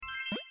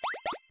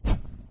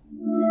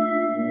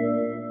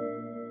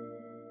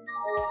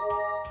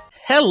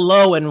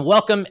Hello and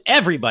welcome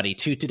everybody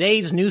to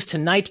today's News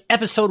Tonight,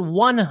 episode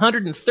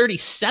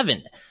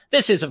 137.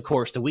 This is, of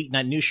course, the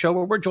Weeknight News Show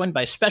where we're joined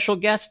by special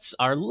guests,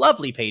 our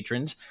lovely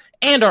patrons,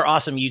 and our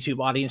awesome YouTube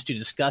audience to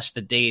discuss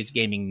the day's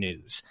gaming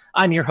news.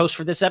 I'm your host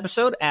for this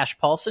episode, Ash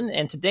Paulson,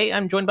 and today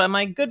I'm joined by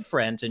my good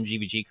friends and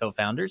GVG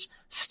co-founders,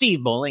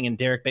 Steve Bowling and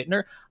Derek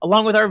Bittner,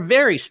 along with our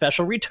very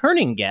special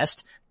returning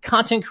guest,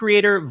 content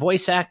creator,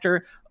 voice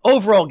actor,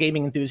 overall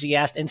gaming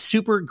enthusiast, and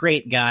super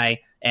great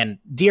guy, and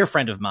dear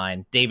friend of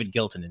mine, David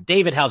Gilton. And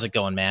David, how's it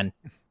going, man?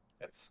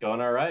 It's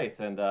going all right.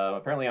 And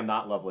apparently I'm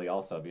not lovely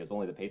also, because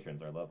only the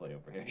patrons are lovely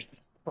over here.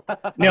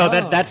 No,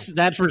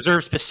 that's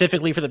reserved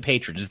specifically for the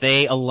patrons.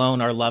 They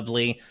alone are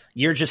lovely.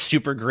 You're just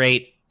super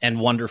great and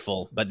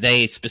wonderful, but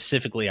they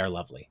specifically are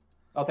lovely.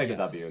 I'll take the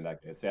W in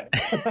that case, yeah.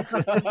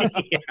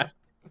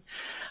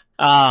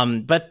 Yeah.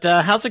 But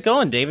how's it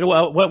going, David?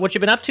 What you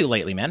been up to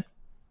lately, man?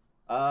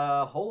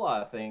 A whole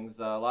lot of things.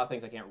 A lot of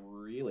things I can't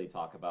really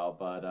talk about,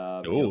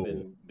 but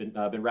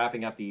been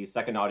wrapping up the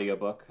second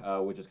audiobook,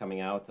 which is coming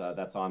out.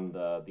 That's on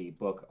the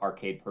book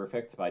Arcade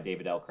Perfect by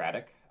David L.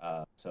 Craddock.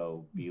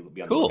 So be on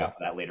the lookout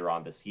for that later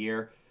on this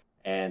year.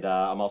 And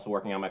I'm also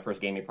working on my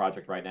first gaming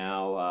project right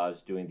now.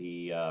 Just doing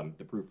the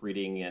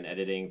proofreading and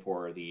editing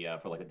for the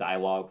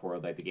dialogue for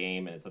the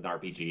game, and it's an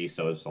RPG,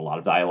 so it's a lot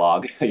of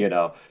dialogue, you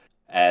know.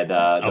 And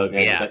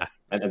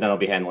and then I'll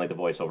be handling the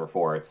voiceover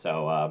for it.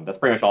 So that's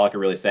pretty much all I can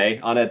really say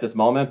on it at this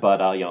moment.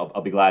 But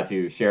I'll be glad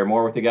to share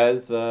more with you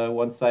guys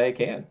once I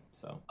can.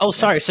 So. Oh,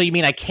 sorry. So you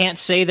mean I can't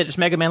say that it's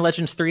Mega Man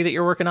Legends 3 that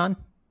you're working on?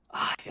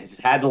 I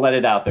just had to let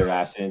it out there,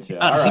 Ash, didn't you?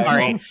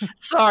 Sorry.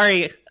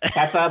 Sorry.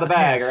 Cat's out of the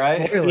bag,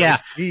 right? Spoilers. Yeah.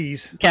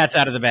 Jeez. Cat's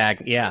out of the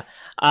bag. Yeah.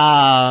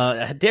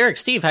 Derek,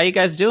 Steve, how you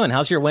guys doing?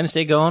 How's your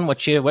Wednesday going?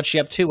 What you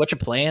up to? What you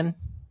playing?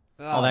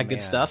 All that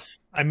good stuff.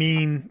 I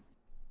mean,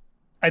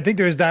 I think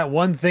there's that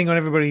one thing on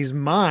everybody's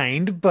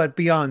mind, but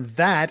beyond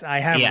that,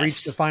 I have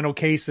reached the final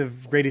case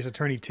of Radius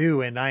Attorney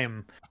 2, and I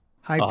am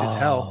hyped as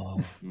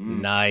hell.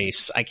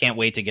 Nice. I can't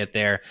wait to get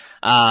there.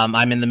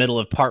 I'm in the middle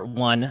of part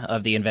 1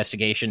 of the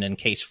investigation in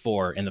case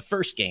 4 in the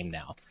first game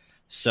now.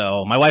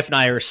 So my wife and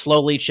I are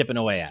slowly chipping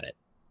away at it.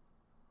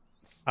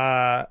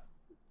 I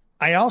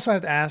also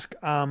have to ask,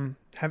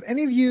 have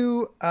any of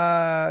you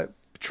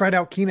tried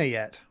out Kena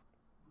yet?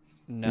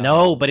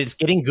 No, but it's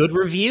getting good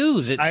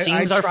reviews. It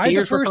seems our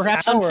fears were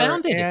perhaps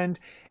unfounded. And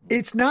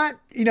it's not,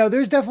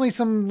 there's definitely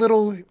some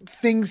little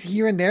things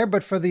here and there,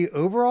 but for the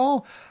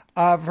overall,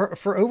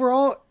 for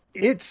overall,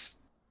 it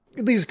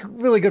leaves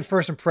really good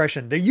first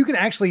impression. There, you can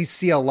actually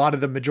see a lot of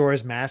the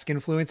Majora's Mask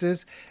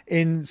influences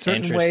in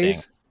certain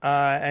ways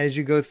as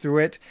you go through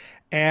it.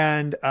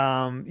 And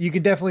you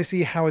can definitely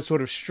see how it's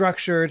sort of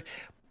structured,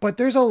 but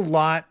there's a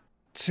lot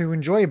to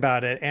enjoy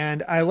about it.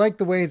 And I like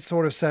the way it's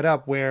sort of set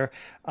up where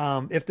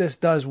if this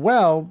does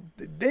well,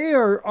 they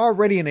are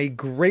already in a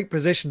great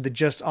position to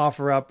just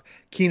offer up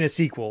Kena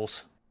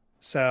sequels.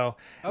 So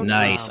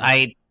nice.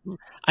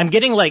 I'm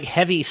getting like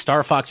heavy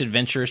Star Fox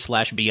Adventure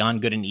 /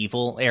 Beyond Good and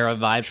Evil era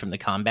vibes from the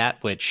combat,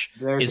 which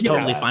is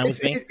totally fine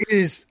with me. It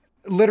is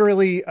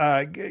literally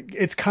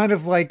it's kind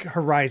of like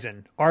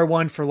Horizon.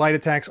 R1 for light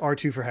attacks,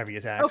 R2 for heavy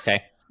attacks.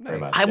 Okay.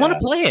 Nice. I want to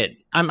play it.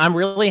 I'm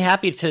really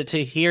happy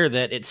to hear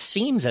that it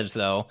seems as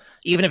though,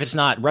 even if it's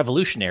not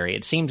revolutionary,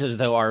 it seems as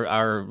though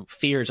our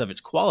fears of its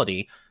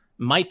quality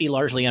might be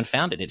largely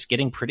unfounded. It's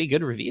getting pretty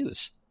good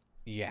reviews.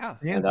 Yeah.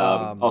 And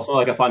also,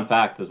 like a fun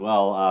fact as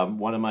well,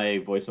 one of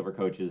my voiceover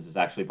coaches is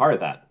actually part of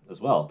that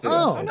as well, too.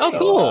 Oh,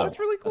 cool. That's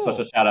really cool. A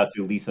special shout out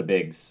to Lisa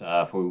Biggs,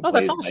 who plays,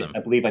 that's awesome. I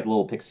believe, like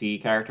little pixie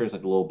characters,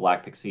 like the little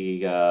black pixie.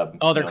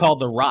 They're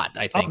called the Rot,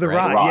 I think. The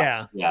right?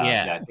 Rot,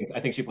 yeah. I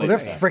think she plays. Well,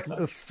 they're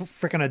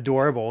freaking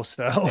adorable.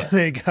 So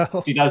there you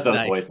go. She does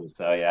those voices,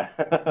 so yeah.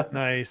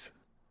 Nice.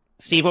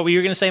 Steve, what were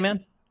you going to say,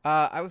 man?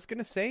 I was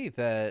gonna say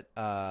that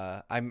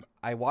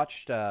I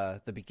watched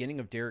the beginning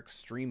of Derek's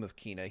stream of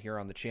Kena here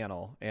on the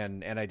channel,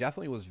 and I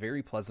definitely was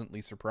very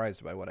pleasantly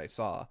surprised by what I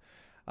saw.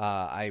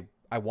 I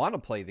want to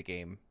play the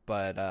game,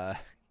 but I'm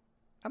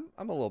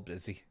a little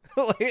busy.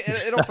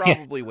 It'll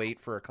probably wait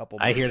for a couple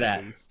months. I hear that.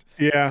 At least.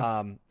 Yeah.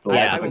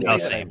 I will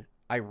say that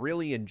I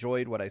really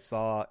enjoyed what I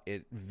saw.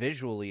 It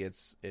visually,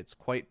 it's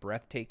quite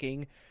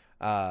breathtaking,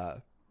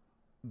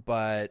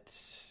 but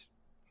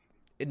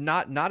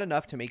not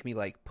enough to make me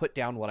like put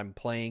down what I'm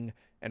playing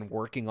and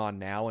working on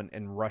now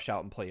and rush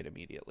out and play it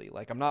immediately.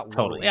 Like I'm not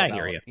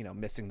worried about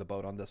missing the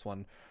boat on this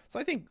one. So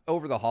I think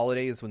over the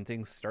holidays when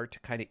things start to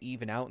kind of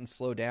even out and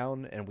slow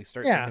down and we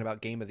start thinking about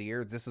Game of the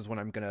Year, this is when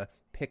I'm gonna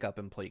pick up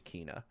and play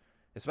Kena,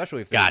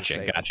 especially if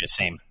Gotcha.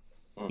 Same.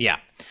 Yeah.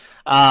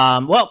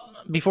 Well,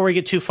 before we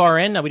get too far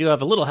in, we do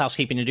have a little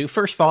housekeeping to do.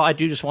 First of all, I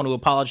do just want to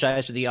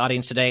apologize to the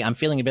audience today. I'm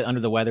feeling a bit under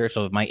the weather,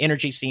 so if my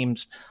energy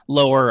seems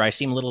lower, I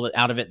seem a little bit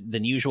out of it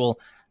than usual.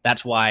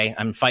 That's why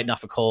I'm fighting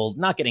off a cold,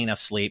 not getting enough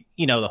sleep,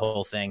 the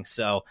whole thing.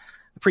 So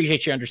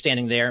appreciate your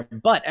understanding there.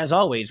 But as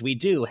always, we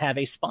do have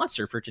a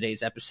sponsor for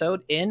today's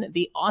episode in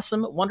the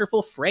awesome,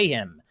 wonderful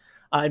Frayhem.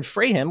 And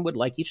Freyhem would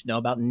like you to know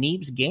about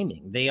Neebs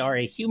Gaming. They are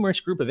a humorous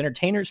group of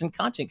entertainers and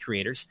content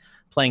creators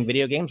playing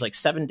video games like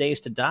 7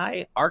 Days to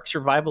Die, Ark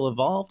Survival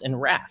Evolved,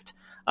 and Raft.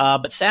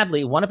 But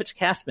sadly, one of its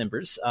cast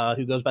members,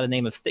 who goes by the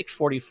name of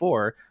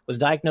Thick44, was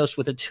diagnosed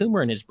with a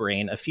tumor in his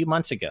brain a few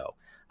months ago.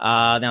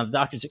 Now, the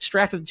doctors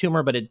extracted the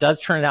tumor, but it does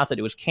turn out that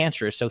it was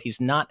cancerous, so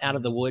he's not out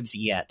of the woods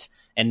yet.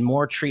 And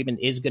more treatment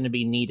is going to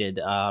be needed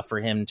for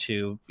him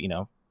to,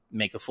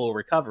 make a full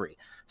recovery.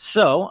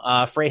 So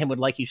Freyhem would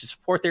like you to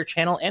support their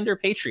channel and their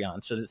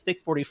Patreon so that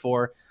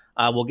Thick44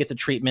 will get the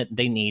treatment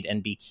they need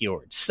and be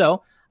cured.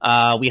 So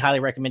we highly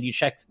recommend you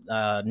check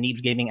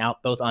Neebs Gaming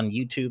out both on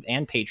YouTube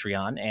and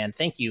Patreon. And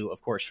thank you,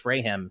 of course,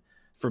 Freyhem,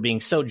 for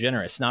being so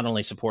generous, not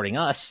only supporting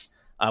us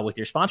with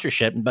your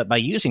sponsorship, but by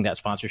using that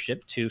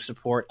sponsorship to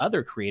support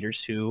other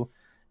creators who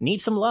need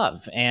some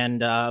love.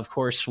 And of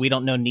course, we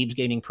don't know Neebs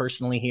Gaming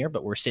personally here,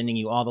 but we're sending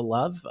you all the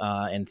love.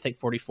 And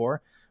Thick44,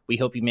 we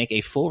hope you make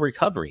a full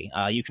recovery.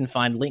 You can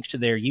find links to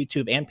their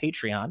YouTube and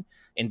Patreon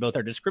in both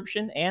our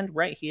description and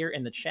right here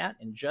in the chat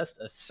in just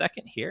a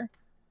second here.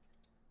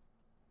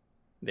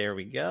 There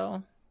we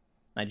go.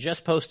 I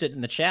just posted in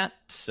the chat,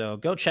 so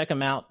go check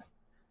them out.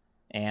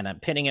 And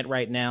I'm pinning it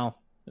right now.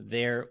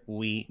 There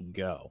we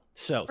go.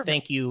 So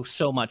thank you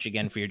so much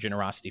again for your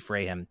generosity,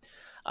 Freyhem.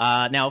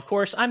 Now, of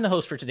course, I'm the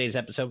host for today's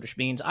episode, which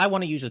means I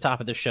want to use the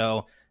top of the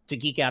show to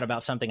geek out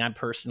about something I'm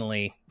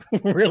personally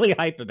really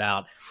hype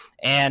about.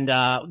 And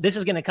this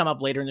is going to come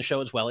up later in the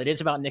show as well. It is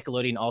about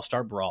Nickelodeon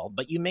All-Star Brawl,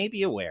 but you may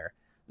be aware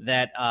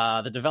that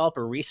the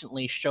developer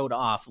recently showed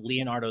off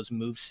Leonardo's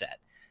moveset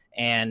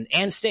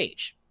and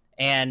stage.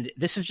 And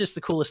this is just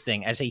the coolest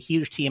thing. As a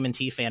huge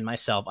TMNT fan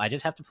myself, I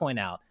just have to point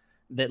out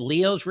that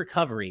Leo's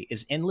recovery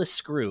is Endless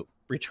Screw,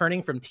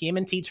 returning from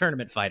TMNT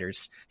Tournament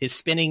Fighters, his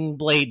spinning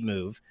blade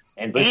move.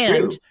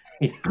 Endless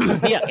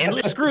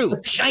Screw,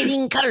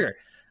 Shining Cutter.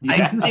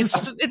 Yeah.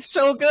 It's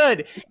so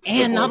good.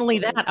 And not only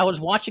that, I was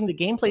watching the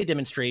gameplay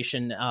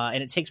demonstration,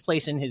 and it takes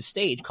place in his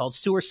stage called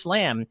Sewer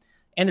Slam,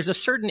 and there's a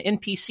certain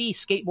NPC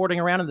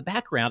skateboarding around in the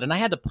background, and I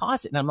had to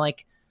pause it, and I'm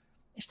like,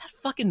 is that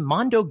fucking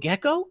Mondo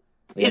Gecko?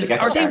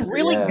 Are they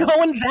really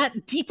going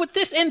that deep with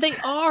this? And they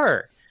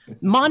are.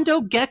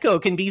 Mondo Gecko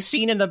can be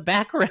seen in the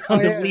background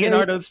of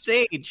Leonardo's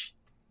stage.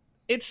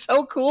 It's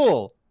so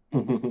cool.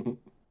 What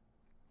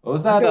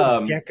was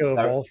that? Gecko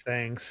of all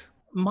things.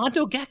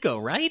 Mondo Gecko,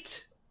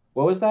 right?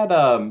 What was that?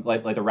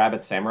 Like the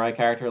Rabbit Samurai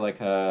character,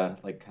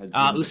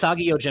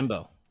 Usagi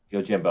Yojimbo.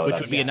 Which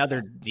would be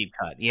another deep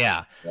cut.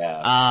 Yeah.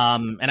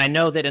 And I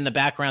know that in the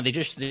background,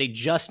 they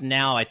just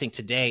now, I think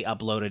today,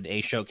 uploaded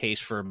a showcase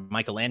for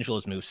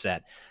Michelangelo's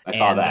moveset. I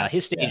saw that.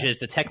 His stage is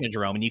the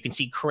Technodrome, and you can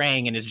see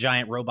Krang and his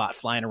giant robot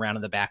flying around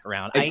in the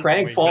background. And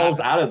Krang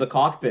falls out of the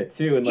cockpit,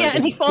 too.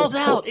 And he falls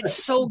out. It's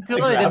so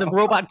good. And the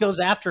robot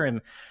goes after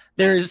him.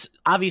 There's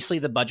obviously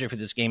the budget for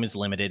this game is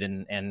limited,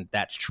 and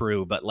that's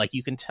true. But like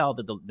you can tell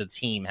that the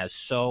team has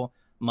so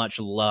much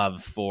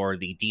love for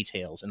the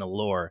details and the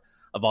lore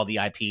of all the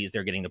IPs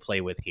they're getting to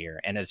play with here.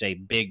 And as a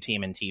big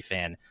TMNT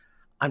fan,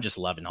 I'm just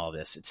loving all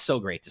this. It's so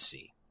great to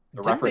see.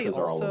 Didn't they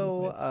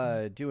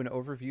also do an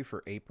overview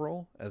for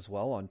April as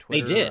well on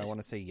Twitter? They did. I want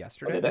to say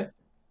yesterday. Did they?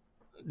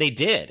 They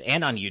did,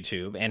 and on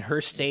YouTube. And her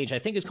stage, I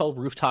think it's called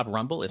Rooftop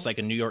Rumble. It's like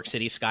a New York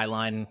City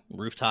skyline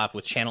rooftop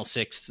with Channel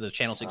 6, the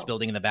Channel 6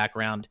 building in the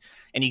background.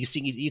 And you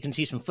can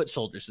see some foot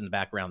soldiers in the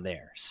background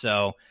there.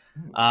 So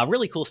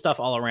really cool stuff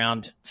all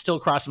around. Still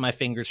crossing my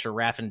fingers for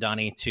Raph and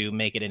Donnie to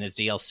make it in his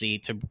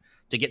DLC to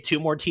get 2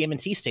 more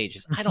TMNT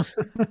stages. I don't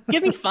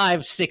give me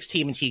 5, 6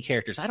 TMNT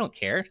characters. I don't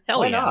care.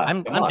 Hell yeah,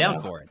 I'm down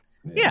for it.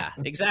 Yeah,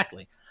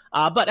 exactly.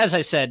 But as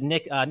I said,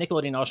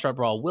 Nickelodeon All-Star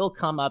Brawl will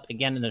come up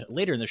again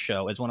later in the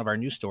show as one of our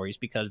news stories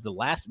because the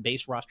last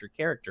base roster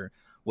character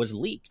was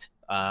leaked.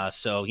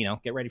 So,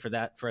 get ready for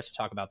us to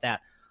talk about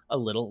that a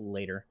little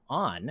later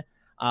on.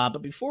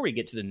 But before we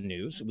get to the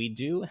news, we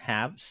do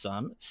have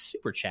some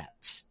super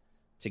chats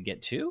to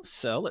get to.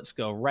 So let's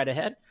go right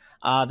ahead.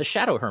 The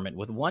Shadow Hermit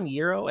with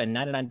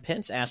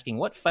 €1.99 asking,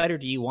 what fighter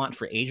do you want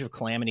for Age of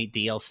Calamity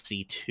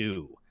DLC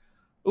 2?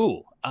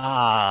 Ooh,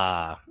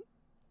 I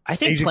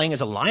think playing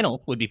as a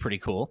Lionel would be pretty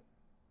cool.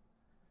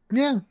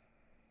 Yeah,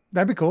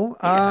 that'd be cool.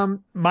 Yeah.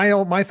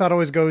 My thought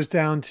always goes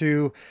down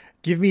to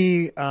give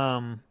me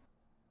Breath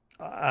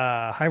of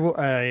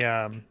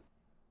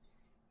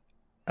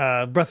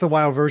the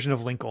Wild version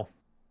of Linkle.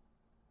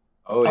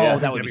 Oh yeah,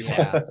 that would be sick.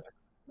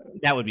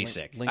 That would be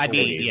sick. Linkle would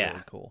be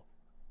really cool.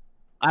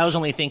 I was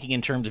only thinking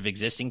in terms of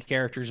existing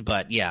characters,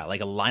 but yeah,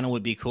 like a Lionel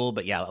would be cool.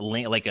 But yeah,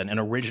 like an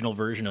original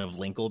version of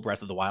Linkle,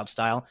 Breath of the Wild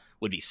style,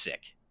 would be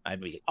sick. I'd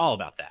be all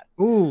about that.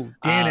 Ooh,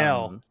 Dan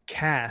L.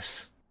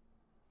 Cass.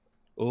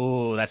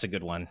 Ooh, that's a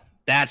good one.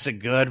 Cass,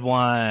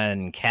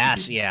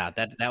 yeah,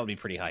 that would be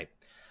pretty hype.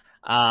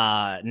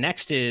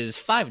 Next is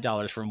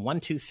 $5 from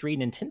 123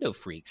 Nintendo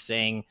Freak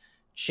saying,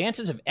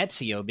 chances of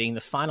Ezio being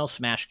the final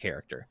Smash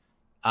character.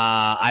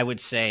 I would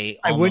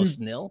say almost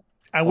nil.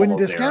 I wouldn't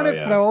discount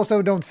it, but I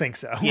also don't think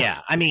so.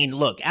 Yeah, I mean,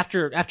 look,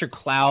 after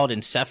Cloud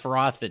and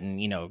Sephiroth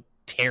and,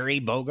 Terry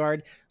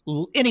Bogard,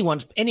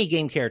 any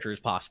game character is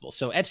possible.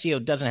 So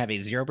Ezio doesn't have a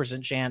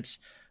 0% chance,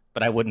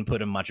 but I wouldn't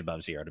put him much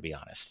above 0, to be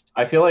honest.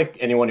 I feel like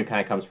anyone who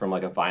kind of comes from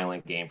like a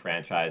violent game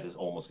franchise is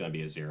almost going to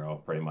be a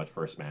 0, pretty much,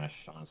 for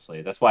Smash.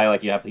 Honestly, that's why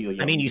like you have.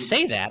 I mean, you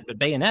say that, but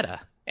Bayonetta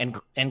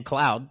and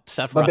Cloud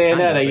suffer. But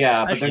Bayonetta,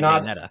 yeah, but they're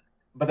not. Bayonetta.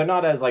 But they're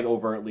not as like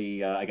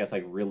overtly, I guess,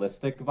 like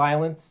realistic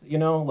violence. You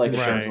know, like in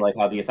terms of like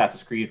how the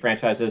Assassin's Creed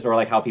franchise is, or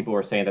like how people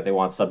were saying that they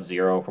want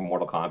Sub-Zero from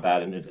Mortal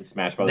Kombat and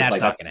Smash Bros.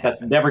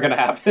 That's never going to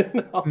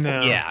happen.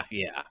 No.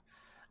 Yeah.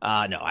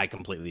 No, I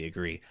completely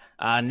agree.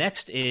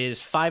 Next is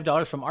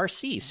 $5 from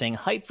RC saying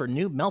hype for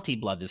new Melty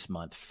Blood this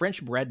month.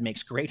 French bread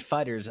makes great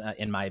fighters,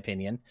 in my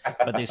opinion,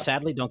 but they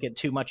sadly don't get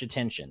too much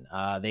attention.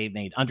 They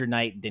made Under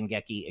Night,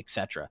 Dengeki,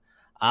 etc.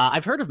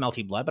 I've heard of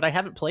Melty Blood, but I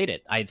haven't played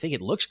it. I think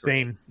it looks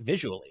great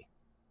visually.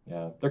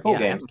 Yeah, they're cool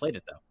games. I haven't played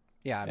it though.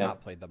 Yeah, I've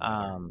not played them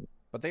either,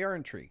 but they are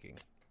intriguing.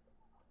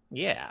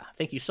 Yeah,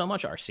 thank you so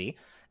much, RC.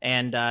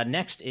 And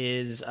next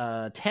is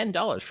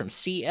 $10 from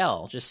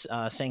CL, just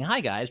saying,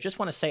 hi, guys. Just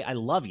want to say I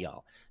love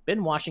y'all.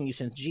 Been watching you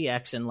since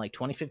GX in like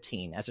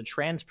 2015. As a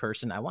trans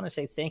person, I want to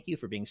say thank you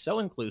for being so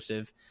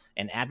inclusive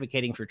and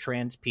advocating for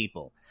trans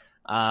people.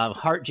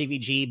 Heart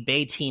GVG,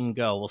 Bay Team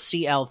Go. Well,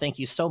 CL, thank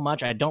you so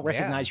much. I don't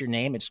recognize your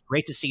name. It's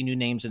great to see new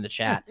names in the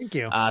chat. Thank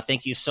you.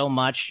 Thank you so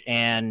much.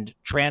 And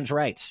trans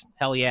rights.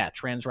 Hell yeah.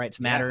 Trans rights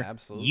matter.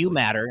 Absolutely. You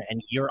matter,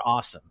 and you're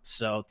awesome.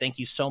 So thank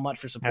you so much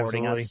for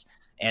supporting us.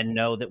 And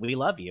know that we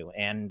love you,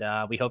 and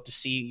we hope to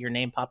see your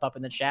name pop up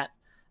in the chat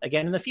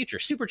again in the future.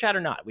 Super chat or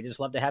not, we just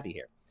love to have you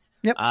here.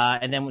 Yep.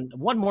 And then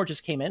one more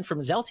just came in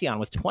from Zeltion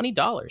with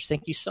 $20.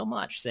 Thank you so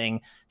much, saying,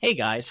 hey,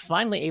 guys,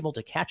 finally able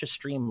to catch a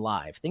stream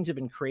live. Things have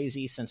been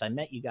crazy since I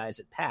met you guys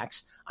at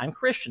PAX. I'm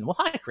Christian. Well,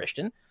 hi,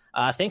 Christian.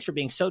 Thanks for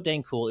being so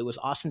dang cool. It was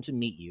awesome to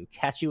meet you.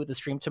 Catch you at the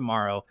stream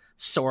tomorrow.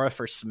 Sora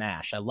for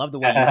Smash. I love the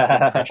way you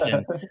think,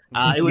 Christian.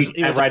 It was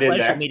a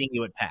pleasure meeting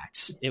you at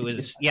PAX. It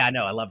was, I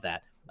love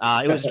that.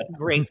 It was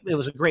great. It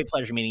was a great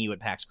pleasure meeting you at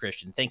PAX,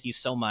 Christian. Thank you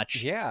so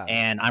much. Yeah.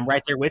 And I'm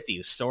right there with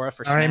you. Sora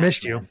for Smash. I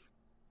missed you.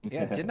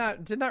 Yeah, did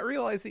not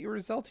realize that you were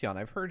Zeltion.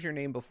 I've heard your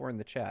name before in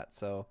the chat,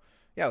 so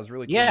yeah, it was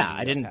really cool. Yeah,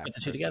 I didn't put the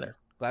two together.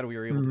 Glad we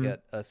were able to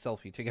get a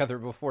selfie together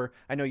before.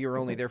 I know you were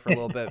only there for a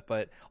little bit,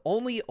 but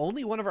only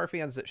one of our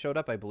fans that showed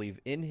up, I believe,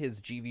 in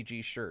his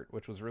GVG shirt,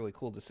 which was really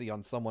cool to see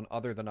on someone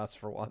other than us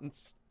for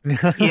once.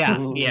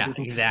 yeah,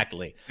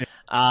 exactly.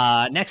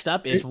 Next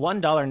up is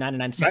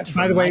 $1.99.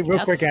 By the way, real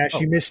quick,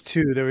 Ash, you missed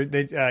two.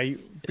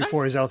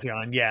 Before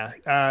Zeltion, yeah.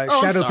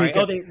 Shadow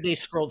Pika. They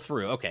scrolled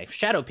through. Okay,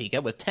 Shadow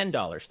Pika with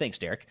 $10. Thanks,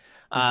 Derek.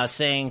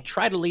 Saying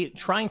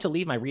trying to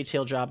leave my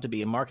retail job to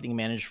be a marketing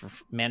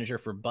manager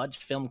for Bud's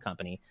Film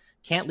Company.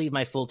 Can't leave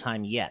my full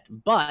time yet,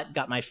 but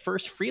got my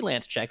first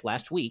freelance check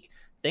last week.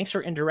 Thanks for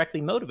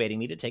indirectly motivating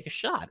me to take a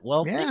shot.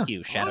 Well, thank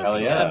you, Shadow.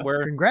 Awesome. Yeah.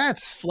 We're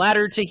congrats.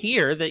 Flattered to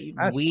hear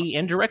that we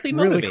indirectly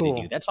motivated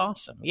you. That's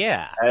awesome.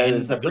 Yeah.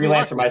 As a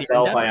freelancer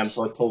myself, I am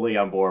totally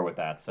on board with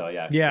that. So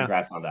yeah,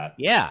 congrats on that.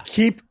 Yeah.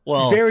 Keep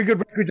very good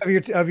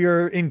records of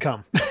your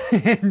income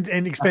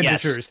and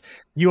expenditures.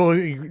 Yes. You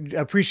will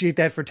appreciate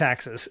that for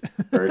taxes.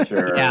 For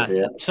sure. Yeah.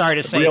 Sorry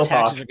to say,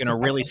 taxes are going to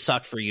really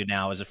suck for you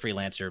now as a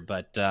freelancer,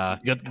 but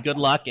good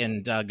luck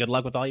and good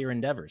luck with all your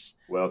endeavors.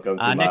 Welcome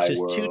to next my is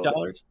world.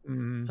 $2.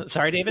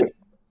 Sorry, David.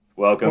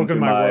 Welcome to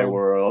my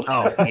world.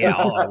 Oh, yeah,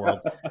 all our world.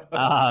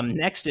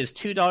 Next is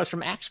 $2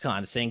 from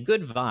Axcon saying,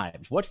 good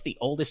vibes. What's the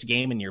oldest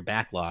game in your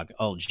backlog?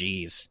 Oh,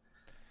 geez.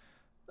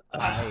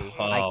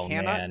 I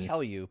cannot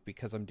tell you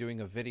because I'm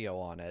doing a video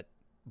on it,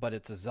 but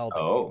it's a Zelda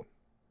game.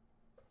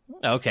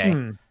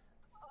 Okay.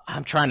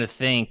 I'm trying to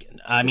think.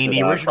 I mean,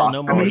 the original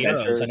No More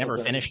Heroes, I never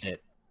finished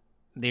it.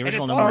 The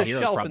original No More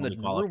Heroes probably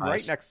in the room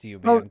right next to you,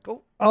 man.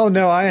 Oh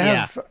no, I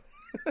have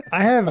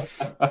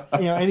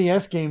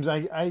NES games.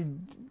 I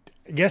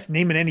guess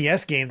name an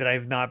NES game that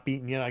I've not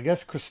beaten. I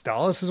guess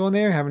Crystalis is on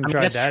there. Haven't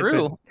tried that. That's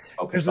true.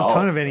 There's a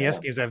ton of NES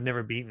games I've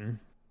never beaten.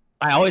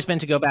 I always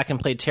meant to go back and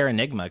play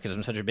Terranigma because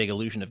I'm such a big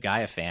Illusion of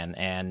Gaia fan,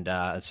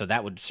 and so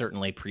that would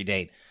certainly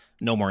predate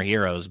No More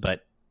Heroes.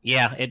 But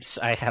yeah,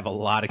 I have a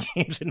lot of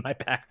games in my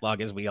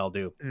backlog, as we all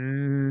do.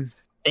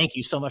 Thank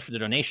you so much for the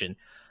donation.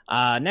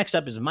 Next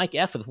up is Mike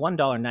F with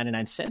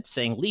 $1.99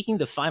 saying, leaking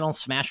the final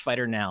Smash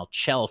Fighter now,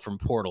 Chell from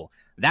Portal.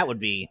 That'd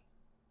be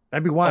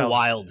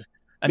wild.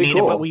 I mean,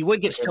 cool. But we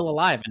would get Still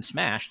Alive and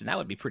Smashed, and that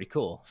would be pretty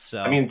cool. So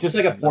I mean, just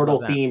like a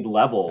Portal themed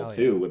level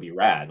too would be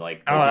rad.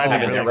 Like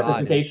having that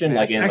representation,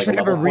 like in actually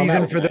have a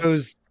reason for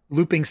those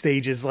looping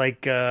stages,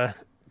 like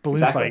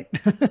Balloon Fight.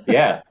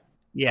 Yeah.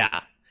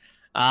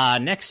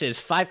 Next is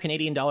 $5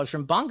 Canadian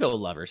from Bongo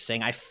Lover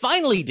saying, I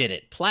finally did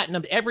it.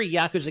 Platinumed every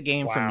Yakuza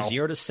game from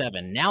 0 to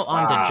 7. Now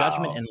on to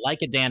Judgment and Like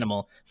a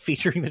Danimal,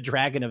 featuring the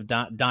Dragon of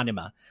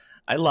Danima.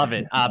 I love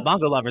it.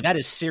 Bongo Lover, that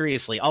is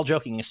seriously, all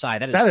joking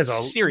aside, that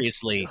is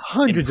seriously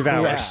hundreds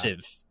impressive. Of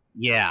hours.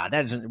 Yeah,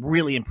 that is a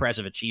really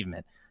impressive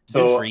achievement.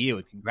 Good for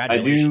you.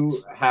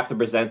 Congratulations. I do have to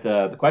present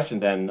the question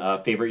then.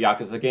 Favorite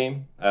Yakuza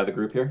game, the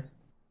group here?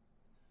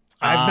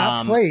 I've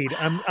not played.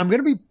 I'm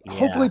going to be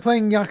hopefully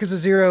playing Yakuza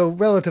 0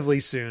 relatively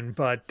soon,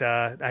 but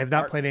I have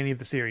not played any of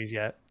the series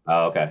yet.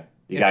 Oh, okay.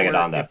 You got to get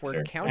on that. If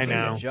we're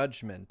counting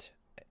Judgment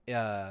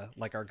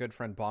like our good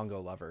friend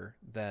Bongo Lover,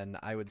 then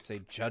I would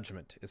say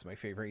Judgment is my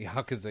favorite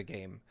Yakuza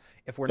game.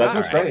 If we're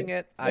not doing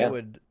it, I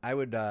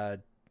would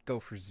go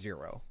for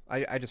Zero.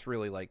 I just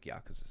really like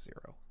Yakuza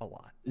 0 a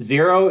lot.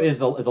 Zero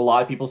is a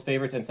lot of people's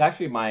favorites, and it's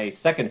actually my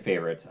second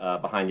favorite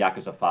behind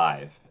Yakuza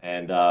 5.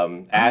 And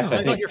Ash,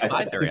 I think you're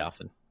 5 very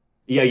often.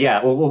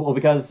 Yeah. Well,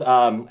 because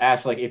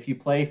Ash, like if you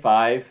play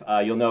 5,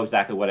 you'll know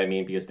exactly what I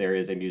mean because there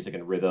is a music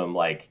and rhythm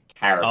like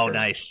character. Oh,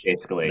 nice.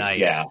 Basically, nice.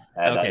 Yeah,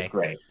 that's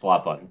great. It's a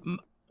lot of fun.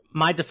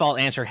 My default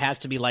answer has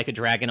to be Like a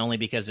Dragon, only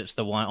because it's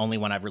the only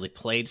one I've really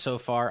played so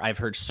far. I've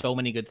heard so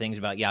many good things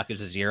about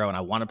Yakuza 0, and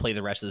I want to play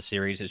the rest of the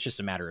series. It's just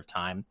a matter of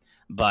time.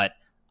 But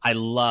I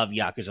love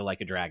Yakuza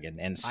Like a Dragon,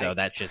 and so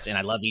and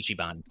I love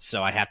Ichiban,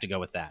 so I have to go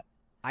with that.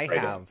 I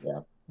have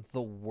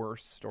the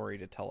worst story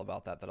to tell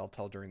about that I'll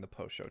tell during the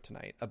post show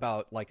tonight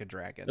about Like a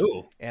Dragon.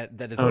 Ooh. And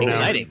that is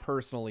exciting.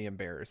 Personally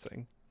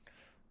embarrassing.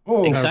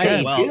 Oh, exciting.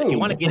 Okay. Well, if you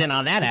want to get in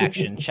on that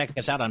action, check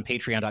us out on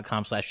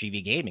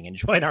patreon.com/GVGaming and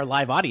join our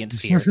live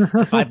audience here for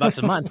 $5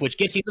 a month, which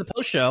gets you the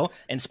post show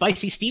and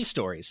spicy Steve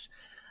stories.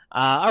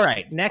 All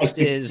right. Next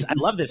is, I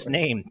love this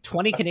name,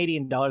 20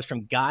 Canadian dollars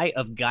from Guy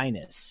of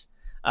Guyness.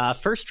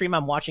 First stream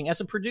I'm watching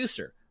as a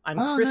producer.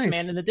 I'm Chris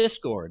Mann in the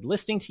Discord.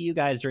 Listening to you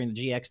guys during the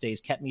GX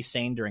days kept me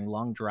sane during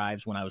long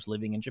drives when I was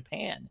living in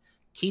Japan.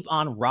 Keep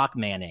on rock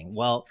manning.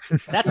 Well,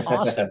 that's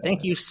awesome.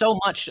 Thank you so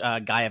much,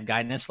 Guy of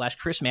Guidance /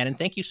 Chris Mann. And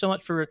thank you so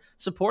much for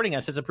supporting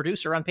us as a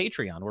producer on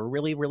Patreon. We're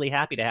really, really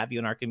happy to have you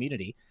in our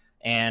community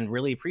and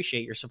really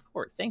appreciate your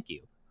support. Thank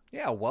you.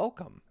 Yeah,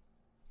 welcome.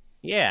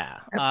 Yeah.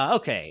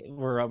 Okay.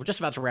 We're just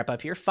about to wrap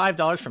up here.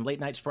 $5 from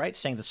Late Night Sprite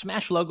saying the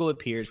Smash logo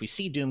appears. We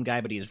see Doom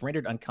Guy, but he is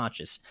rendered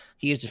unconscious.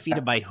 He is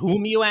defeated by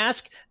whom, you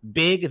ask?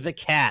 Big the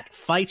Cat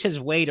fights his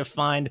way to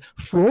find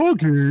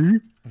Froggy.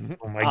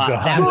 Oh my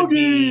God. That would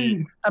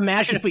be,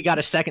 imagine if we got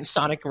a second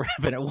Sonic Rip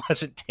and it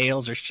wasn't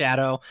Tails or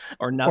Shadow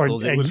or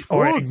Knuckles. It was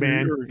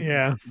Eggman.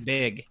 Yeah.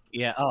 Big.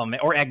 Yeah. Oh, man.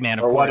 Or Eggman,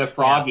 of course. Or what if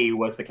Froggy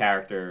was the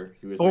character?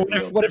 Who was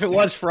what if it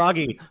was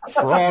Froggy?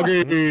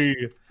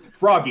 Froggy.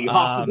 Froggy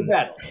hops into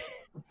battle.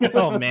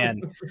 Oh,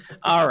 man.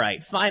 All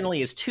right.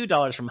 Finally is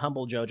 $2 from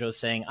Humble Jojo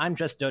saying, I'm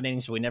just donating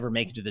so we never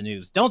make it to the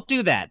news. Don't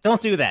do that.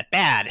 Don't do that.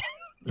 Bad.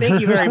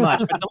 Thank you very much,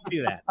 but don't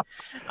do that.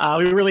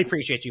 We really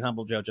appreciate you,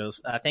 Humble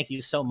Jojos. Thank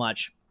you so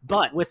much.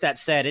 But with that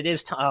said, it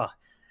is $2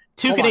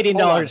 Canadian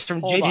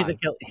from JJ the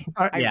Kill.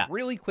 I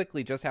really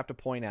quickly just have to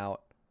point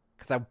out,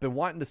 because I've been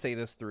wanting to say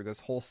this through this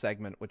whole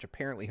segment, which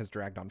apparently has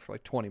dragged on for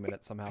like 20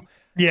 minutes somehow.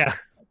 Yeah.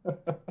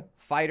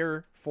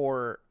 Fighter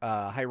for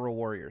Hyrule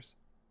Warriors.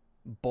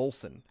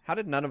 Bolson. How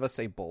did none of us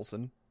say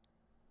Bolson?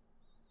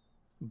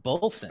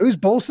 Bolson. Who's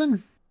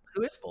Bolson?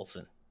 Who is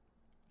Bolson?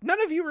 None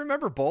of you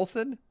remember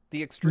Bolson?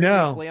 The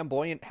extremely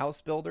flamboyant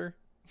house builder?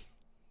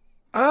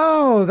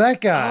 Oh, that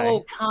guy.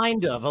 Oh,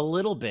 kind of. A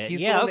little bit. He's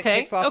the one that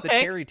kicks off the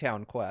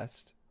Terrytown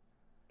quest.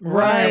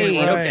 Right.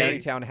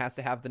 Terrytown has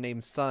to have the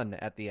name Sun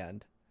at the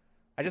end.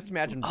 I just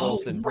imagine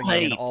Bolson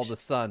bringing in all the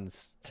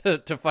sons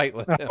to fight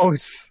with him. Oh,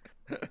 nice.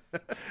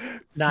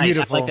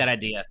 Beautiful. I like that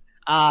idea.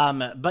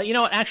 But you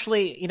know what?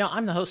 Actually,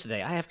 I'm the host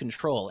today. I have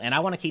control, and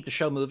I want to keep the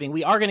show moving.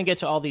 We are going to get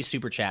to all these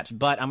super chats,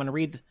 but I'm going to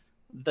read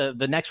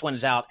the next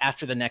one's out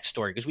after the next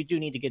story because we do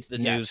need to get to the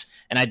news,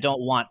 and I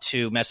don't want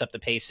to mess up the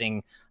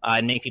pacing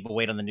and make people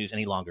wait on the news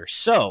any longer.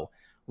 So,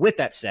 with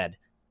that said,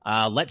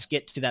 let's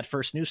get to that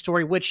first news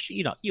story, which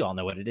you all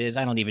know what it is.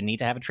 I don't even need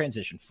to have a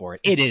transition for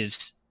it. It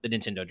is the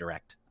Nintendo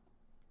Direct.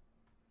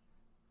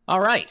 All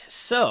right.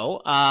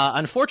 So,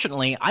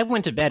 unfortunately, I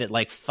went to bed at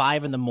like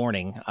 5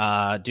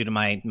 a.m. Due to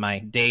my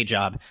day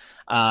job.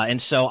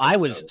 And so I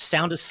was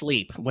sound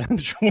asleep when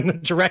the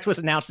Direct was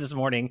announced this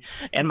morning.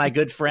 And my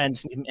good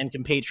friends and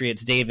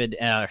compatriots, Derek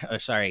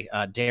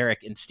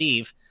and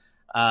Steve,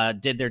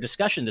 did their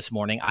discussion this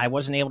morning. I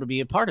wasn't able to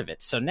be a part of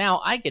it. So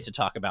now I get to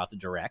talk about the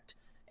Direct.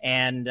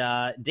 And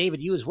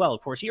David, you as well.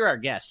 Of course, you're our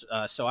guest.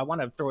 So I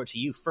want to throw it to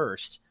you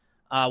first.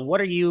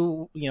 What are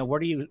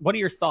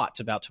your thoughts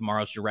about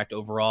tomorrow's Direct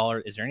overall?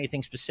 Or is there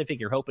anything specific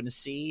you're hoping to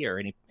see, or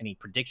any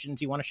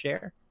predictions you want to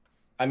share?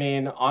 I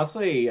mean,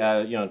 honestly,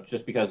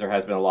 just because there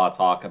has been a lot of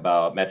talk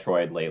about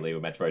Metroid lately,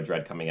 with Metroid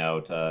Dread coming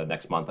out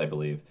next month, I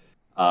believe.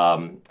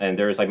 And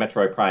there's like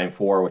Metroid Prime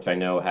 4, which I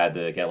know had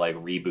to get like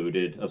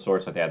rebooted of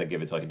sorts, like they had to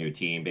give it to like a new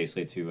team,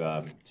 basically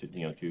to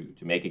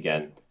make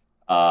again.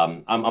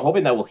 I'm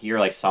hoping that we'll hear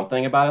like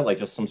something about it, like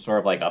just some sort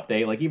of like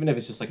update, like even if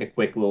it's just like a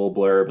quick little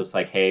blurb. It's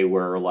like, hey,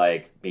 we're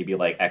like maybe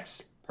like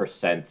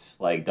X%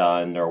 like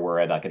done, or we're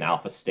at like an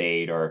alpha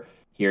state, or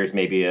here's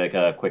maybe like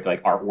a quick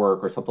like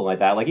artwork or something like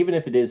that. Like even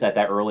if it is at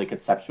that early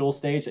conceptual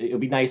stage, it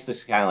would be nice to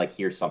kind of like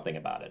hear something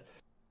about it.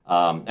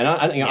 I'm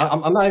not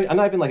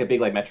even like a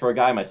big like Metroid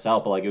guy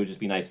myself, but like it would just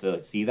be nice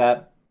to see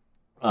that.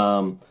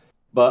 But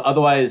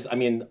otherwise, I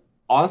mean,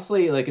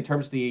 honestly, like in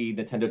terms of the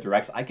Nintendo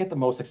Directs, I get the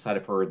most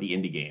excited for the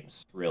indie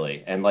games,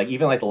 really. And like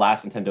even like the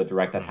last Nintendo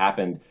Direct that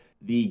happened,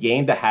 the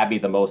game that had me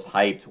the most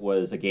hyped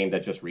was a game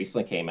that just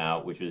recently came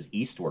out, which is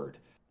Eastward.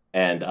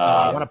 And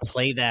I want to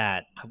play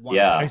that.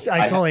 I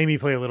saw Amy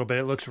play a little bit.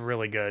 It looks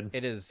really good.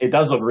 It is. It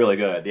does look really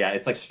good. Yeah,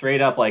 it's like straight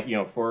up like,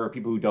 for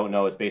people who don't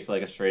know, it's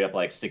basically like a straight up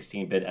like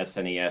 16-bit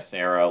SNES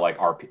era like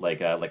RP like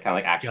kind of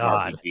like action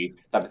RPG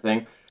type of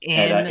thing.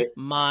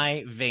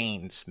 My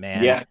veins,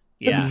 man. Yeah.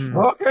 Yeah.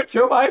 Look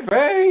into my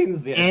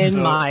veins. Yeah.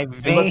 My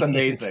veins. It looks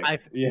amazing.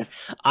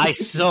 I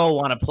so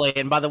want to play it.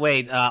 And by the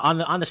way,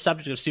 on the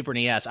subject of Super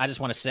NES, I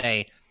just want to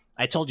say,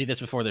 I told you this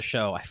before the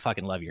show. I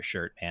fucking love your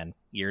shirt, man.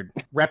 You're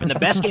repping the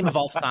best game of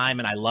all time,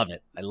 and I love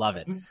it. I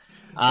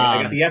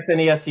got the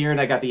SNES here,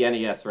 and I got the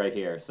NES right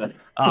here. So,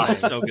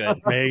 it's so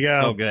good. There you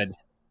go. So good.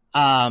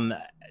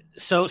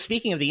 So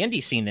speaking of the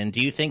indie scene, then,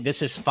 do you think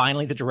this is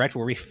finally the direct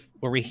where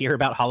we hear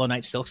about Hollow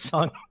Knight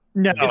Silksong?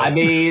 No, I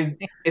mean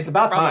it's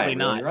about probably time,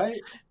 not, really,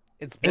 right?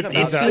 It's been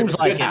it seems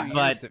like it,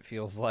 but it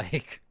feels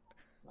like.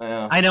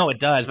 I know it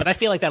does, but I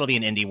feel like that'll be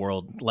an indie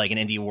world,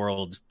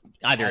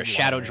 either a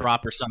shadow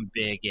drop or some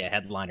big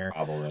headliner.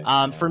 Probably.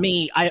 For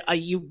me,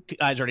 you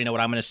guys already know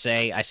what I'm going to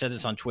say. I said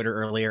this on Twitter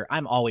earlier.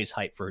 I'm always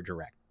hyped for a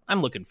direct.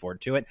 I'm looking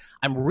forward to it.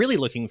 I'm really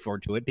looking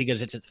forward to it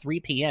because it's at 3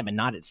 p.m. and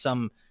not at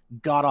some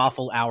god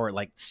awful hour at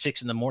like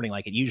 6 a.m.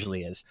 like it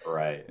usually is.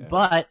 Right. Yeah.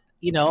 But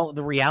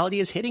the reality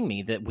is hitting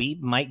me that we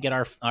might get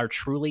our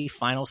truly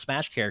final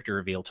Smash character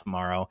reveal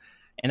tomorrow.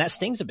 And that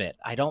stings a bit.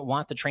 I don't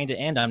want the train to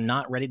end. I'm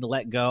not ready to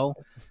let go.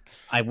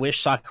 I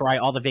wish Sakurai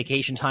all the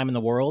vacation time in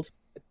the world,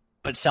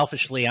 but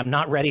selfishly, I'm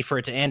not ready for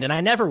it to end, and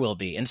I never will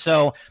be. And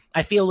so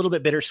I feel a little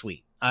bit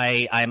bittersweet.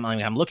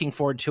 I'm looking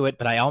forward to it,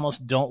 but I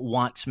almost don't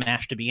want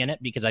Smash to be in it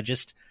because I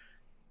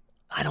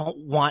don't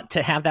want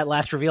to have that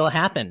last reveal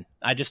happen.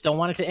 I just don't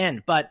want it to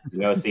end. But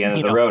it's the end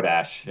of the road,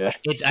 Ash. Yeah.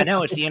 I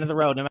know it's the end of the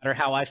road, no matter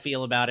how I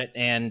feel about it,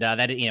 and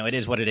that it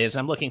is what it is.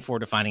 I'm looking forward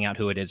to finding out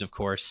who it is, of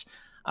course.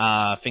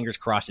 Fingers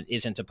crossed it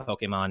isn't a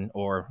Pokemon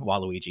or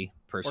Waluigi,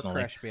 personally. Or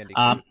Crash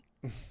Bandicoot.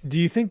 Do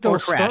you think they'll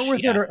start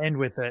with it or end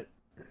with it?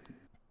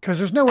 Because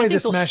there's no way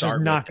this Smash is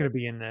not going to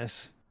be in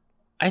this.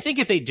 I think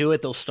if they do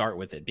it, they'll start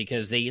with it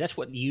because that's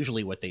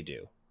usually what they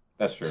do.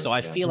 That's true. So I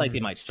feel like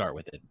they might start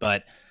with it,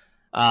 but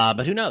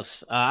who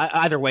knows?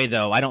 Either way,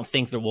 though, I don't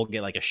think that we'll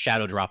get like a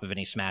shadow drop of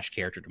any Smash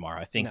character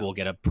tomorrow. I think we'll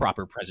get a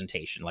proper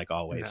presentation, like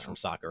always, from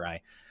Sakurai.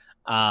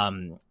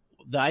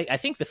 I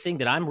think the thing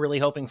that I'm really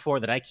hoping for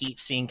that I keep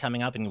seeing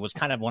coming up and was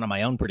kind of one of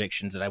my own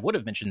predictions that I would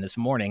have mentioned this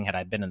morning had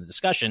I been in the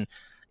discussion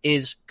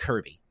is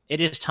Kirby.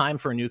 It is time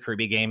for a new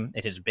Kirby game.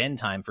 It has been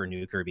time for a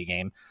new Kirby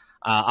game.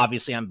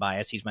 Obviously, I'm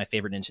biased. He's my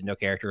favorite Nintendo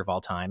character of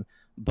all time.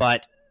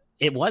 But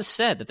it was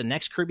said that the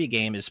next Kirby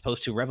game is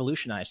supposed to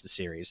revolutionize the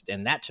series.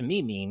 And that, to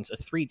me, means a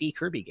 3D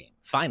Kirby game,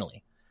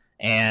 finally.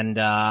 And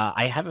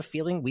I have a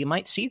feeling we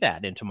might see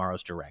that in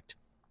tomorrow's Direct.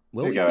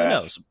 Who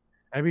knows?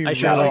 I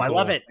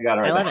love it.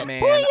 I love it,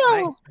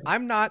 man.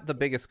 I'm not the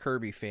biggest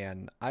Kirby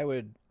fan.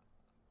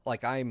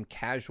 I'm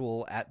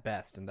casual at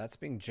best, and that's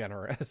being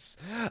generous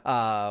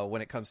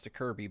when it comes to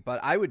Kirby. But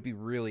I would be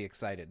really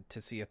excited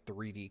to see a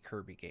 3D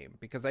Kirby game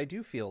because I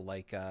do feel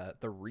like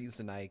the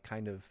reason I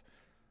kind of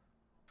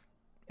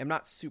am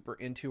not super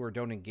into or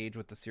don't engage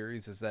with the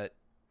series is that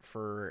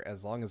for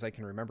as long as I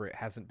can remember, it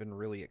hasn't been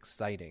really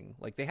exciting.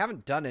 Like they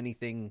haven't done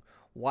anything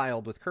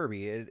wild with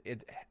Kirby.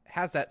 It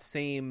has that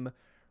same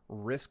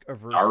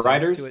risk-averse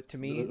sense to it to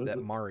me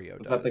that Mario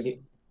does.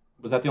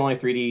 Was that the only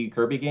 3D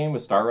Kirby game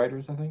with Star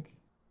Riders, I think?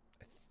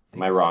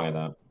 Am I wrong in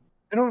that?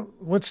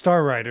 What's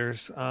Star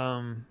Riders?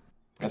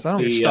 That's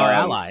Star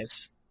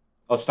Allies.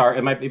 Oh,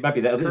 It might be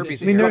that. Kirby's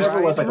there's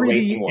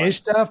 3D-ish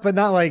stuff, but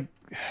not like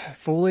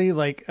fully.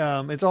 Like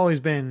it's always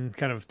been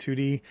kind of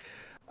 2D.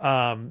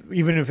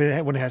 Even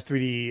when it has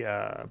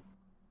 3D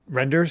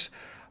renders,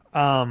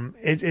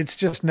 it's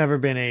just never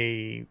been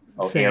a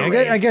thing.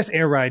 I guess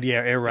Air Ride,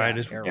 Air Ride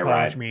is what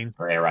you mean.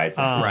 Or Air Ride,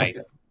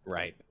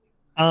 right.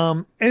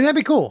 And that'd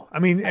be cool. I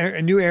mean,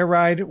 a new Air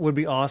Ride would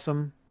be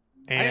awesome.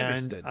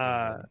 And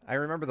I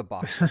remember the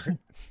box.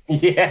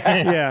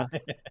 Yeah.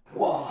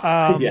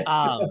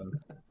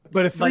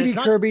 But a 3D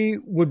Kirby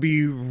would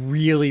be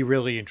really,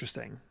 really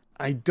interesting.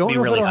 I don't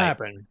know if it'll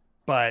happen,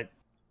 but.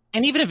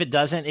 And even if it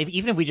doesn't,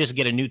 even if we just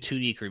get a new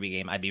 2D Kirby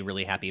game, I'd be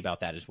really happy about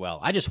that as well.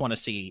 I just want to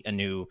see a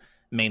new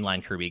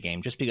mainline Kirby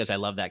game just because I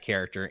love that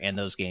character and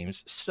those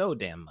games so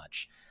damn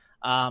much.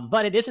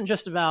 But it isn't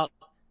just about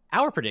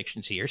our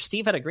predictions here.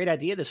 Steve had a great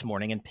idea this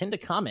morning and pinned a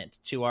comment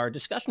to our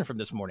discussion from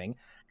this morning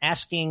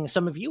asking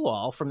some of you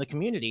all from the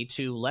community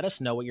to let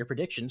us know what your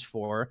predictions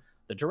for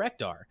the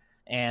Direct are.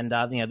 And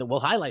we'll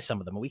highlight some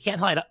of them. We can't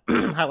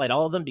highlight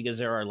all of them because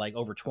there are like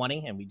over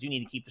 20, and we do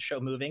need to keep the show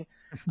moving.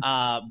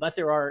 But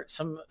there are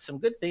some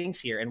good things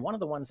here, and one of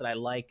the ones that I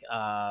like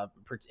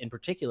in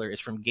particular is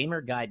from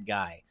Gamer Guide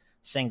Guy,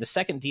 saying the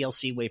second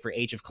DLC wave for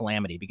Age of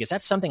Calamity, because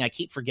that's something I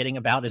keep forgetting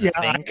about as a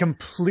thing. I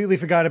completely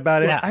forgot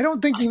about it. Yeah, I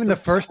don't think even the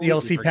first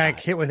DLC pack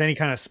hit with any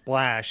kind of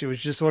splash. It was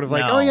just sort of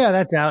like, oh yeah,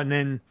 that's out, and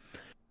then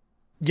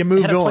you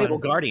moved on. Playable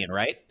Guardian,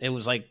 right? It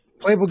was like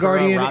Playable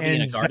Guardian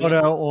and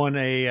Zelda on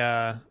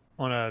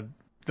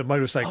the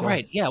motorcycle. Oh,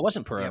 right. Yeah, it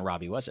wasn't Purah and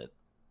Robbie, was it?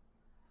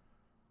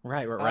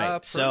 Right.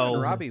 Purah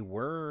and Robbie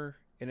were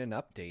in an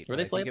update. Were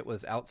they I think it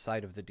was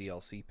outside of the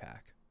DLC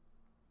pack.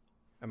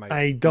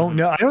 I don't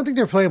know. I don't think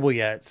they're playable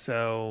yet.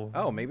 So.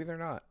 Oh, maybe they're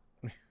not.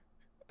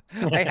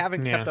 I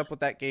haven't kept up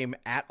with that game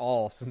at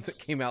all since it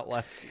came out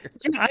last year.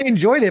 I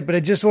enjoyed it, but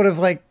it just sort of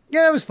like,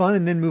 yeah, it was fun,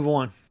 and then move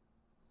on.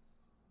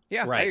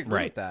 Yeah, I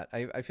agree with that.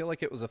 I feel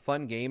like it was a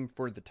fun game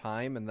for the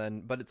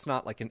time, but it's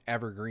not like an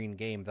evergreen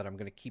game that I'm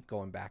going to keep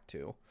going back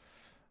to.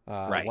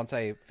 Once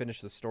I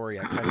finished the story,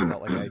 I kind of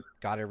felt like I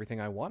got everything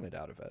I wanted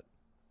out of it.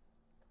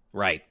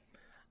 Right.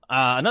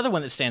 Another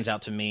one that stands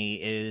out to me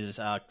is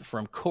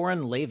from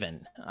Corin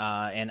Lavin.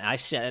 And I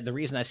said the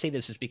reason I say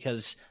this is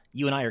because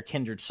you and I are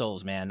kindred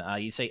souls, man.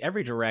 You say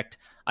every direct,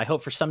 I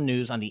hope for some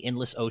news on the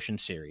Endless Ocean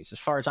series. As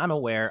far as I'm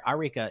aware,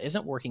 Arika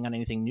isn't working on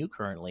anything new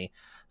currently,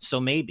 so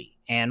maybe.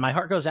 And my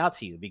heart goes out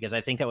to you because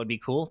I think that would be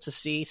cool to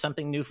see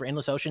something new for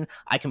Endless Ocean.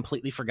 I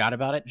completely forgot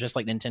about it, just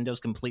like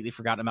Nintendo's completely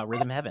forgotten about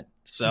Rhythm Heaven.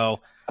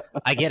 So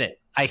I get it.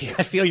 I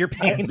feel your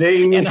pain.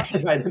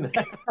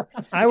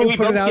 I will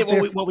put it out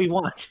there. What we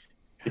want.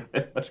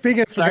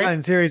 Speaking of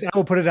forgotten series, I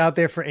will put it out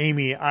there for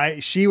Amy.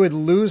 She would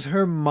lose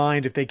her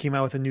mind if they came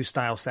out with a new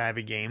Style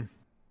Savvy game.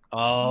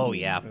 Oh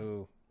yeah,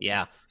 Ooh.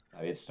 Yeah.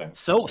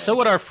 So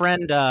would our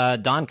friend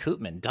Don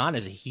Koopman. Don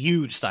is a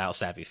huge Style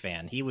Savvy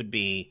fan. He would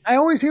be. I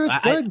always hear it's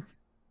good.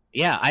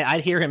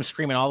 I'd hear him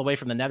screaming all the way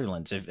from the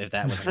Netherlands if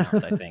that was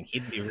announced. I think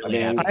he'd be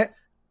really happy.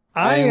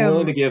 I am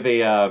willing to give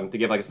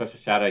a special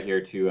shout out here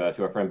to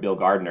our friend Bill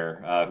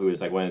Gardner, who is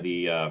like one of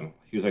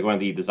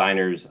the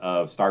designers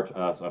of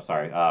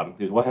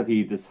he was one of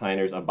the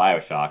designers of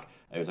BioShock.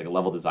 He was like a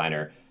level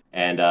designer,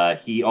 and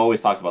he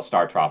always talks about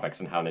Star Tropics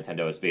and how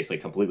Nintendo has basically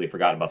completely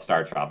forgotten about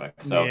Star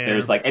Tropics. So if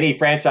there's like any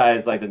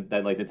franchise that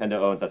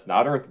Nintendo owns that's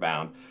not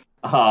Earthbound,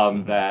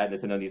 that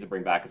Nintendo needs to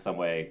bring back in some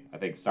way, I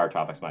think Star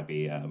Tropics might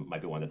be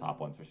one of the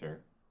top ones for sure.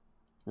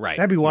 Right.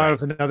 That'd be wild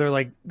if another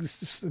like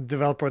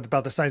developer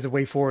about the size of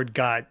WayForward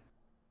got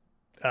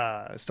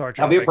Star Tropics.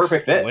 That'd be a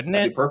perfect fit, wouldn't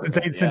it?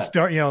 Since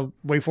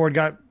WayForward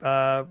got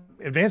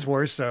Advance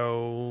Wars,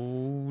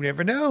 so you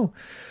never know.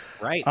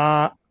 Right.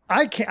 I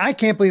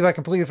can't believe I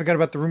completely forgot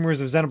about the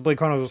rumors of Xenoblade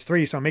Chronicles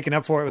 3, so I'm making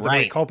up for it with the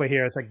Mea Culpa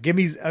here. It's like give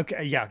me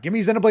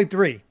Xenoblade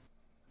 3.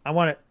 I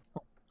want it.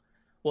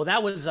 Well,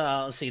 that was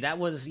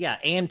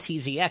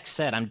AMTZX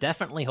said, I'm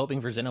definitely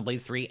hoping for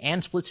Xenoblade 3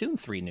 and Splatoon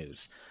 3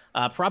 news.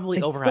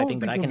 Probably overhyping,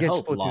 but I can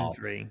hope. Splatoon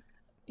 3.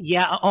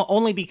 Yeah,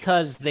 only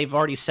because they've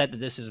already said that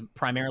this is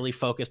primarily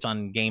focused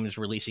on games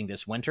releasing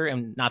this winter,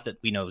 and not that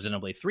we know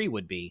Xenoblade 3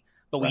 would be,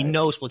 but we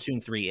know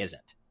Splatoon 3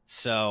 isn't.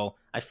 So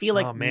I feel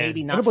like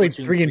maybe not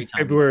Xenoblade 3 in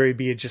February would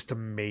be just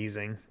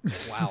amazing.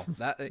 Wow,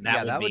 that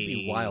would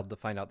be wild to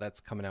find out that's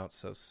coming out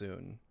so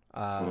soon.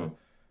 I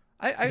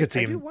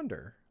do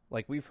wonder.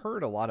 Like, we've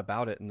heard a lot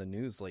about it in the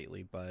news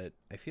lately, but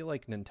I feel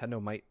like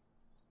Nintendo might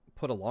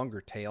put a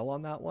longer tail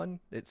on that one.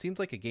 It seems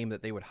like a game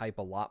that they would hype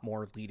a lot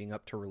more leading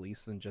up to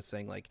release than just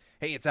saying, like,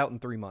 hey, it's out in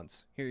 3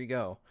 months. Here you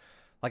go.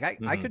 Like,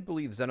 I could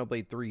believe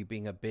Xenoblade 3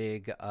 being a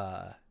big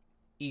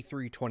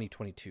E3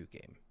 2022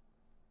 game.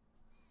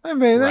 I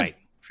mean, that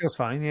feels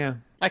fine, yeah.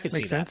 I could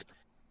see sense. that.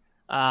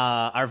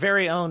 Our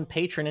very own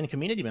patron and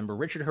community member,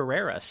 Richard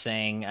Herrera,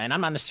 saying, and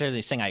I'm not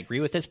necessarily saying I agree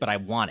with this, but I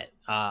want it.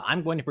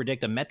 I'm going to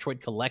predict a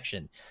Metroid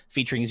collection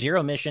featuring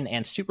Zero Mission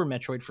and Super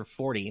Metroid for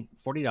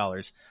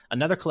 $40,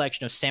 another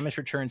collection of Samus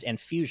Returns and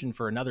Fusion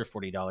for another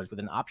 $40, with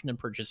an option to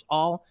purchase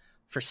all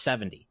for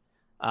 $70.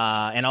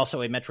 And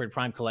also a Metroid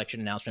Prime collection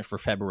announcement for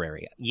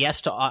February.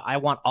 Yes, I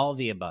want all of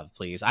the above,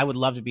 please. I would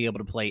love to be able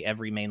to play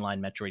every mainline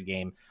Metroid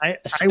game,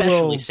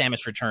 especially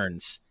Samus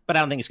Returns, but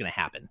I don't think it's going to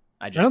happen.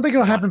 I don't think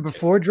it'll happen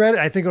before Dread.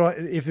 I think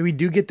if we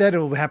do get that, it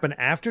will happen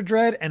after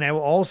Dread. And I will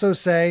also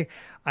say,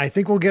 I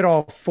think we'll get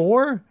all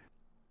 4,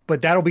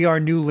 but that'll be our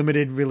new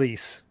limited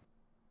release.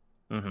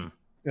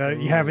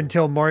 Mm-hmm. You have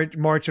until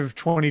March of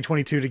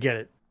 2022 to get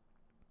it.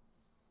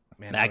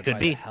 Man, that could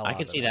be. I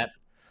could see that.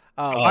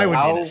 I would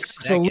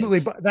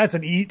absolutely. That's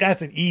an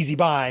easy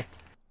buy.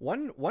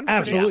 One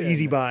absolute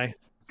easy buy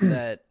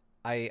that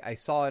I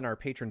saw in our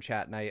patron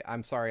chat, and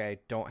I'm sorry I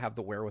don't have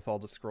the wherewithal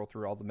to scroll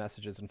through all the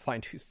messages and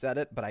find who said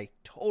it, but I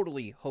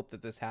totally hope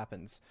that this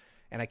happens.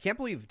 And I can't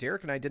believe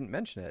Derek and I didn't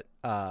mention it.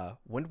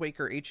 Wind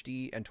Waker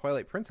HD and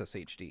Twilight Princess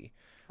HD.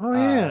 Oh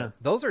yeah,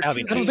 those are two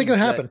games I don't think it'll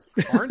happen.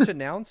 that aren't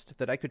announced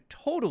that I could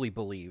totally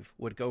believe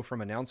would go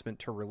from announcement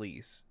to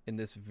release in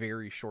this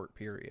very short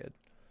period.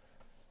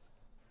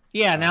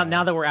 Yeah,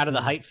 now that we're out of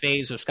the hype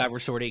phase of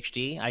Skyward Sword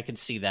HD, I could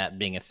see that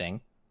being a thing.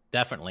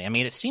 Definitely. I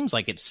mean, it seems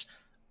like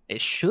it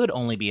should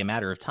only be a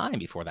matter of time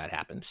before that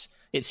happens.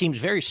 It seems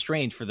very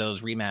strange for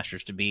those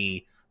remasters to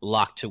be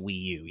locked to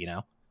Wii U, you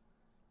know?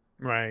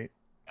 Right.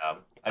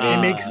 I mean,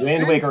 it makes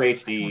Wind Waker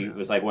HD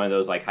was like one of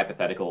those like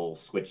hypothetical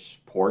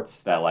Switch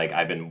ports that like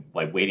I've been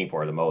like waiting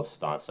for the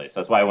most, honestly. So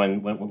that's why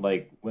when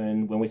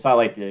we saw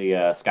like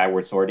the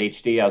Skyward Sword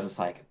HD, I was just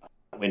like,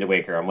 Wind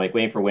Waker. I'm like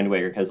waiting for Wind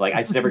Waker because like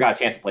I just never got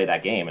a chance to play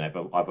that game, and I've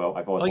always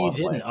wanted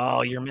to play it.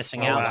 Oh, you're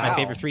missing out. It's my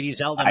favorite 3D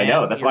Zelda. I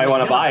know. That's why I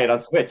want to buy it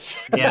on Switch.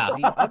 Yeah.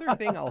 The other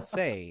thing I'll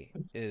say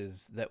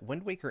is that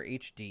Wind Waker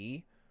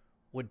HD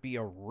would be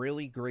a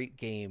really great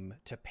game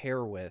to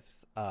pair with,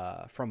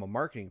 from a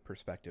marketing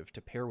perspective,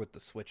 to pair with the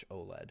Switch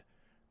OLED,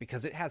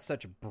 because it has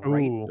such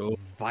bright,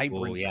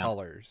 vibrant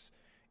colors.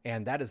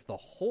 And that is the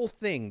whole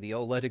thing the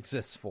OLED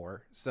exists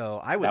for.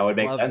 So I would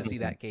love to see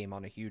that game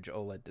on a huge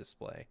OLED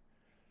display.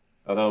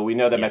 Although we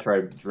know that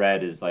Metroid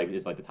Dread is like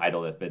the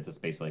title that's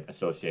basically like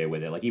associated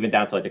with it, like even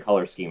down to like the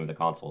color scheme of the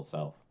console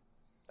itself.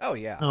 Oh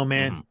yeah. Oh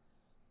man.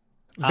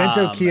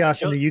 Vento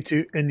Kiosk in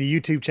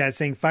the YouTube chat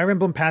saying Fire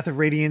Emblem Path of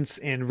Radiance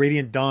and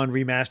Radiant Dawn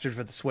remastered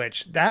for the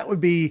Switch. That would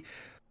be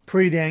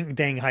pretty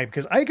dang hype,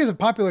 because Ike is a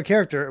popular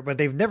character, but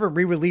they've never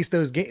re-released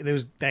that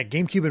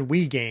GameCube and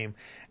Wii game,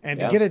 and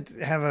to get it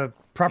to have a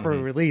proper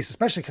release,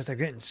 especially because they're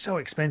getting so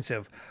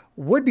expensive,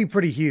 would be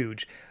pretty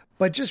huge.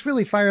 But just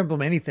really Fire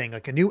Emblem anything,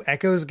 like a new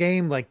Echoes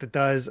game like that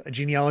does a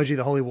Genealogy of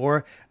the Holy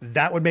War,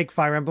 that would make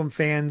Fire Emblem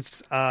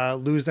fans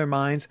lose their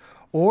minds.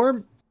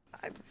 Or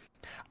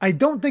I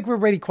don't think we're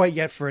ready quite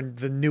yet for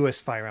the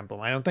newest Fire Emblem.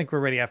 I don't think we're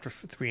ready after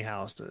Three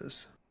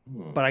Houses.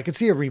 But I could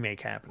see a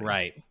remake happening.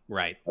 Right.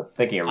 I was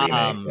thinking a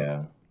remake,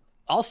 yeah.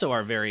 Also,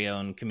 our very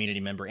own community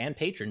member and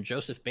patron,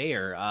 Joseph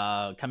Bayer,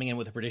 coming in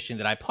with a prediction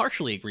that I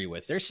partially agree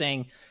with. They're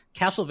saying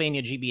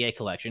Castlevania GBA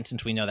Collection,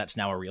 since we know that's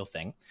now a real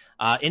thing,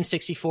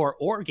 N64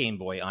 or Game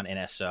Boy on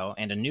NSO,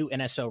 and a new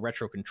NSO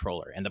retro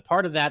controller. And the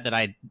part of that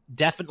I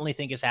definitely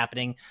think is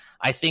happening,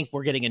 I think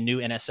we're getting a new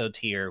NSO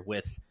tier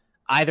with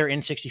either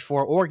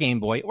N64 or Game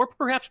Boy, or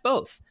perhaps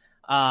both.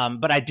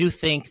 But I do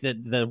think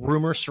that the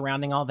rumors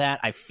surrounding all that,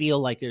 I feel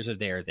like there's a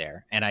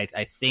there. And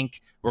I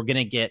think we're going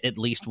to get at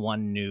least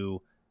one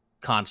new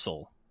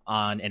console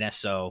on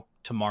NSO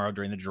tomorrow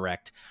during the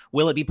Direct.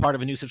 Will it be part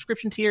of a new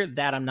subscription tier?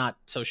 That I'm not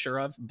so sure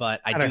of, but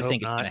I do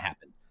think it's going to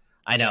happen.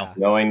 I know. Yeah.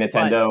 Knowing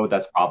Nintendo,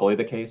 that's probably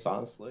the case,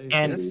 honestly.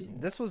 And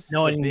this was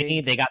knowing me,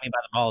 they got me by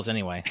the balls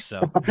anyway.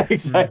 So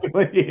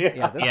exactly.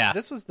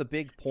 This was the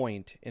big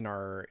point in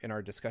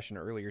our discussion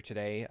earlier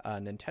today.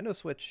 Nintendo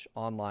Switch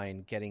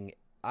Online getting.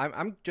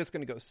 I'm just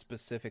going to go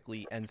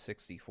specifically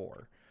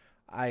N64.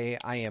 I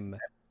am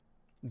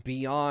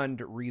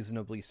beyond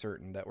reasonably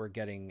certain that we're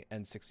getting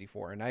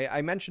N64, and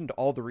I mentioned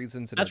all the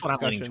reasons in our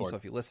discussion. So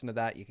if you listen to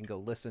that, you can go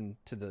listen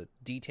to the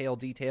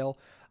detail.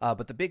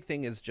 But the big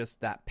thing is just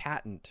that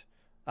patent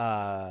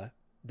that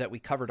we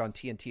covered on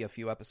TNT a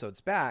few episodes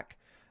back.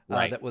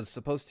 That was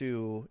supposed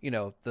to,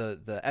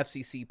 the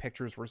FCC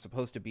pictures were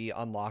supposed to be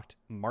unlocked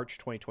March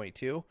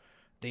 2022.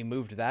 They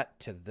moved that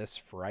to this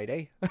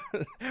Friday,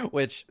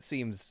 which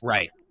seems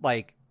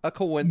like a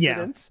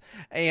coincidence.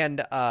 Yeah.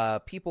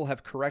 And people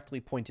have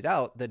correctly pointed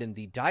out that in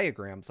the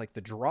diagrams, like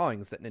the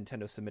drawings that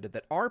Nintendo submitted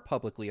that are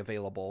publicly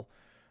available,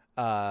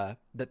 that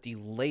the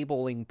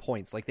labeling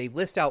points, like they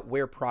list out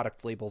where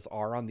product labels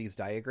are on these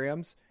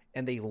diagrams,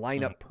 and they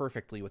line up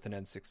perfectly with an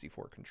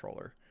N64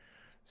 controller.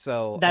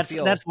 So that's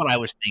what I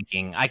was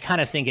thinking. I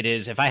kind of think it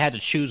is. If I had to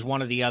choose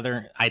one or the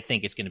other, I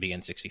think it's going to be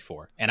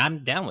N64, and I'm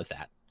down with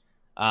that.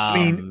 I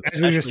mean,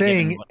 as we were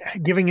saying,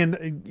 having it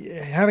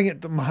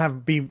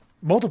be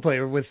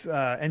multiplayer with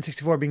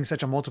N64 being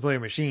such a multiplayer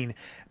machine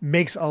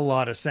makes a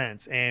lot of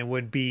sense, and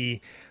would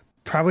be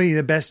probably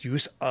the best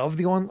use of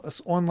the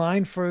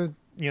online for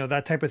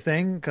that type of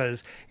thing,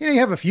 because you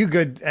have a few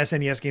good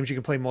SNES games you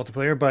can play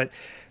multiplayer, but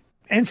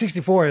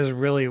N64 is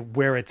really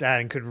where it's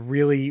at and could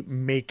really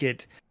make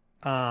it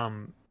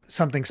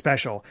something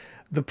special.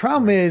 The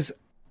problem is,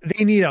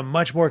 they need a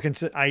much more if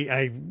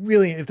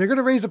they're going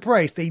to raise the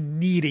price, they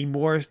need a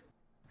more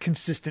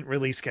consistent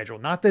release schedule.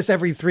 Not this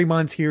every 3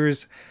 months,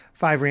 here's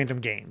 5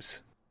 random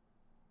games.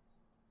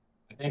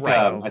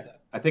 I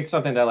think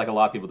something that like a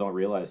lot of people don't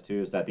realize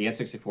too is that the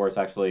N64 is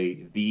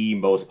actually the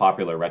most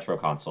popular retro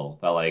console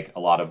that like a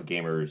lot of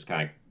gamers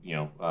kind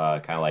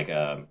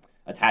of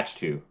attached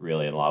to,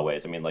 really, in a lot of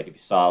ways. I mean, like if you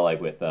saw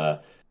like with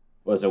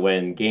was it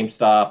when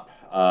GameStop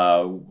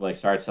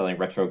started selling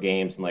retro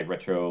games and like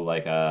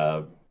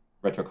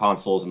retro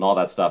consoles and all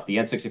that stuff, the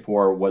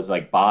N64 was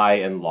like by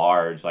and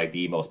large like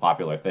the most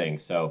popular thing.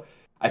 So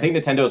I think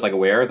Nintendo is like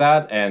aware of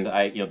that, and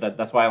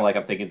that's why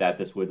I'm thinking that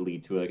this would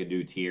lead to like a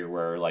new tier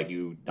where like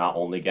you not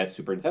only get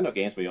Super Nintendo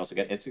games, but you also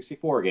get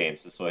N64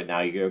 games. And so now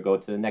you go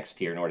to the next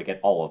tier in order to get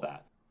all of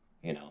that.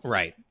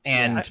 Right.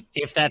 And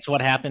if that's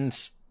what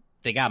happens,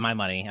 they got my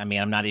money. I mean,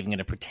 I'm not even going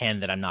to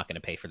pretend that I'm not going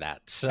to pay for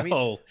that.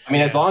 So I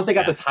mean, as long as they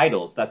got the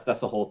titles, that's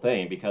the whole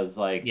thing, because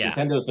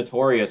Nintendo's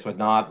notorious with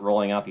not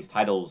rolling out these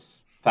titles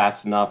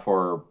fast enough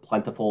or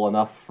plentiful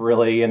enough,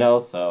 really,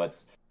 so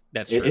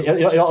that's true.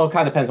 It all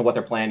kind of depends on what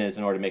their plan is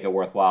in order to make it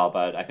worthwhile.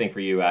 But I think for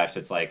you, Ash,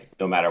 it's like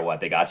no matter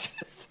what, they got you.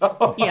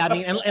 So. Yeah, I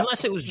mean,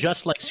 unless it was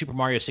just like Super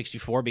Mario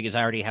 64, because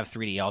I already have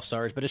 3D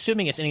All-Stars. But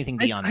assuming it's anything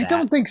beyond that, I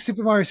don't think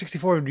Super Mario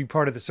 64 would be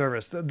part of the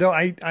service. Though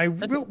I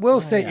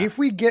will say, if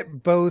we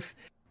get both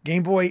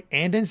Game Boy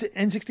and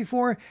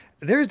N64,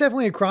 there's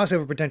definitely a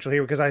crossover potential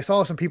here, because I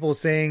saw some people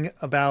saying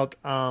about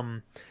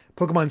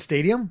Pokemon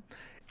Stadium.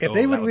 If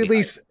they would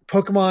release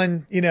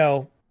Pokemon,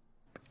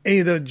 any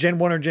of the Gen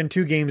 1 or Gen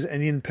 2 games,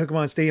 and then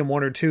Pokemon Stadium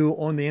 1 or 2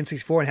 on the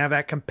N64, and have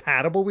that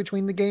compatible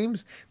between the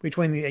games,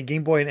 between the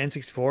Game Boy and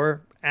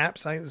N64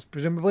 apps,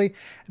 presumably,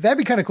 that'd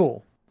be kind of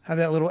cool. Have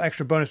that little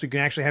extra bonus. We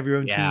can actually have your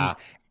own teams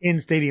in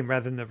Stadium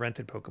rather than the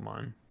rented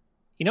Pokemon.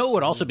 You know what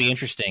would also be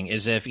interesting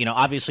is if,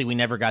 obviously we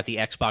never got the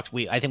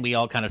Xbox. I think we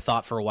all kind of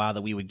thought for a while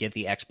that we would get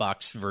the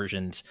Xbox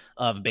versions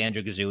of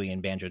Banjo-Kazooie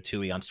and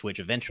Banjo-Tooie on Switch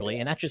eventually,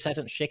 and that just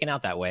hasn't shaken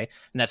out that way,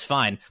 and that's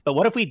fine. But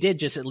what if we did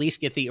just at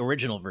least get the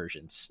original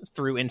versions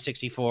through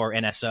N64,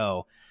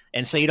 NSO,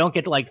 and so you don't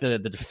get like the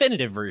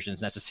definitive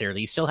versions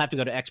necessarily. You still have to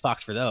go to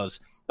Xbox for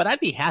those, but I'd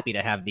be happy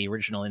to have the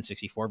original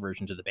N64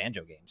 versions of the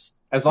Banjo games.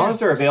 As long as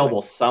they're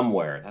available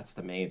somewhere, that's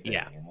the main thing.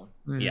 Yeah,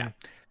 Mm-hmm. yeah.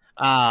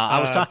 I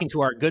was talking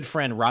to our good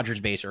friend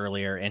Rogers Base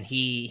earlier, and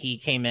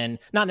he came in,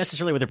 not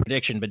necessarily with a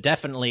prediction, but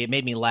definitely it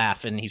made me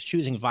laugh, and he's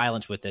choosing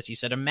violence with this. He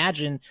said,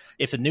 imagine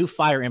if the new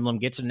Fire Emblem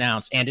gets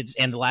announced, and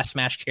the last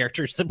Smash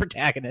character is the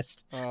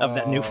protagonist of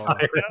that new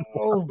Fire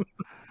Emblem.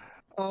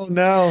 Oh,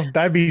 no.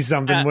 That'd be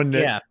something, wouldn't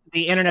it? Yeah.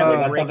 The internet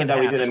that's something that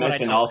we didn't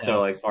mention also,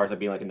 like, as far as it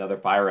being like another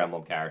Fire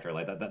Emblem character.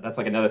 Like that's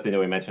like another thing that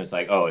we mentioned. It's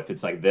like, oh, if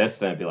it's like this,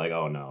 then it'd be like,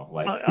 oh no.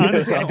 Like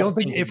honestly, I don't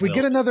think if we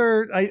get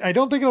another, I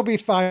don't think it'll be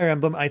Fire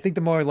Emblem. I think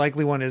the more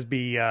likely one is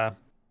be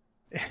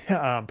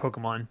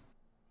Pokemon.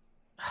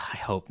 I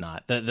hope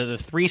not. The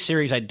three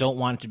series I don't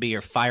want to be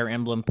are Fire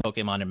Emblem,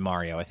 Pokemon, and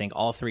Mario. I think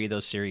all three of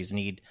those series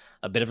need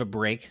a bit of a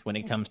break when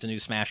it comes to new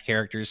Smash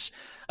characters.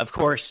 Of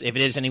course, if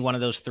it is any one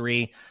of those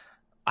three,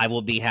 I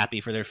will be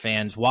happy for their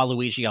fans.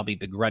 Waluigi, I'll be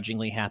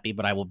begrudgingly happy,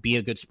 but I will be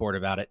a good sport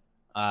about it.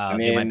 I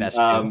mean, my best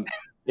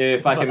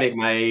if I can make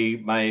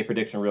my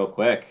prediction real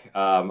quick,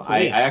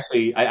 I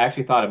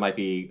actually thought it might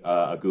be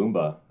a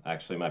Goomba.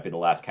 Actually, might be the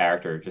last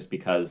character, just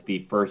because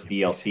the first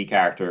DLC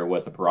character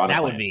was the Piranha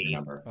That Plant, would be.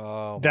 remember?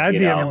 Oh, that'd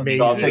be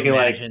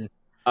amazing. So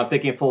I'm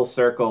thinking full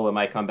circle. It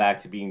might come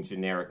back to being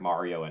generic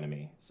Mario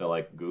enemy. So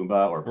like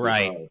Goomba or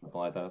Koopa or something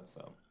like that.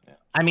 So.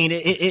 I mean,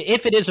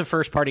 if it is a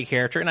first-party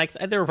character,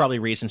 and there were probably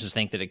reasons to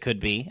think that it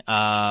could be,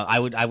 I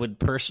would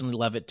personally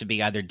love it to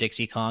be either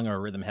Dixie Kong or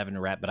Rhythm Heaven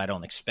Rap, but I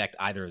don't expect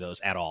either of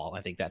those at all.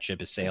 I think that ship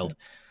has sailed.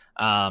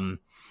 Who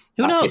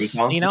knows?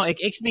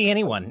 It could be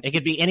anyone. It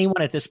could be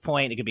anyone at this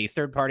point. It could be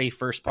third-party,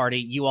 first-party.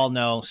 You all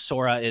know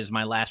Sora is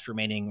my last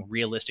remaining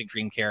realistic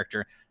dream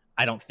character.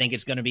 I don't think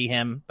it's going to be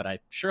him, but I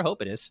sure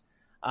hope it is.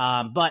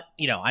 But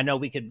I know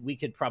we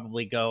could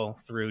probably go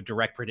through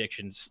direct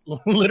predictions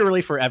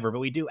literally forever, but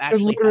we do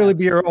actually literally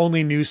be our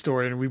only news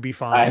story and we'd be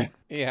fine.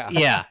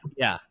 Yeah.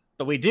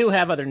 But we do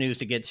have other news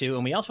to get to,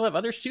 and we also have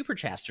other super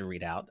chats to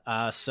read out.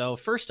 So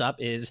first up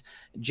is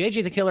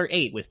JJ the Killer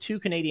 8 with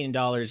 $2 Canadian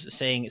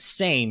saying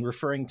sane,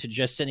 referring to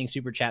just sending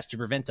super chats to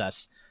prevent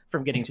us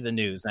from getting to the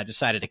news. And I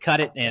decided to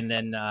cut it and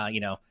then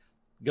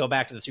go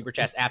back to the super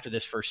chats after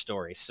this first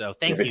story. So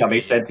thank you,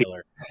 JJ the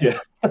Killer.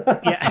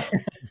 Yeah.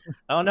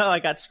 Oh no, I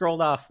got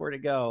scrolled off. Where'd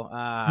it go?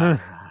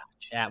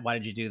 Chat, why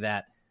did you do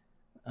that?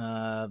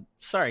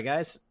 Sorry,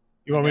 guys.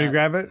 You want me to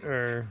grab it,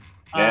 or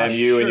damn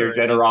you and your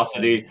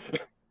generosity?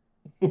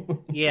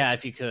 Yeah,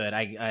 if you could.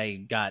 I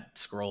got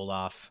scrolled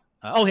off.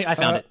 Hey, I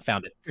found it.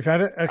 Found it. You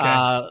found it?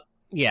 Okay.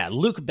 Yeah,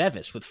 Luke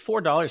Bevis with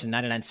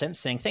 $4.99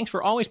 saying, thanks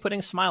for always putting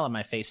a smile on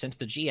my face since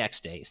the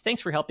GX days.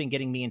 Thanks for helping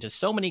getting me into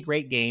so many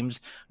great games.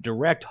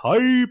 Direct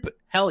hype.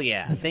 Hell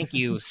yeah. Thank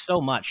you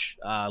so much,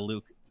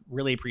 Luke.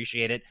 Really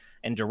appreciate it.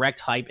 And direct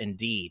hype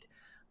indeed.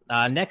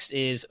 Next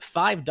is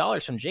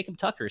 $5 from Jacob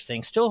Tucker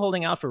saying, still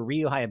holding out for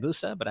Ryu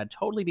Hayabusa, but I'd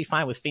totally be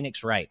fine with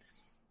Phoenix Wright.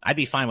 I'd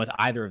be fine with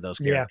either of those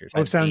characters.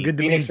 Both sound good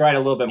to Phoenix me. Wright a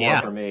little bit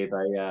more for me,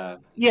 but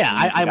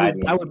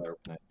I would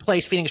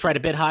place Phoenix Wright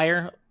a bit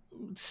higher,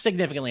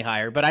 significantly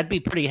higher, but I'd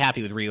be pretty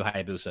happy with Ryu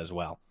Hayabusa as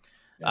well.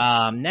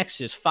 Next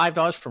is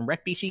 $5 from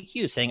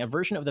RecBCQ saying a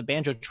version of the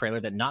Banjo trailer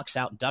that knocks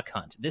out Duck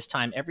Hunt. This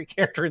time, every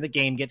character in the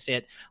game gets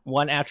hit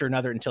one after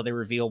another until they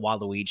reveal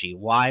Waluigi.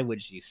 Why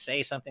would you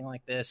say something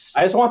like this?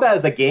 I just want that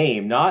as a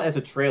game, not as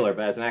a trailer,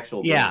 but as an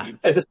actual game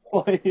at this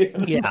point.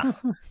 Yeah.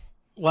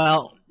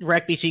 Well,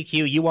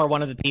 RecBCQ, you are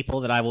one of the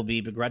people that I will be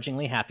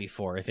begrudgingly happy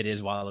for if it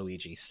is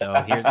Waluigi. So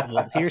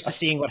here's to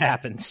seeing what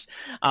happens.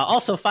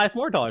 Also, $5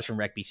 more from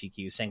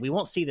RecBCQ saying, we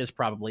won't see this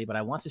probably, but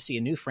I want to see a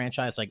new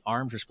franchise like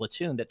ARMS or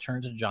Splatoon that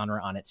turns a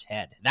genre on its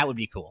head. That would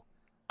be cool.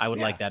 I would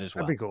like that as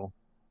well. That'd be cool.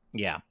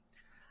 Yeah.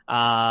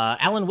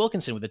 Alan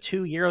Wilkinson with a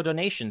 €2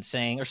 donation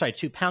saying,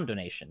 £2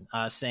 donation,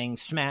 saying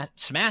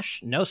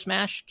smash, no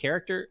smash,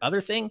 character,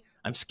 other thing.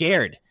 I'm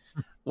scared.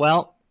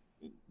 Well,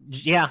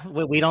 yeah,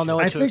 we don't know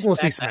what to expect. I think we'll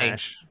see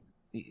Smash.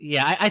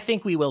 I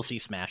think we will see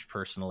Smash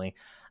personally.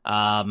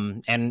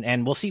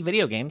 And we'll see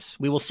video games.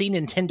 We will see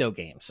Nintendo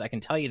games. I can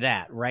tell you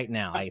that right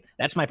now.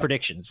 That's my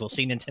predictions. We'll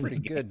see Nintendo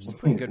games.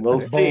 Pretty good. We'll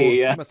see.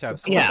 Yeah. Must have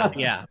some.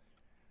 Yeah.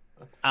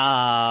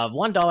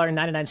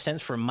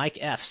 $1.99 from Mike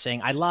F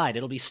saying, I lied.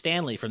 It'll be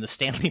Stanley from the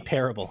Stanley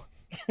Parable.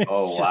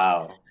 Oh,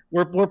 wow.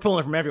 We're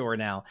pulling from everywhere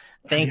now.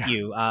 Thank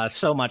you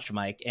so much,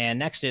 Mike. And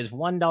next is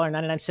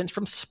 $1.99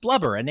 from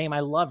Splubber, a name I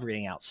love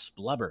reading out.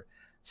 Splubber,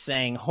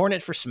 saying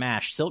Hornet for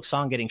Smash, Silk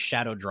Song getting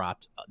shadow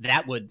dropped.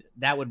 That would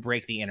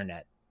break the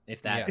internet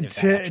if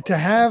that. To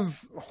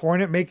have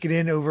Hornet make it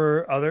in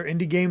over other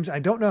indie games, I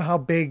don't know how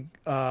big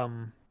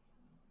Hollow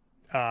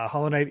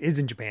Knight is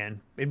in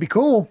Japan. It'd be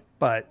cool.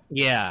 But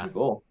yeah,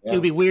 cool. Yeah. It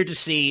would be weird to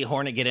see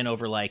Hornet get in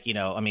over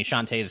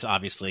Shantae's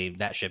obviously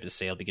that ship is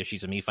sailed because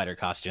she's a Mii Fighter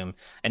costume,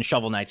 and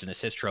Shovel Knight's an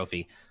assist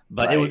trophy.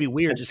 But it would be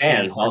weird to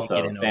see Hornet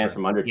get in Sans over.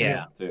 from Undertale.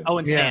 Yeah. Too. Oh,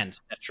 and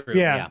Sans. That's true.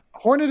 Yeah.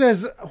 Hornet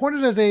as a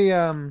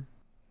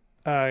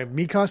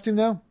Mii costume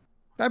though.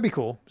 That'd be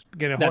cool.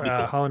 Get a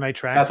cool. Hollow Knight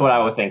track. That's what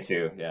I would think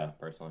too. Yeah,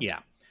 personally.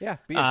 Yeah.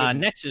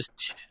 Next is.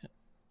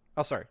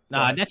 Oh, sorry.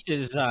 Next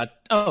is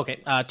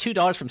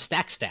 $2 from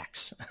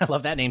Stacks. I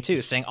love that name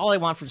too. Saying all I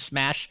want from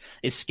Smash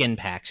is skin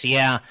packs.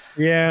 Yeah,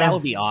 that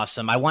would be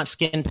awesome. I want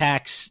skin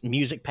packs,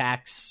 music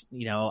packs.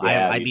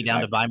 I'd be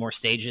down to buy more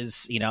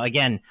stages.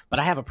 Again, but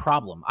I have a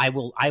problem. I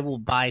will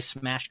buy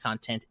Smash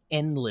content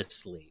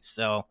endlessly.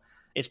 So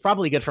it's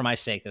probably good for my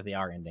sake that they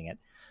are ending it.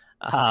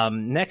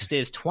 Next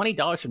is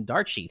 $20 from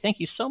Darchi. Thank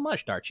you so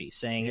much, Darchi,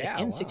 saying if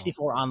N64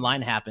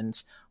 Online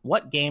happens,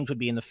 what games would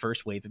be in the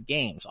first wave of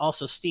games?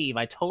 Also, Steve,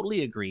 I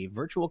totally agree.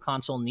 Virtual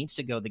Console needs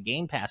to go the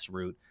Game Pass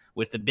route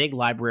with the big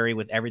library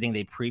with everything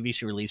they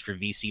previously released for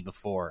VC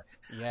before.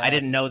 Yes. I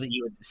didn't know that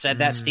you had said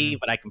that, Steve,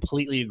 but I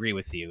completely agree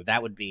with you.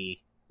 That would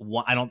be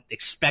I don't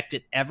expect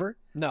it ever.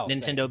 No,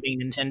 Nintendo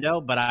being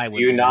Nintendo, but I would.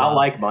 Do you not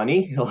like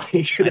money?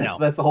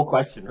 That's the whole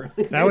question,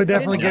 really. That would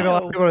definitely get a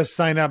lot of people to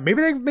sign up.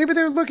 Maybe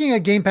they're looking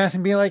at Game Pass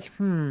and being like,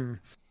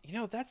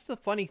 that's the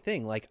funny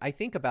thing. Like I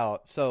think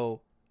about,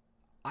 so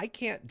I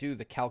can't do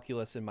the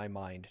calculus in my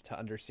mind to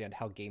understand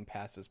how Game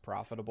Pass is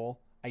profitable.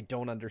 I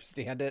don't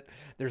understand it.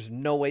 There's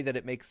no way that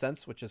it makes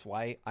sense, which is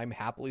why I'm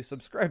happily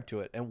subscribed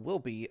to it and will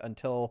be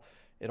until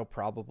it'll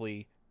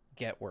probably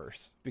get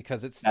worse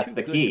because it's too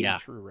good to be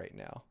true right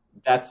now.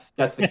 That's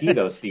the key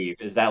though, Steve,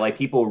 is that like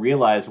people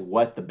realize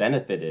what the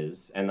benefit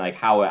is and like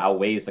how it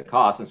outweighs the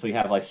cost, and so you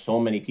have like so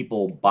many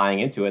people buying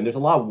into it, and there's a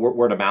lot of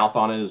word of mouth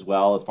on it as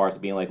well as far as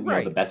being like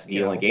the best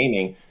deal in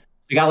gaming.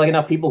 You got like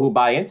enough people who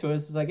buy into it,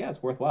 it's like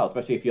it's worthwhile,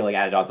 especially if you like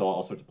add it onto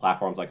all sorts of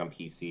platforms like on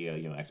PC,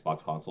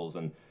 Xbox consoles,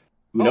 and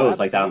who knows,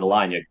 like down the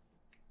line,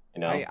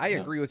 I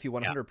agree with you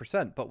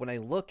 100%. But when I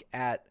look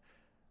at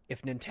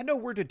if Nintendo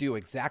were to do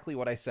exactly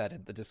what I said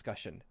in the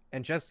discussion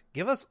and just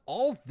give us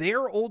all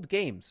their old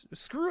games,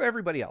 screw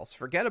everybody else,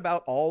 forget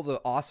about all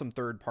the awesome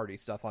third-party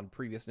stuff on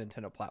previous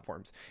Nintendo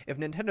platforms. If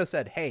Nintendo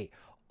said, hey,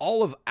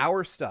 all of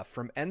our stuff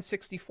from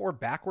N64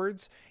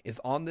 backwards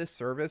is on this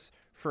service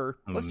for,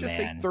 let's just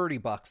say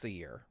 $30 a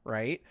year,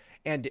 right?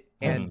 And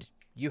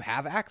you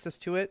have access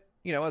to it,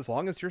 as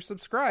long as you're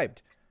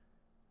subscribed.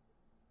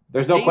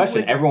 There's no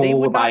question. Everyone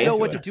will buy into it. They would not know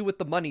what to do with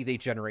the money they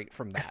generate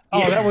from that.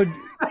 Oh,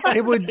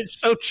 it would. It's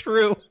so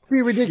true.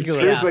 Be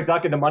ridiculous. It's like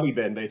duck in the money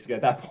bin, basically,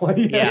 at that point.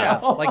 Yeah.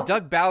 Like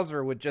Doug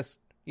Bowser would just,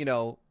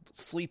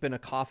 sleep in a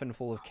coffin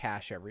full of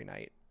cash every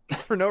night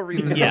for no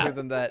reason other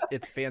than that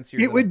it's fancier.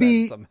 It would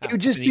be. Somehow. It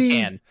would just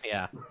be.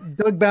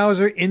 Doug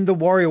Bowser in the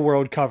Wario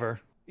World cover.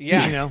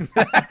 Yeah. Yeah.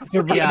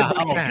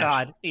 Oh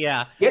God.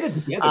 Yeah. Get it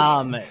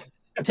together.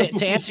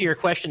 To answer your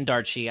question,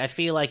 Darchi, I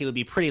feel like it would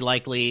be pretty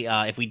likely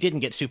if we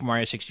didn't get Super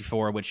Mario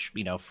 64, which,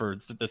 for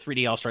the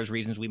 3D All-Stars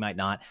reasons, we might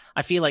not.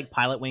 I feel like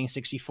Pilot Wing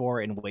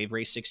 64 and Wave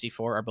Race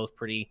 64 are both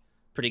pretty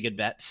good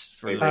bets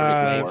for Wave.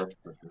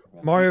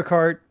 Mario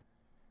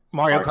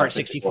Kart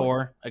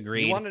 64,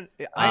 agreed.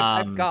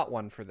 I've got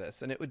one for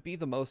this, and it would be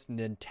the most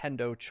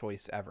Nintendo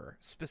choice ever.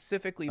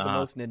 Specifically, the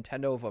most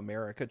Nintendo of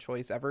America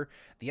choice ever.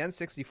 The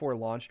N64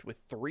 launched with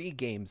 3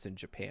 games in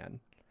Japan,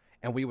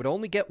 and we would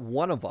only get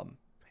one of them.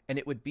 And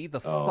it would be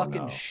the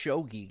fucking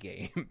Shogi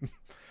game. It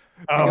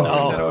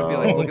would be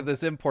like, look at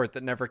this import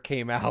that never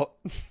came out.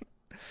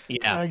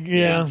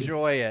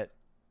 Enjoy it.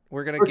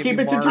 We're give keep you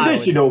it to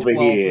tradition over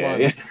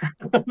here.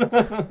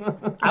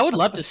 I would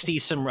love to see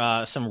some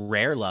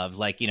rare love,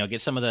 like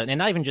get some of the, and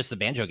not even just the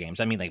banjo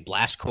games. I mean, like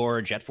Blast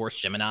Corps, Jet Force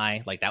Gemini,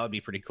 like that would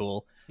be pretty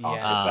cool.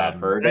 Yeah,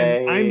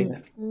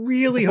 I'm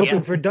really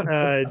hoping for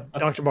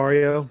Dr.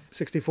 Mario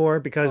 64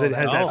 because it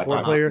has that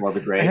 4-player.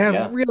 I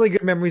have really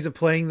good memories of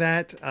playing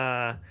that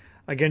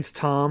against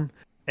Tom,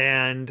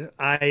 and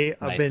I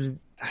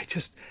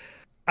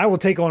will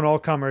take on all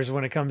comers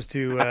when it comes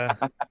to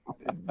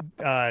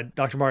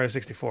Dr. Mario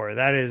 64.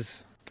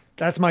 That's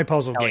my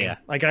puzzle game. Yeah.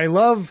 Like I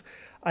love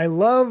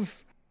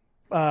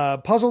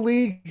Puzzle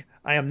League.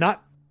 I am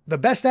not the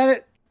best at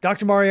it.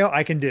 Dr. Mario,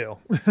 I can do.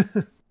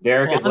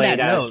 Derek is laying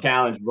down his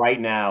challenge right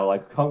now.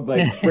 Like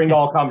bring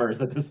all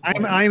comers at this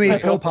point. I'm a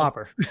pill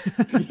popper.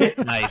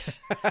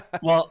 Nice.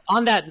 Well,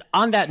 on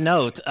that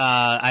note,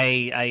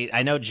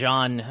 I know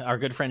John, our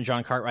good friend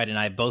John Cartwright, and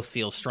I both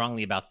feel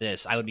strongly about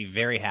this. I would be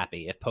very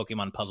happy if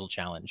Pokemon Puzzle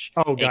Challenge,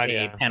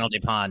 Panel de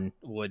Pon,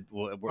 would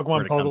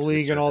Pokemon Puzzle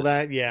League and all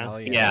that.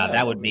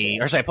 That would be.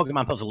 Or sorry,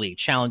 Pokemon Puzzle League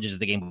challenges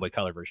the Game Boy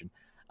Color version.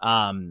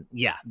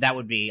 That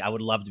would be. I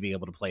would love to be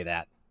able to play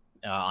that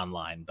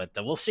online, but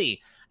we'll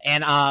see.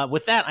 And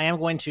with that, I am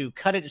going to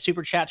cut it to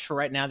Super Chats for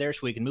right now there so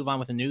we can move on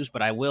with the news,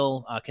 but I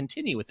will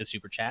continue with the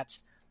Super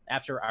Chats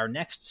after our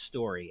next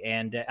story.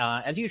 And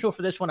as usual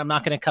for this one, I'm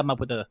not going to come up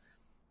with a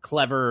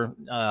clever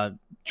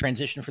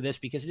transition for this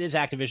because it is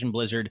Activision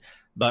Blizzard,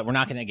 but we're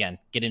not going to, again,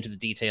 get into the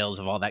details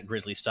of all that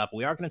grisly stuff.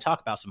 We are going to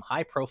talk about some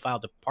high-profile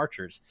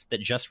departures that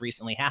just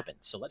recently happened.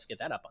 So let's get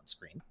that up on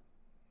screen.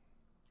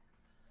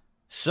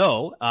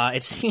 So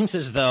it seems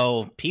as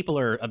though people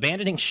are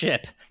abandoning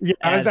ship. Yeah,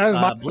 that was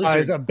my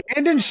Blizzard.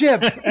 Abandon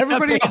ship.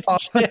 Everybody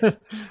off.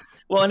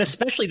 Well, and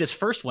especially this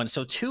first one.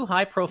 So 2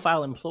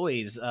 high-profile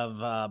employees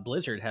of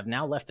Blizzard have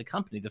now left the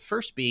company. The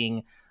first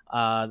being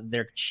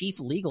their chief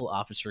legal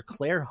officer,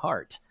 Claire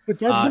Hart. But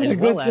that's not a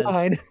good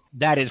sign.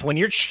 That is, when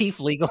your chief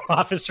legal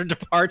officer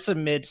departs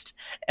amidst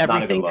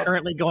everything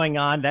currently going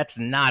on, that's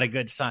not a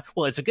good sign.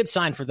 Well, it's a good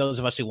sign for those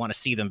of us who want to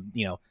see them,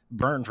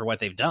 burn for what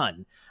they've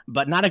done,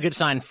 but not a good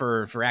sign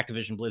for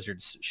Activision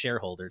Blizzard's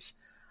shareholders.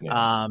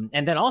 Yeah.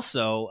 And then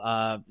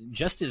also,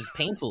 just as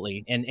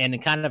painfully, and in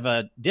kind of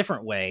a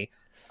different way,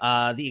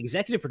 the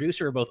executive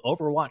producer of both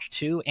Overwatch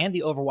 2 and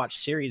the Overwatch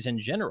series in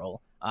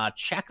general,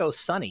 Chaco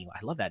Sonny,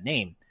 I love that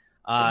name,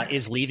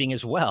 is leaving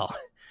as well.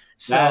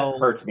 So that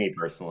hurts me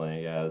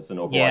personally, as an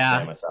Overwatch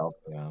fan myself.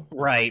 Yeah.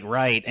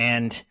 Right,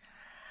 and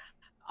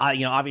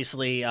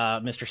obviously,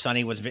 Mr.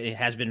 Sonny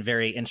has been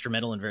very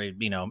instrumental and very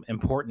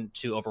important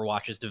to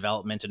Overwatch's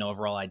development and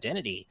overall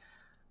identity.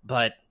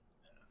 But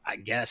I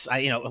guess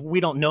we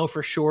don't know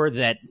for sure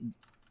that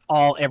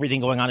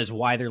everything going on is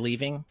why they're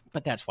leaving,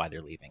 but that's why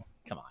they're leaving.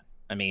 Come on.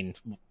 I mean,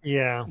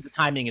 yeah, the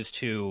timing is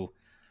too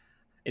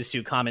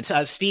common.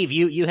 Steve,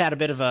 you had a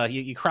bit of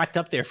you cracked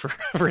up there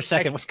for a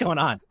second. What's going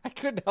on? I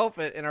couldn't help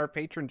it. In our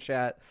patron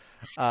chat,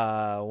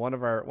 one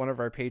of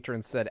our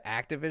patrons said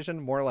Activision,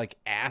 more like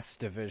Ass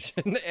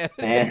Division. It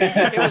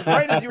was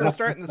right as you were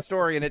starting the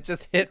story, and it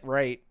just hit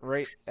right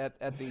at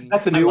the.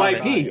 That's a new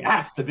IP,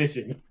 Ass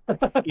Division.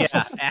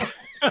 Yeah.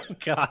 Oh,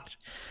 God.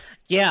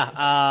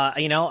 Yeah.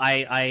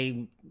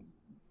 I'm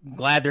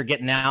glad they're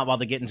getting out while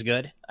the getting's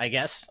good, I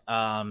guess.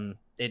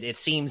 It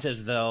seems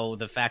as though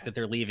the fact that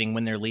they're leaving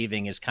when they're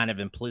leaving is kind of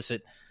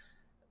implicit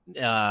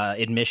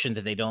admission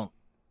that they don't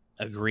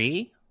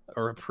agree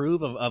or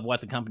approve of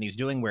what the company's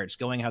doing, where it's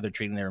going, how they're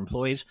treating their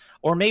employees.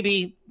 Or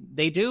maybe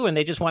they do and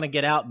they just want to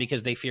get out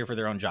because they fear for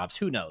their own jobs.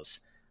 Who knows?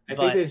 I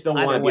think they just don't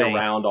want to be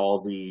around all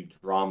the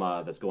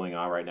drama that's going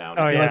on right now. And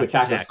I feel like with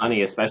Chaco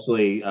Sonny,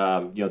 especially,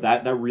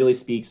 that really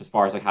speaks as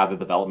far as like how the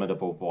development of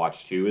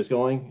Overwatch 2 is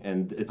going,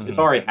 and it's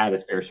already had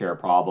its fair share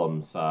of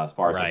problems as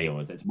far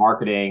as its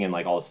marketing and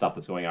like all the stuff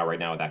that's going on right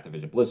now with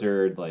Activision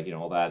Blizzard, like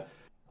all that.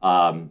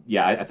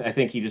 I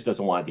think he just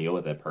doesn't want to deal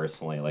with it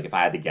personally. Like if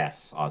I had to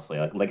guess, honestly,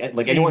 like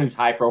anyone who's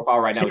high profile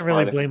right now, can't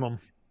really blame him.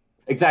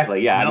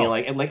 Exactly. Yeah. No.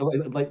 I mean,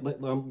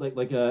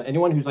 like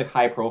anyone who's like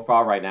high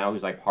profile right now,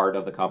 who's like part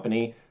of the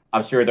company,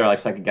 I'm sure they're like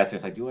second guessing.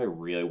 It's like, do I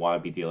really want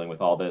to be dealing with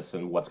all this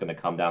and what's going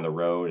to come down the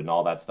road and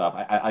all that stuff?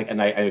 I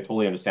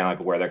totally understand like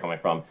where they're coming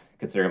from,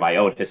 considering my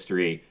own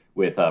history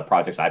with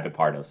projects I've been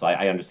part of. So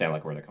I understand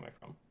like where they're coming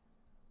from.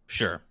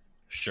 Sure.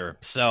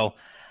 So,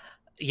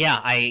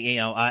 yeah,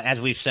 as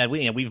we've said,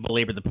 we've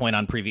belabored the point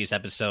on previous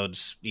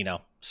episodes.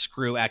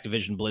 Screw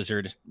Activision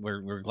Blizzard.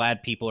 We're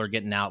glad people are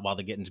getting out while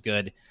the getting's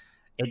good.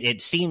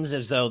 It seems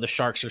as though the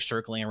sharks are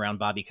circling around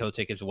Bobby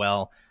Kotick as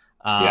well.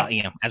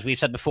 As we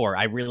said before,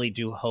 I really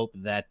do hope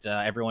that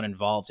everyone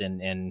involved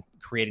in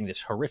creating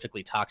this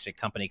horrifically toxic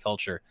company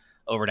culture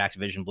over at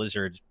Activision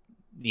Blizzard,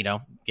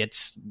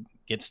 gets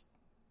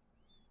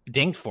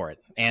dinged for it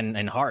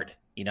and hard.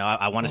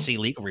 I want to see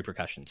legal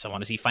repercussions. I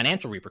want to see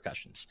financial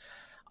repercussions.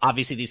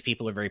 Obviously, these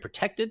people are very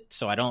protected,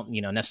 so I don't,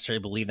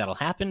 necessarily believe that'll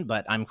happen.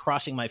 But I'm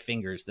crossing my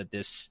fingers that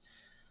this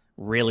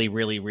really,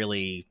 really,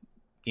 really.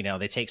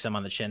 They take some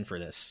on the chin for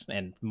this,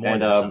 and more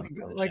than some.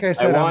 Like I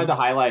said, I wanted to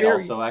highlight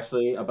also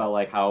actually about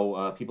like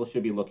how people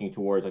should be looking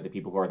towards like the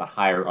people who are the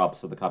higher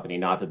ups of the company,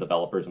 not the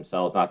developers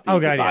themselves, not the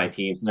design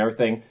teams and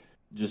everything.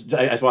 I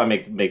just want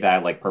to make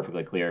that like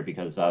perfectly clear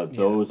because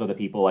those are the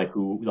people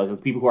the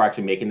people who are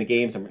actually making the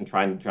games and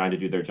trying to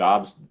do their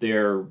jobs.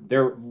 They're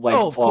like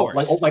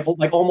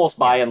like almost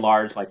by and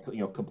large like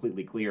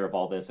completely clear of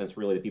all this. And it's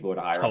really the people who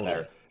are higher up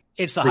there.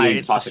 It's the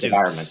higher toxic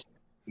environment.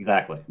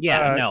 Exactly.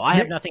 Yeah, I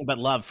have nothing but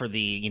love for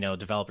the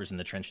developers in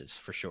the trenches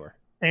for sure.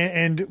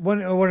 And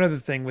one other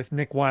thing with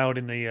Nick Wild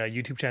in the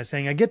YouTube chat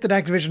saying, I get that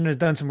Activision has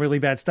done some really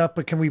bad stuff,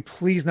 but can we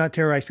please not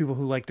terrorize people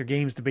who like their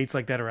games? Debates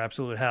like that are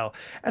absolute hell.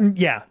 And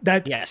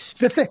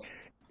the thing.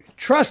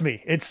 Trust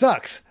me, it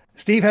sucks.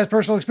 Steve has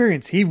personal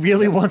experience. He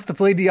really wants to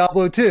play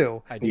Diablo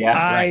 2.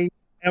 I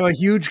am a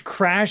huge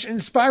Crash and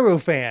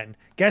Spyro fan.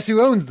 Guess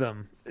who owns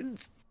them?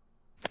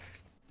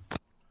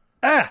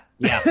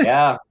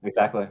 Yeah,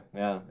 exactly.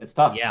 Yeah, it's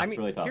tough. Yeah, it's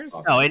really tough.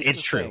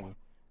 It's true.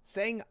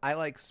 Saying I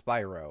like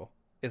Spyro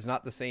is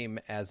not the same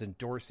as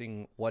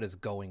endorsing what is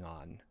going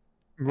on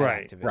at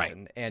Activision.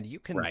 Right. And you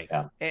can,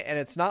 and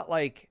it's not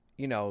like,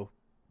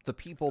 the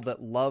people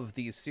that love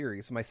these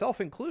series, myself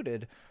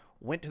included,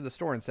 went to the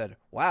store and said,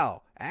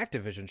 wow,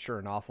 Activision's sure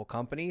an awful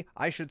company.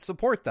 I should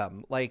support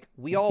them. Like,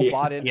 we all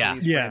bought into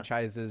these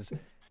franchises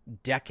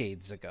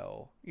decades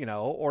ago,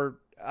 or,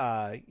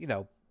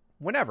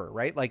 whenever,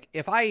 right? Like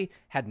if I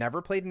had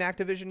never played an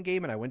Activision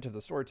game and I went to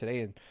the store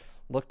today and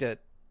looked at,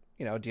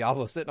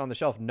 Diablo sitting on the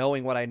shelf,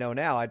 knowing what I know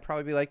now, I'd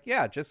probably be like,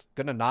 yeah, just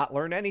gonna not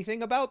learn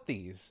anything about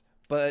these.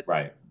 But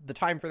the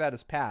time for that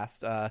has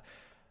passed.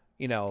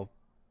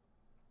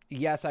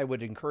 Yes, I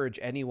would encourage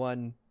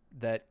anyone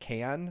that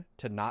can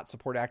to not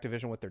support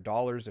Activision with their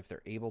dollars if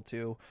they're able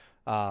to.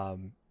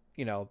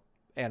 You know,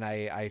 and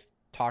I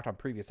talked on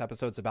previous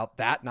episodes about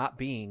that not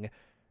being,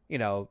 you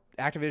know,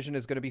 Activision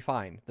is going to be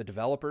fine. The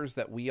developers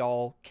that we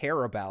all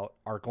care about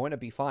are going to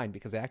be fine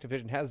because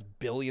Activision has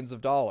billions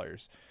of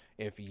dollars.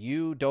 If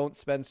you don't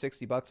spend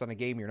 $60 on a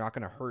game, you're not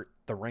going to hurt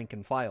the rank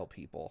and file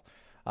people.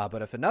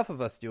 But if enough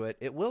of us do it,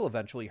 it will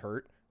eventually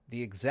hurt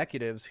the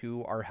executives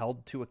who are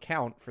held to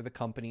account for the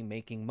company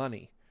making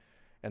money.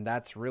 And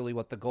that's really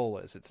what the goal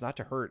is. It's not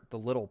to hurt the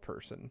little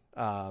person.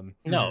 No,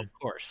 of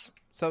course.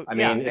 So I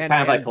mean, it's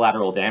kind of like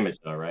collateral damage,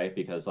 though, right?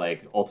 Because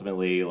like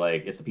ultimately,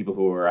 like it's the people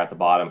who are at the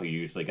bottom who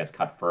usually gets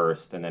cut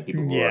first, and then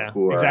people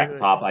who are at the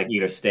top like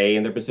either stay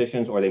in their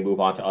positions or they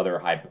move on to other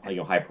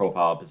high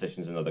profile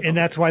positions in other. And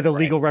that's why the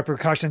legal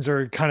repercussions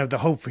are kind of the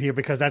hope here,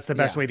 because that's the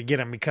best way to get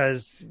them.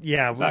 Because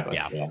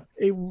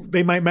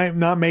they might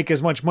not make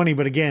as much money,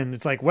 but again,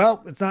 it's like,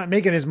 well, it's not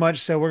making as much,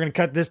 so we're going to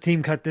cut this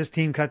team, cut this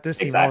team, cut this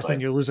team. All of a sudden,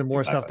 you're losing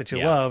more stuff that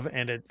you love,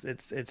 and it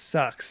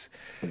sucks.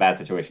 It's a bad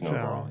situation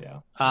overall. Yeah.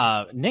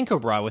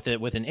 Ninko brought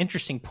with an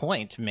interesting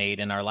point made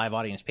in our live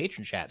audience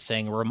patron chat,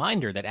 saying a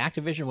reminder that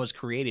Activision was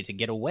created to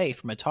get away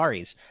from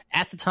Atari's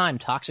at the time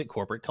toxic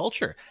corporate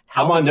culture.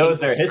 Someone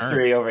knows their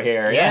history over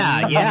here.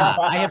 Yeah.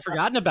 I had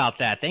forgotten about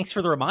that. Thanks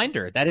for the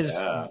reminder. That is,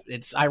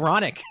 it's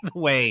ironic the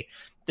way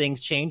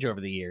things change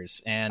over the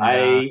years. And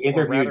I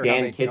interviewed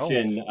Dan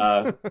Kitchen, who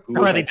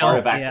was part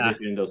of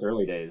Activision in those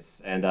early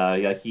days, and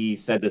he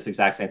said this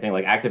exact same thing.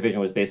 Like Activision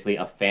was basically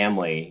a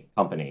family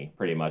company,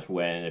 pretty much,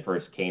 when it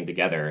first came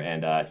together,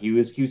 and he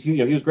was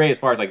great as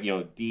far as like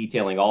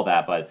detailing all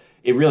that, but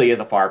it really is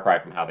a far cry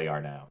from how they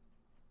are now.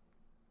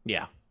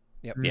 Yeah.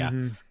 Yep. Yeah.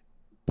 Mm-hmm.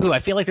 Ooh, I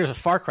feel like there's a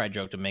Far Cry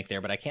joke to make there,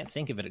 but I can't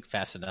think of it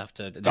fast enough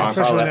to.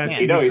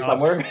 He's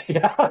somewhere.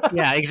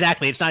 Yeah,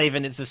 exactly. It's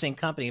the same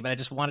company, but I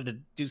just wanted to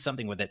do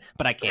something with it,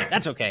 but I can't.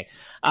 That's okay.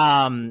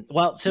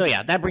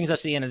 That brings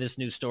us to the end of this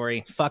news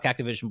story. Fuck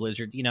Activision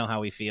Blizzard. You know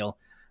how we feel.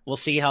 We'll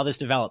see how this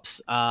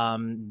develops.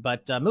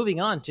 But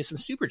moving on to some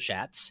super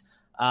chats.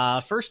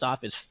 First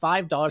off is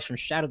 $5 from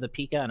Shadow the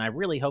Pika, and I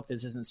really hope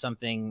this isn't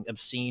something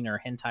obscene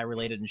or hentai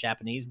related in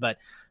Japanese, but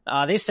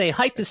they say,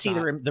 hyped to see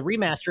the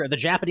remaster of the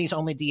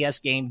Japanese-only DS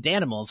game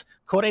Danimals,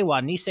 Kore wa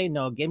Nisei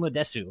no Gemu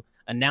Desu,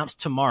 announced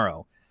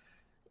tomorrow.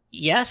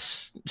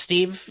 Yes,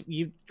 Steve,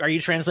 are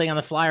you translating on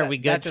the fly? Are we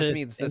good? That just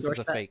means this is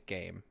a fake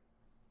game.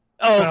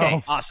 Oh,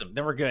 okay, awesome.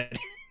 Then we're good.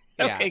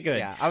 Okay, good.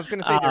 Yeah, I was going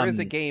to say there is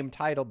a game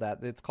titled that.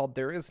 It's called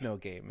There Is No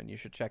Game, and you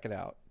should check it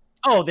out.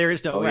 Oh, There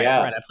Is No. Right.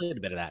 I played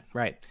a bit of that.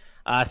 Right.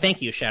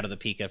 Thank you, Shadow the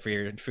Pika, for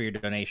your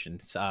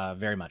donations.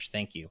 Very much.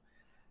 Thank you.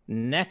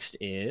 Next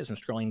is, I'm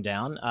scrolling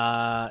down,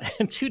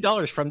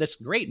 $2 from this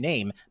great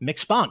name,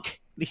 McSpunk.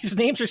 These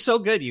names are so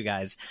good, you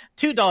guys.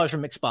 $2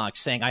 from McSpunk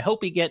saying, I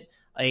hope we get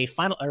a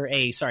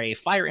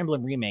Fire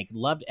Emblem remake,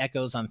 Loved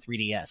Echoes on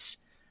 3DS.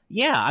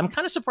 Yeah, I'm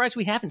kind of surprised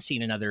we haven't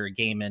seen another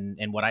game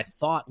in what I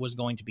thought was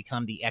going to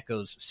become the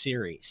Echoes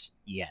series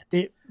yet.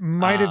 It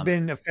might have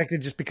been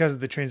affected just because of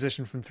the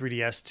transition from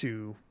 3DS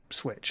to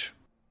Switch.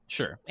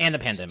 Sure, and the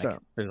pandemic. So,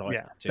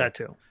 that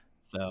too.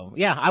 So,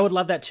 yeah, I would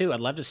love that too. I'd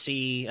love to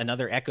see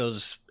another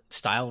Echoes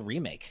style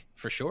remake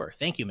for sure.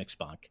 Thank you,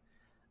 McSpunk.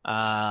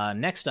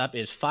 Next up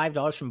is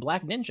 $5 from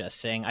Black Ninja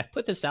saying, I've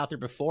put this out there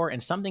before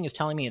and something is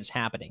telling me it's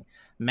happening.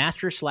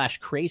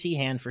 Master/Crazy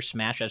Hand for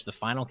Smash as the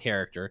final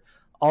character.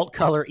 Alt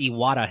color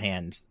Iwata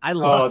hands. I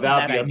love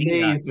that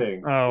idea.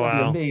 Amazing. Oh,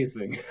 wow.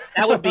 Amazing.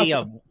 That would be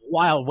a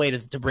wild way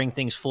to bring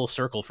things full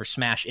circle for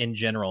Smash in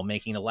general,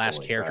 making the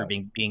last character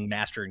being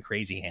Master and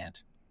Crazy Hand.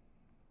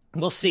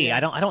 We'll see. Yeah.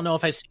 I don't know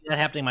if I see that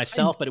happening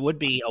myself, but it would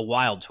be a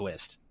wild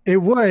twist. It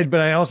would,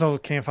 but I also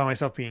can't find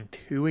myself being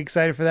too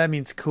excited for that. I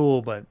mean, it's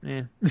cool, but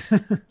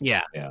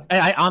yeah.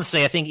 I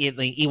honestly, I think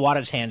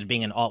Iwata's hands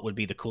being an alt would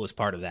be the coolest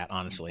part of that,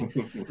 honestly.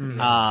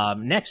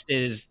 Next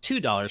is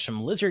 $2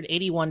 from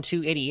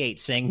Lizard81288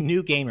 saying,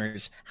 new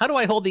gamers, how do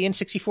I hold the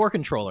N64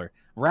 controller?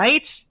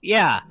 Right?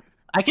 Yeah.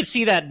 I could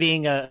see that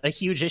being a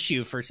huge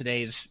issue for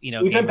today's,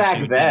 even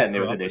back then, it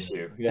was an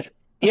issue.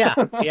 Yeah,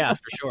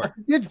 for sure.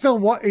 It felt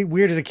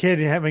weird as a kid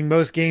having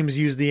most games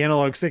use the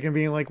analog stick and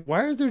being like,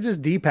 why is there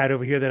just D-pad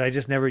over here that I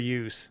just never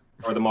use?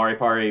 Or the Mario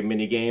Party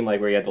mini game, like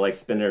where you had to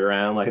spin it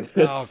around like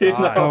this.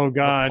 Oh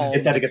god!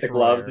 It's had to get the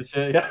gloves and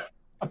shit.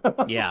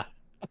 Yeah.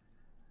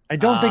 I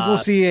don't think we'll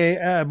see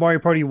a Mario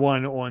Party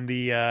 1 on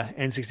the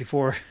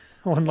N64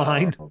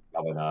 online.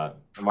 Probably not.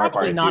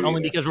 Probably not,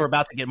 only because we're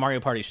about to get Mario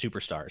Party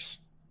Superstars.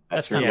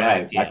 That's kind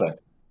of exactly.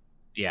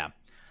 Yeah.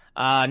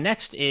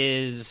 Next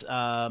is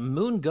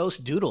Moon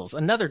Ghost Doodles,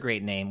 another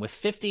great name with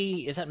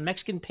 50. Is that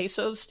Mexican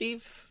pesos,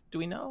 Steve? Do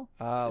we know?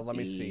 Let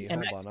me see.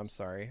 Hold on. I'm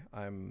sorry.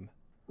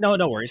 No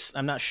worries.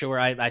 I'm not sure.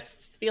 I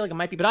feel like it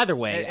might be, but either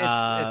way,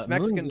 it's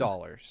Mexican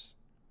dollars.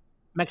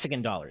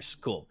 Mexican dollars.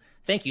 Cool.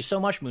 Thank you so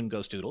much, Moon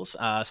Ghost Doodles,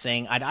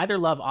 saying I'd either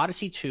love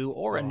Odyssey 2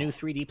 or a new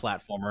 3D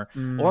platformer,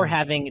 or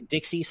having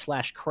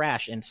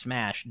Dixie/Crash in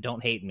Smash.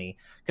 Don't hate me.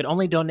 Could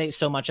only donate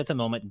so much at the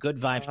moment. Good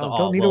vibes to all.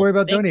 Don't need to worry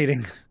about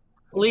donating.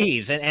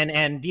 Please.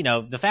 And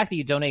the fact that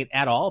you donate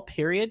at all,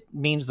 period,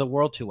 means the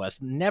world to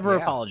us. Never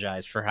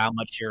apologize for how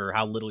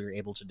little you're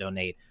able to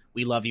donate.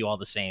 We love you all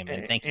the same.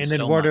 And thank you so much.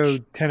 And Eduardo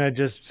Tena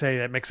just say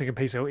that Mexican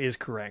peso is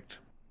correct.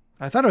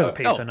 I thought it was a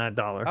peso, not a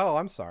dollar. Oh,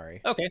 I'm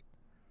sorry. Okay.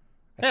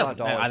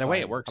 Either way,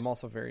 it works. I'm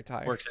also very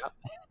tired. Works out.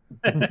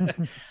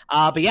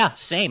 But yeah,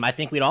 same. I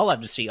think we'd all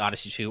love to see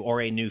Odyssey 2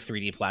 or a new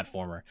 3D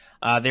platformer.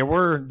 There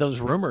were those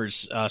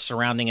rumors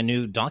surrounding a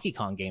new Donkey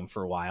Kong game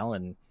for a while,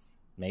 and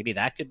maybe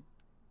that could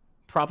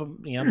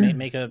probably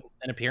make an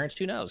appearance.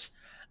 Who knows?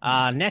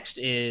 Next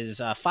is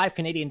 $5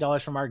 Canadian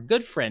from our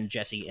good friend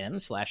Jesse M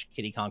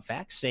 /Kitty Kong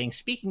Facts, saying,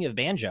 speaking of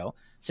Banjo,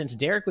 since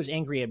Derek was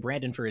angry at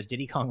Brandon for his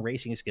Diddy Kong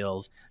racing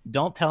skills,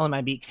 don't tell him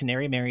I beat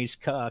Canary Mary's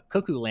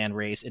Cuckoo Land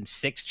race in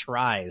 6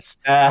 tries.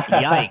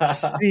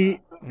 Yikes. See,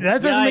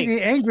 that doesn't make me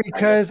angry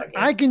because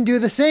I can do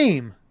the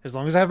same as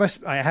long as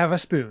I have a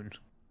spoon.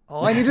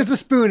 All I need is a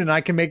spoon and I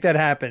can make that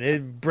happen.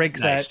 It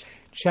breaks that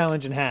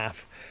challenge in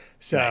half.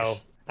 So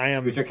I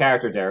am. Who's your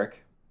character,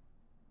 Derek?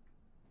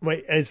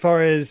 Wait, as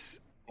far as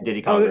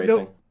Diddy Kong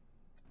racing?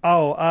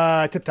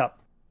 Tip Top.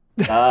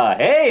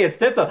 Hey, it's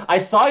Tip Top. I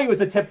saw you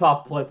as a Tip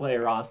Top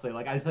player, honestly.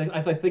 Like I was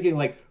thinking,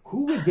 like,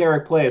 who would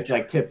Derek play as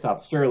like Tip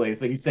Top? Surely,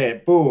 so you say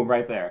it, boom,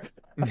 right there.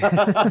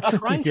 I'm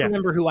trying to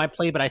remember who I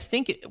played, but I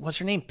think it was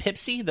her name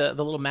Pipsy, the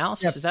little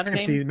mouse. Is that her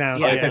Pipsy name? The mouse.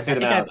 Yeah, I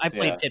think I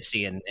played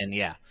Pipsy, and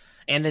yeah,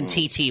 and then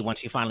TT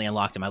once you finally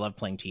unlocked him. I love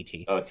playing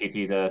TT. Oh,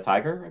 TT the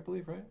tiger, I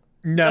believe, right?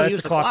 No,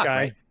 that's the clock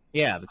guy. Right?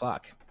 Yeah, the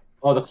clock.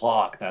 Oh, the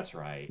clock. That's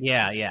right.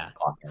 Yeah.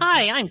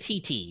 Hi, I'm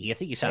TT. I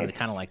think you sounded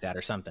kind of like that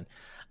or something.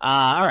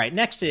 All right,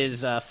 next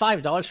is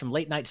 $5 from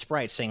Late Night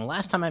Sprite, saying,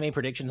 last time I made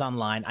predictions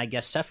online, I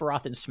guessed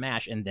Sephiroth in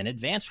Smash and then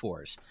Advance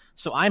Wars.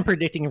 So I'm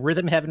predicting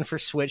Rhythm Heaven for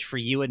Switch for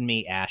you and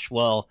me, Ash.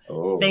 Well,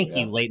 thank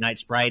you, Late Night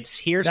Sprites.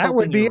 That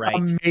would be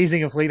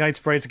amazing if Late Night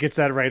Sprites gets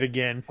that right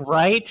again.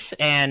 Right?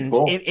 And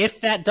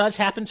if that does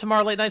happen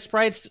tomorrow, Late Night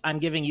Sprites, I'm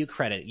giving you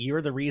credit.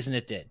 You're the reason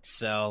it did.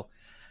 So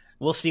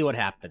we'll see what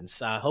happens.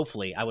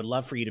 Hopefully, I would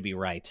love for you to be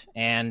right.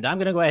 And I'm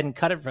going to go ahead and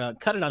cut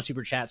it on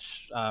Super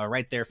Chats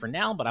right there for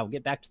now, but I'll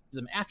get back to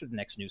them after the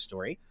next news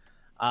story.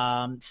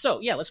 Let's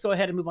go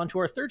ahead and move on to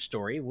our third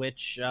story,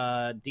 which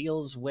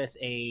deals with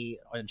a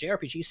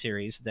JRPG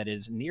series that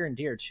is near and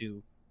dear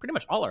to pretty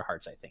much all our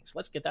hearts, I think. So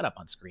let's get that up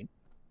on screen.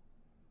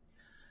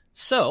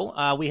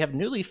 So we have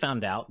newly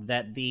found out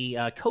that the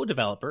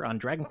co-developer on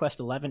Dragon Quest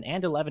XI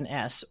and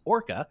XI's,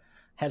 Orca,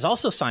 has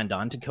also signed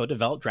on to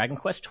co-develop Dragon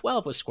Quest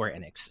XII with Square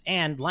Enix.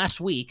 And last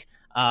week,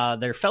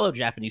 their fellow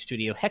Japanese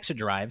studio,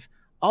 Hexadrive,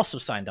 also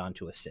signed on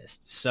to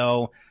assist.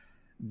 So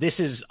this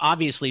is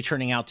obviously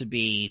turning out to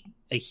be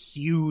a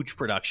huge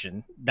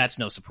production. That's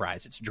no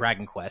surprise. It's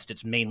Dragon Quest.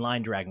 It's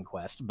mainline Dragon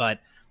Quest. But,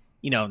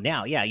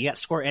 now, you got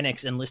Square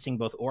Enix enlisting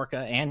both Orca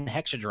and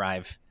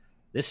Hexadrive.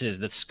 This is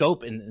the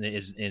scope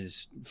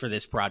is for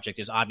this project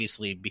is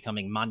obviously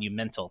becoming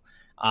monumental.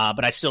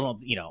 But I still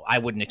don't, I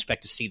wouldn't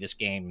expect to see this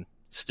game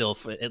still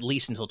for at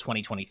least until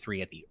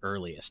 2023 at the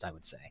earliest, I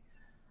would say.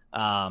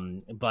 I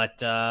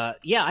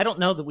don't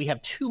know that we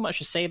have too much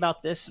to say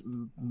about this.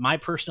 My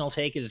personal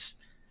take is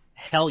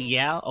hell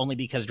yeah, only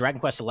because Dragon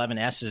Quest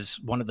XI is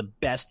one of the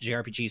best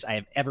JRPGs I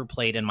have ever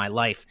played in my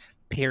life,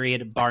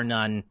 period, bar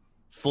none,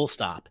 full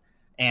stop.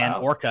 And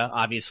Orca,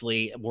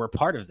 obviously, were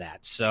part of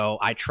that. So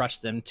I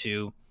trust them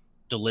to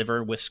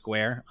deliver with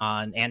Square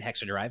and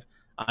Hexadrive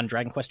on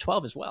Dragon Quest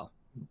XII as well.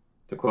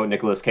 To quote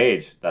Nicolas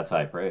Cage, that's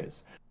high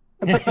praise.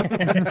 Derek,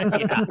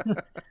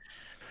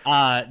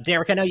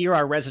 I know you're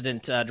our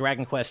resident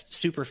Dragon Quest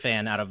super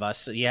fan out of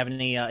us. Do you have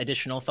any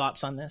additional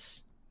thoughts on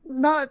this?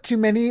 Not too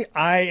many.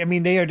 I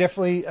mean, they are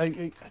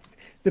definitely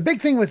the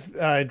big thing with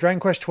Dragon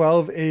Quest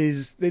XII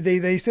is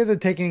they say they're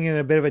taking in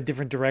a bit of a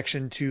different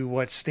direction to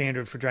what's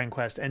standard for Dragon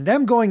Quest, and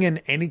them going in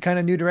any kind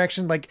of new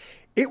direction. Like,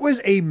 it was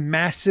a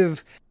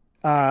massive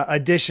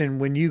addition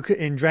when you could,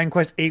 in Dragon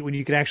Quest VIII, when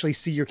you could actually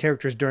see your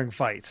characters during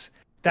fights.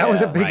 That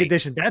was a big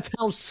addition. That's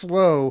how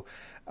slow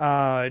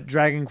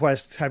Dragon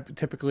Quest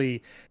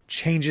typically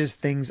changes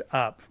things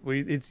up.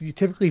 It's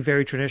typically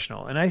very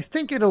traditional, and I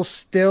think it'll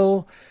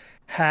still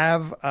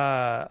have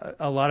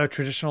a lot of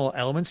traditional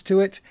elements to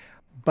it,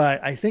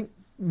 but I think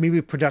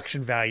maybe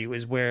production value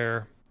is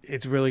where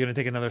it's really going to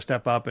take another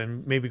step up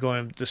and maybe go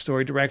in the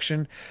story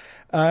direction.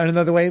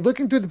 Another way,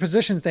 looking through the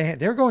positions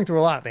they're going through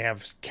a lot. They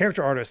have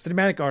character artists,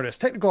 cinematic artists,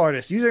 technical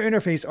artists, user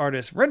interface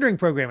artists, rendering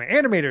programmer,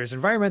 animators,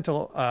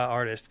 environmental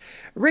artists,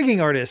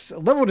 rigging artists,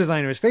 level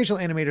designers, facial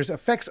animators,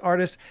 effects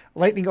artists,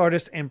 lighting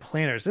artists, and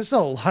planners. This is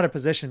a lot of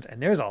positions,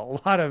 and there's a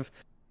lot of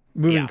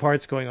moving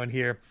parts going on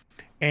here.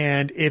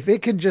 And if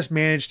it can just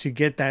manage to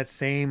get that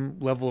same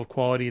level of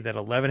quality that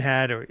 11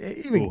 had, or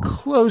even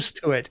close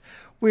to it,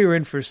 we were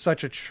in for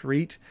such a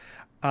treat.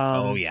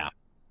 I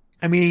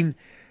mean,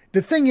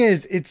 the thing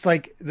is, it's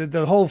like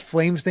the whole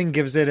Flames thing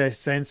gives it a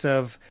sense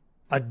of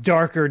a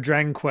darker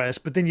Dragon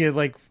Quest. But then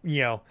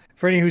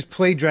for anyone who's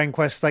played Dragon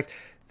Quest, it's like,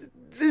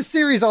 this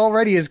series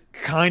already is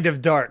kind of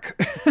dark.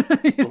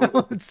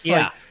 It's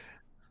like,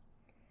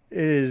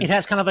 It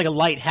has kind of like a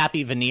light,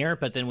 happy veneer,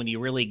 but then when you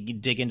really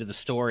dig into the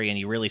story and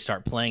you really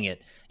start playing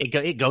it,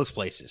 it goes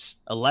places.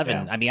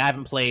 11. Yeah. I mean, I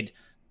haven't played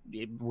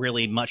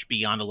really much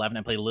beyond 11.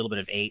 I played a little bit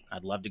of 8.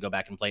 I'd love to go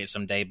back and play it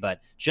someday,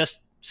 but just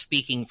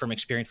speaking from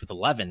experience with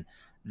 11,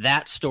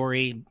 that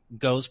story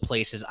goes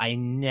places I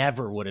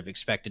never would have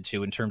expected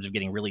to in terms of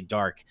getting really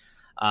dark.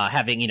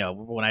 Having,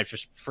 when I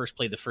just first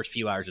played the first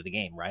few hours of the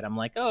game, right? I'm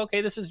like, oh,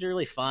 okay, this is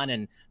really fun.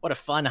 And what a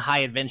fun, high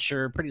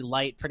adventure, pretty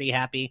light, pretty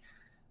happy.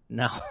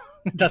 No,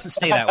 it doesn't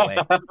stay that way.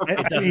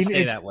 It doesn't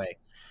stay that way.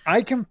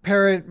 I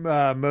compare it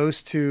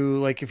most to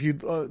like if you,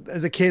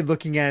 as a kid,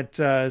 looking at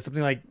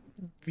something like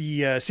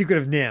the Secret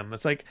of NIMH.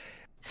 It's like,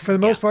 for the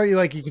most part, you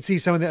can see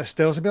some of the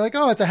stills and be like,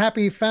 oh, it's a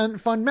happy,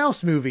 fun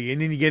mouse movie.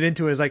 And then you get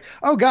into it, it's like,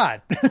 oh,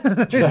 God.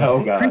 There's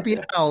creepy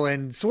owl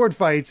and sword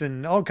fights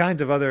and all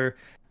kinds of other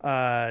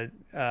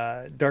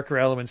darker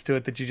elements to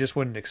it that you just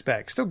wouldn't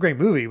expect. Still great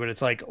movie, but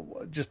it's like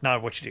just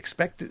not what you'd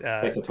expect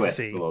to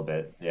see. A little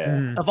bit, yeah.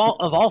 Mm.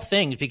 Of all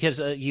things, because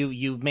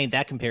you made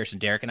that comparison,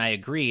 Derek, and I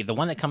agree. The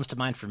one that comes to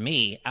mind for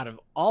me, out of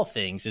all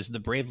things, is The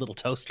Brave Little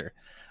Toaster,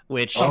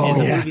 which is a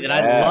movie that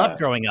I loved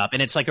growing up,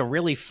 and it's like a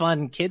really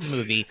fun kids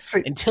movie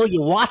until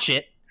you watch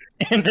it.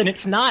 And then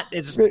it's not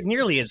as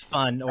nearly as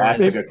fun.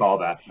 That's a good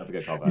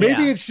callback.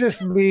 Maybe it's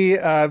just me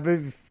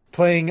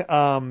playing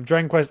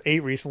Dragon Quest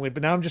VIII recently,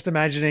 but now I'm just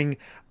imagining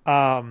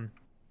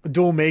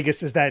Dual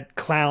Magus as that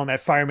clown, that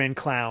fireman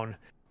clown,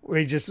 where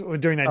he just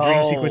during that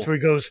dream sequence where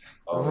he goes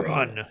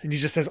run, and he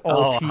just says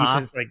all teeth,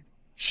 and it's like,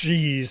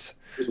 jeez.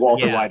 Just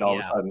Walter White all of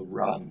a sudden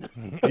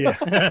run. Yeah.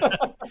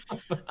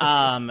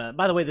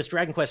 By the way, this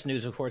Dragon Quest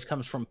news, of course,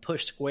 comes from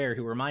Push Square,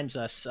 who reminds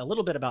us a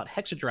little bit about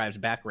Hexadrive's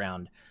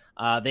background.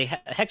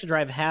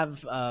 Hexadrive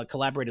have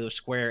collaborated with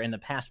Square in the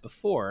past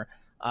before,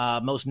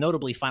 most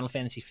notably Final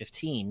Fantasy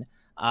 15.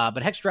 But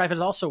Hexadrive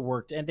has also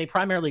worked, and they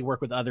primarily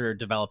work with other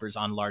developers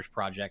on large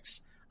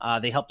projects.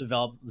 They helped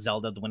develop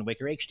Zelda: The Wind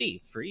Waker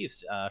HD for you,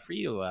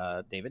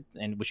 David,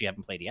 and which you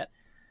haven't played yet.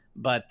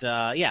 But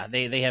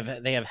they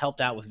have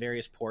helped out with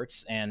various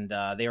ports, and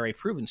they are a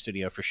proven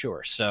studio for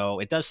sure. So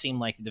it does seem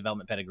like the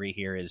development pedigree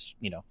here is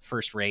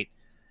first rate.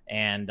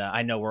 And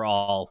I know we're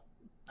all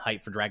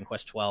hyped for Dragon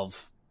Quest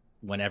 12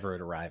 whenever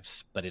it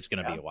arrives, but it's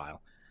going to be a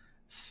while.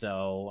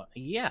 So,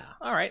 yeah.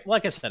 All right.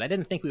 Like I said, I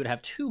didn't think we would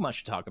have too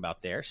much to talk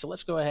about there. So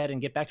let's go ahead and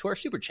get back to our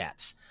super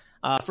chats.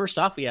 First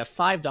off, we have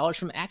 $5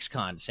 from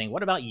AxeCon saying,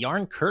 what about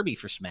Yarn Kirby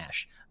for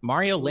Smash?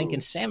 Mario, Link,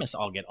 and Samus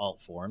all get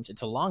alt forms.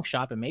 It's a long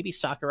shot, and maybe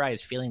Sakurai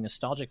is feeling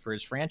nostalgic for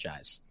his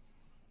franchise.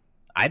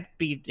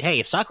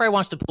 If Sakurai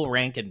wants to pull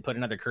rank and put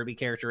another Kirby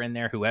character in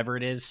there, whoever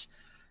it is,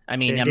 I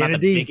mean, I'm not the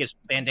biggest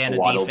Bandana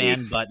D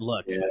fan, but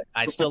look,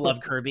 I still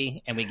love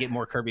Kirby, and we get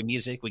more Kirby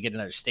music. We get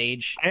another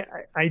stage.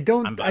 I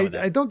don't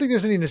think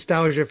there's any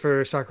nostalgia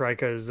for Sakurai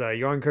because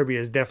Yarn Kirby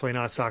is definitely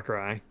not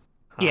Sakurai.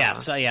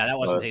 That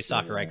wasn't a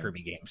Sakurai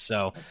Kirby game.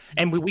 So,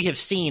 and we have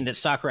seen that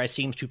Sakurai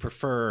seems to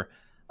prefer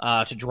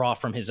to draw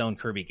from his own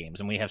Kirby games,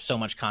 and we have so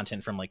much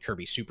content from like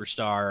Kirby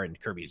Superstar and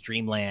Kirby's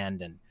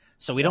Dreamland, and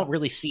so we don't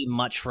really see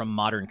much from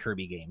modern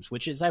Kirby games,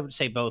 which is, I would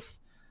say, both.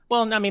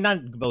 Well, I mean,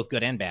 not both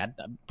good and bad.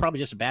 Probably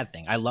just a bad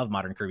thing. I love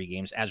modern Kirby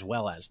games as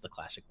well as the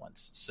classic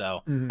ones.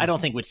 So I don't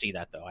think we'd see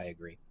that, though. I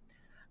agree.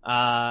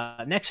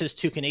 Next is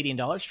 $2 Canadian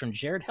from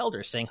Jared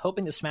Helder saying,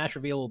 hoping the Smash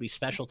reveal will be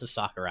special to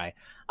Sakurai.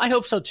 I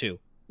hope so, too.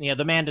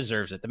 The man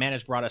deserves it. The man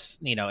has brought us,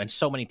 and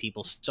so many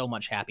people, so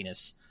much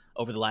happiness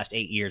over the last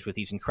 8 years with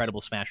these incredible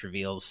Smash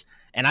reveals.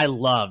 And I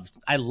love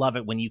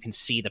it when you can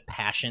see the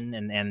passion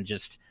and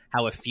just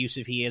how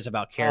effusive he is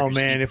about characters. Oh,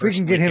 man, if we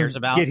can get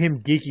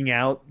him geeking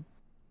out.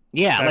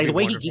 Yeah, like the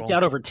way wonderful. He geeked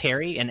out over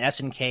Terry and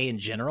SNK in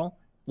general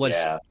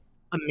was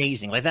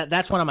amazing. Like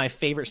that—that's one of my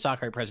favorite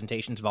Sakurai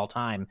presentations of all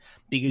time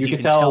because you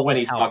can tell when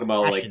he's talking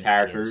about like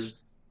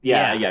characters.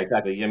 Yeah,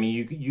 exactly. I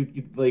mean,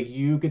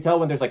 you could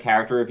tell when there's like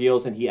character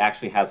reveals, and he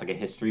actually has like a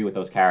history with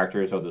those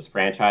characters or those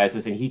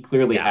franchises, and he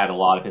clearly had a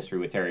lot of history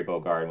with Terry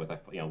Bogard and with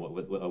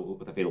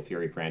the Fatal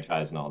Fury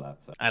franchise and all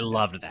that. So I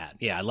loved that.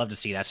 Yeah, I love to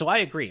see that. So I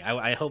agree.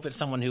 I hope it's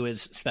someone who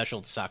is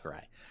special to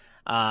Sakurai.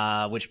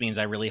 Which means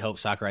I really hope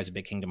Sakurai's a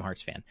big Kingdom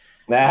Hearts fan.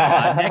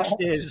 Next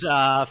is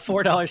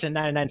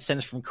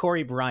 $4.99 from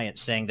Corey Bryant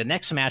saying the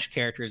next Smash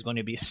character is going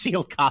to be a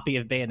sealed copy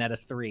of Bayonetta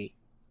 3.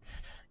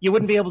 You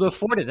wouldn't be able to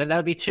afford it. That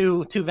would be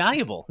too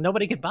valuable.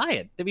 Nobody could buy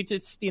it.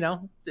 It's too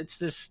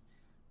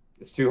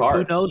hard.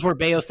 Who knows where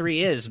Bayo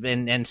 3 is,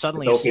 and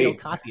suddenly a sealed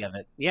copy of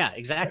it. Yeah,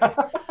 exactly.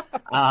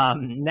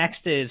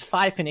 Next is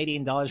 $5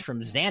 Canadian from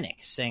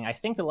Xanic saying, I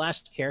think the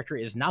last character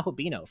is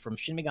Nahobino from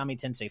Shin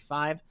Megami Tensei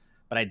 5.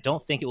 But I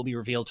don't think it will be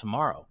revealed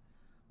tomorrow.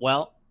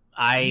 Well,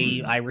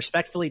 I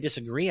respectfully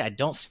disagree. I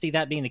don't see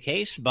that being the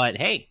case. But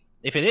hey,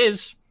 if it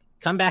is,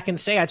 come back and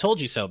say I told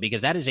you so,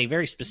 because that is a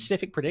very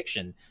specific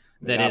prediction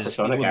that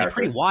would be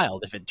pretty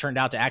wild if it turned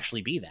out to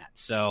actually be that.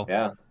 So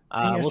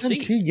we'll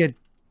see.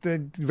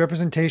 the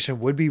representation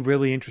would be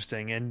really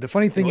interesting. And the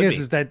funny thing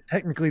is that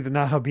technically the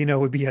Nahabino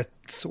would be a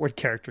sword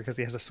character because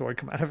he has a sword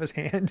come out of his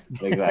hand.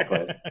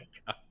 Exactly.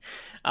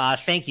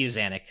 Thank you,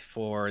 Zanuck,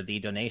 for the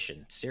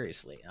donation.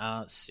 Seriously.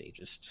 Let's see,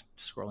 just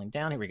scrolling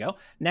down. Here we go.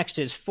 Next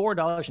is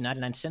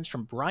 $4.99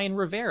 from Brian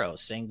Rivero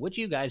saying, would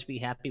you guys be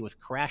happy with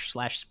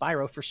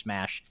Crash/Spyro for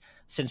Smash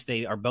since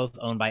they are both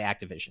owned by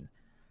Activision?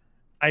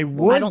 I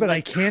would, but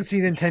I can't see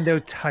Nintendo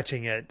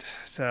touching it.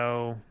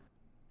 So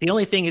the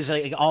only thing is,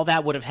 like, all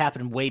that would have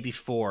happened way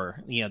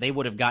before. You know, they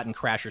would have gotten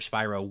Crash or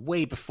Spyro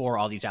way before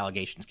all these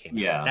allegations came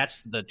out.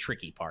 That's the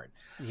tricky part.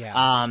 Yeah.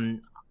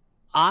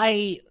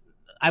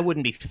 I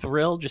wouldn't be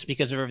thrilled just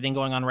because of everything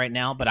going on right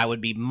now, but I would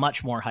be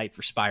much more hyped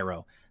for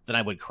Spyro than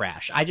I would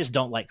Crash. I just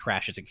don't like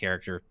Crash as a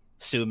character.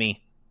 Sue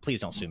me.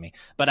 Please don't sue me.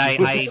 But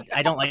I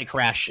don't like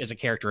Crash as a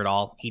character at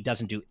all. He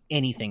doesn't do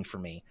anything for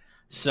me.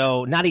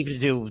 So not even to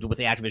do with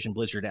the Activision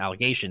Blizzard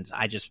allegations,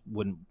 I just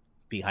wouldn't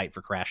be hyped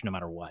for Crash no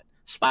matter what.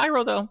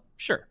 Spyro, though,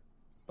 sure.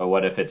 But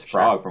what if it's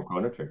Frog from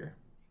Chrono Trigger?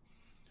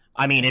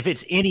 I mean, if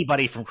it's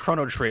anybody from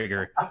Chrono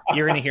Trigger,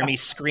 you're going to hear me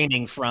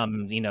screaming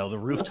from, you know, the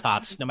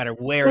rooftops, no matter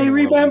where. I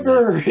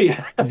remember.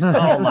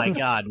 Oh my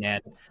God,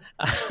 man!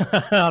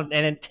 And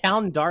in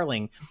Town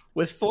Darling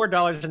with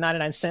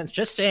 $4.99,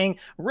 just saying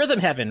Rhythm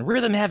Heaven,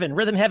 Rhythm Heaven,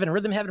 Rhythm Heaven,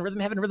 Rhythm Heaven, Rhythm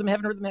Heaven, Rhythm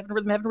Heaven, Rhythm Heaven,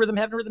 Rhythm Heaven, Rhythm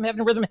Heaven, Rhythm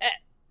Heaven, Rhythm Heaven.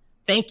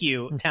 Thank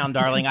you, Town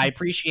Darling. I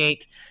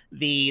appreciate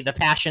the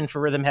passion for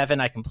Rhythm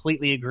Heaven. I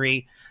completely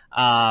agree.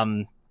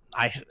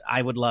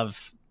 I would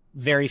love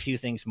very few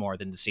things more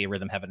than to see a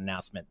Rhythm Heaven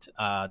announcement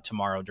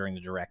tomorrow during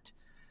the Direct.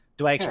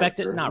 Do I expect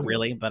it? Not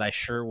really, but I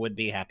sure would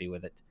be happy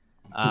with it.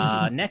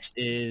 Next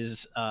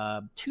is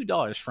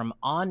 $2 from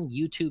On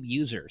YouTube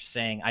User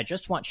saying, I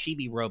just want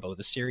Chibi Robo.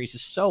 The series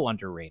is so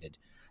underrated.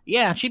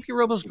 Yeah, Chibi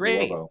Robo's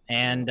great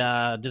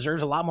and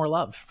deserves a lot more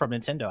love from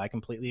Nintendo. I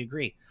completely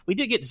agree. We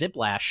did get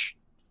Ziplash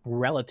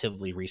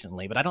relatively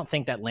recently, but I don't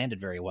think that landed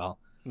very well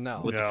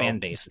with the fan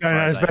base.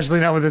 Especially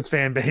not with its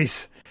fan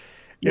base.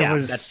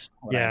 That's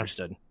what I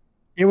understood.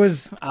 It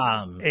was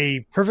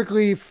a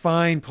perfectly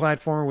fine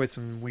platformer with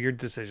some weird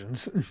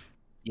decisions.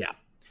 Yeah.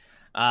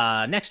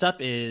 Next up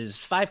is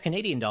 $5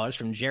 Canadian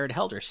from Jared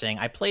Helder saying,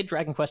 I played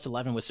Dragon Quest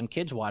XI with some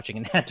kids watching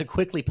and had to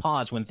quickly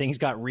pause when things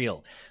got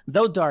real.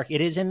 Though dark,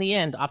 it is in the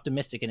end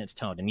optimistic in its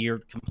tone, and you're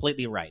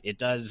completely right. It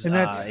does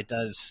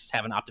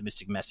have an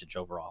optimistic message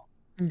overall.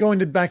 Going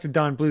back to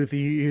Don Bluth,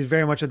 he was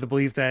very much of the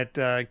belief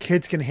that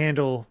kids can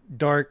handle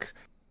dark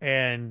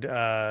and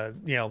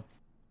kind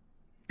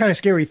of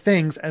scary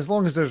things as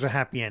long as there's a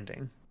happy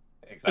ending.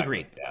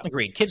 Exactly.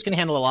 Agreed. Kids can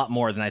handle a lot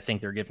more than I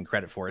think they're given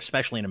credit for,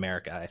 especially in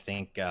America. I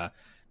think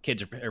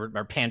kids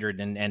are pandered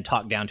and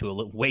talked down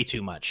to way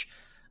too much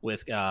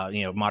with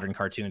modern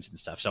cartoons and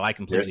stuff. So I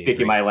completely You're speaking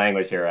agree. My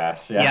language here,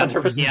 Ash.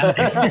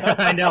 Yeah.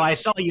 I know. I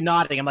saw you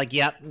nodding. I'm like,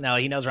 yep. No,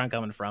 he knows where I'm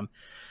coming from.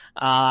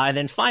 And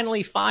then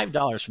finally,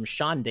 $5 from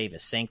Sean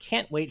Davis saying,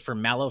 can't wait for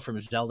Mallow from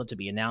Zelda to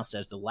be announced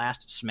as the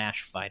last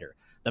Smash fighter.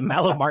 The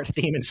Mallow Mart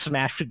theme in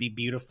Smash would be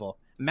beautiful.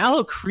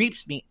 Mallow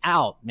creeps me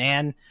out,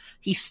 man.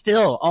 He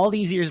still, all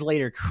these years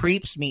later,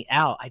 creeps me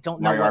out. I don't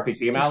know. Mario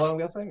RPG Mallow, I'm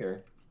guessing?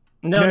 Or?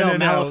 No,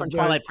 Mallow from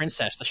Twilight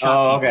Princess, the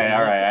shopkeeper. Oh, okay,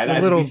 all right.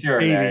 The little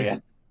baby.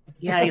 There,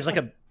 yeah, he's like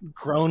a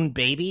grown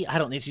baby.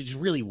 It's just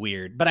really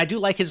weird. But I do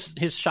like his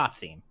shop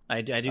theme.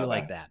 I do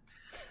like that.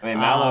 I mean,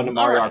 Mallow and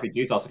Mario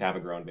RPGs also have a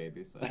grown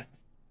baby. So.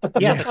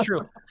 Yeah, that's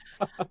true.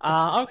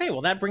 Okay,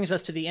 well, that brings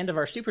us to the end of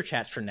our super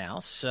chats for now.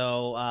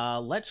 So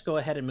let's go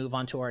ahead and move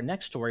on to our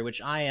next story, which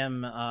I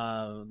am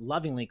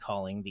lovingly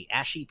calling the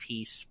Ashy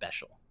P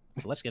Special.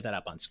 So let's get that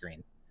up on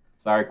screen.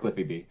 Sorry,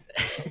 Cliffy B.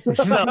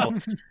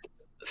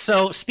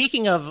 So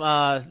speaking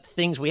of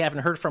things we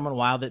haven't heard from in a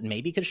while that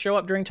maybe could show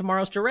up during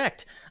tomorrow's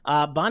Direct,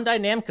 Bandai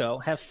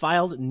Namco have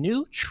filed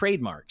new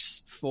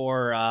trademarks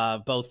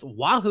for both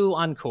Wahoo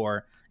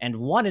Encore and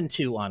 1 and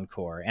 2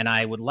 Encore. And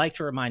I would like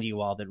to remind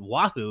you all that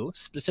Wahoo,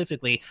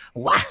 specifically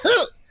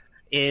Wahoo,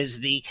 is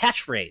the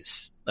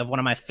catchphrase of one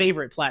of my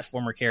favorite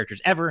platformer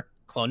characters ever,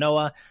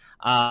 Klonoa.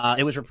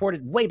 It was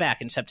reported way back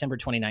in September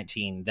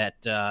 2019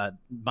 that Bandai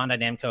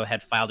Namco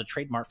had filed a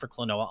trademark for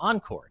Klonoa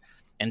Encore.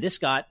 And this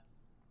got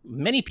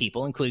many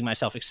people, including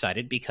myself,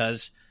 excited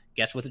because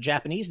guess what the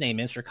Japanese name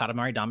is for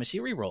Katamari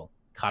Damacy Reroll?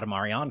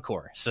 Katamari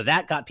Encore. So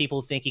that got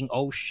people thinking,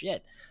 oh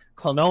shit,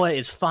 Klonoa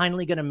is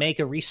finally going to make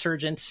a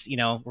resurgence.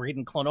 We're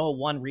getting Klonoa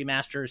 1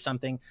 remaster or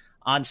something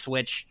on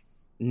Switch.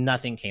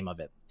 Nothing came of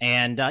it.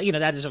 And,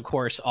 that is, of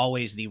course,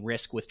 always the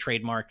risk with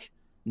trademark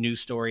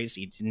news stories.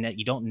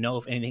 You don't know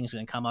if anything's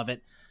going to come of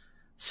it.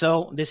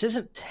 So this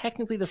isn't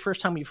technically the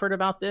first time we've heard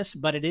about this,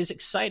 but it is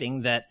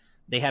exciting that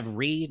they have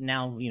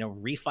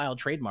refiled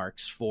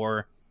trademarks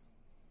for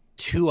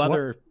two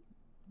other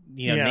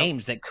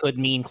names that could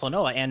mean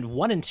Klonoa. And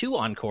 1 and 2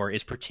 Encore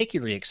is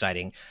particularly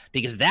exciting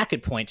because that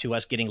could point to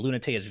us getting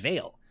Lunatea's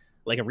Veil,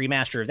 like a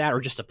remaster of that or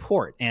just a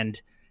port.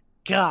 And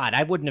God,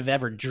 I wouldn't have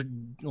ever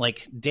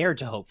dared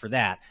to hope for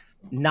that.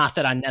 Not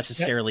that I'm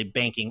necessarily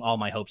banking all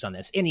my hopes on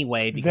this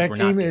anyway, because that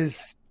game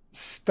is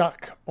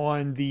stuck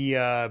on the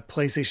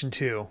PlayStation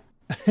 2.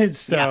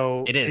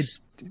 So yeah, it is.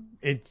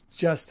 It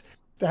just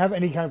to have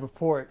any kind of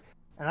report.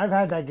 And I've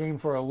had that game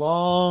for a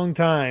long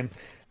time.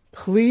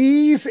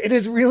 Please, it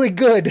is really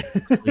good.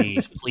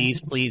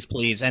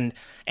 please. And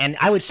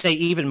I would say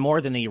even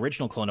more than the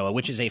original Klonoa,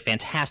 which is a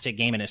fantastic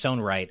game in its own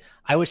right,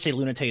 I would say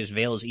Lunatea's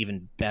Veil is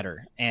even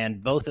better.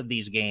 And both of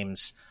these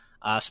games,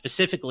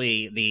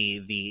 specifically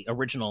the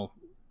original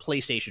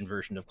PlayStation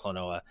version of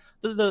Klonoa,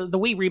 the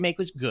Wii remake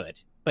was good,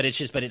 but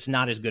it's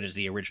not as good as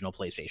the original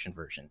PlayStation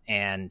version.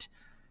 And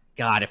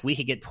God, if we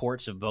could get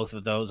ports of both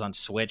of those on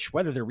Switch,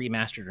 whether they're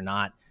remastered or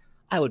not,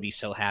 I would be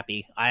so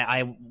happy.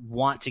 I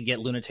want to get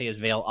Lunatea's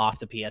Veil off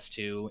the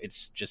PS2.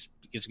 It's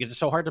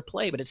so hard to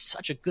play, but it's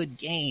such a good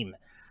game.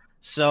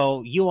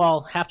 So you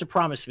all have to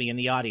promise me in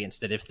the audience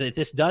that if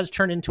this does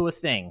turn into a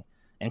thing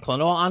and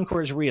Klonoa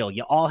Encore is real,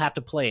 you all have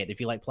to play it if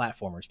you like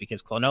platformers,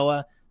 because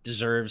Klonoa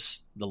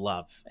deserves the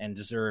love and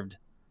deserved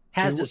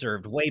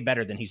way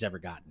better than he's ever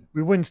gotten.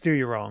 We wouldn't steer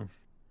you wrong.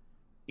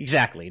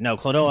 Exactly. No,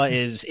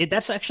 Klonoa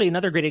that's actually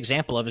another great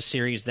example of a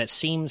series that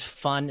seems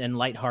fun and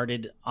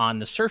lighthearted on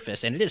the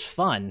surface, and it is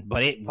fun,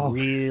 but it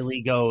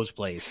really goes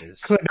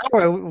places.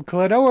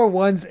 Klonoa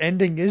 1's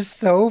ending is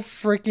so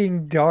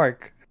freaking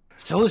dark.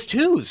 So is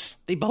 2's.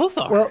 They both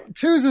are. Well,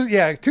 2's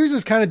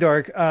is kind of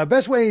dark.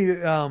 Best way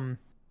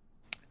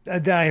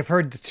that I have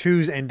heard the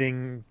 2's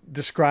ending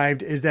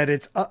described is that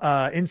it's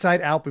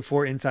Inside Out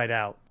before Inside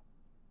Out.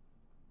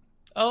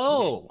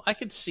 Oh, I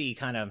could see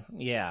kind of,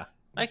 yeah.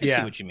 I can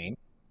see what you mean.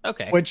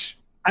 Okay. Which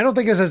I don't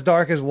think is as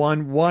dark as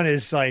 1. 1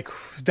 is like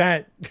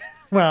that.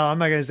 Well, I'm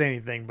not going to say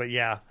anything, but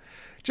yeah.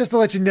 Just to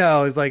let you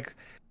know, it's like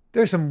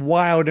there's some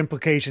wild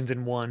implications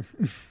in 1.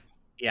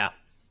 Yeah.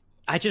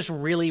 I just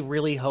really,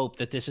 really hope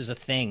that this is a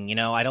thing. You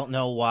know, I don't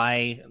know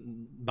why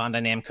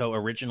Bandai Namco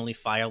originally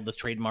filed the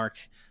trademark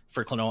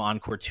for Klonoa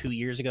Encore 2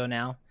 years ago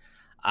now.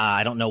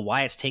 I don't know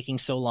why it's taking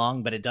so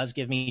long, but it does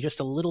give me just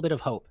a little bit of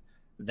hope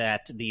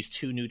that these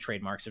 2 new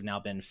trademarks have now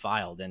been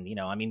filed. And, you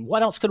know, I mean,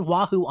 what else could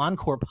Wahoo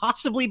Encore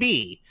possibly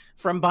be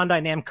from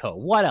Bandai Namco?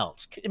 What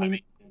else? I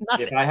mean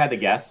nothing. If I had to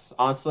guess,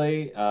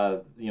 honestly,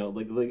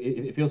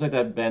 it feels like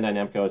that Bandai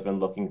Namco has been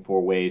looking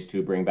for ways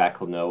to bring back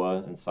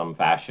Klonoa in some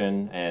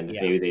fashion, and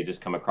maybe they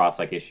just come across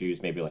like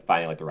issues, maybe like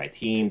finding like the right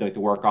team to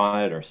work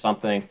on it or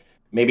something.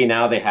 Maybe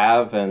now they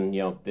have, and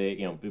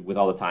they with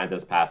all the time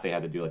that's passed, they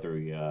had to do like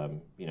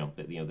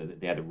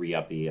they had to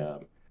re-up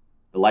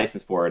the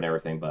license for it and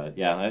everything. But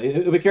yeah,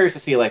 it'll be curious to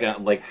see like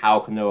how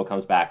Klonoa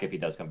comes back, if he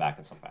does come back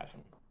in some fashion.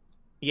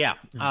 Yeah,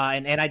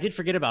 and I did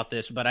forget about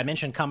this, but I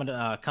mentioned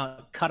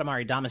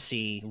Katamari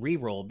Damacy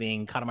reroll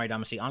being Katamari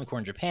Damacy Encore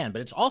in Japan,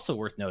 but it's also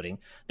worth noting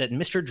that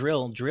Mr.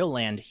 Drill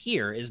Land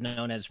here is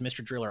known as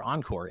Mr. Driller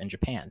Encore in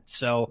Japan.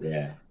 So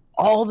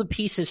all the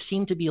pieces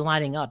seem to be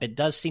lining up. It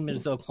does seem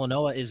as though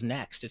Klonoa is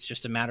next. It's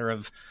just a matter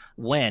of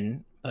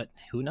when, but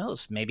who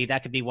knows? Maybe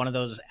that could be one of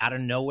those out of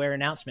nowhere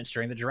announcements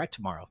during the Direct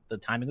tomorrow. The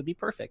timing would be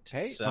perfect.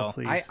 Hey, so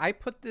I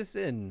put this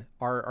in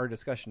our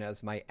discussion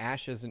as my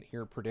Ash isn't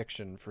here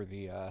prediction for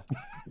the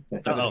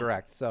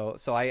Direct. So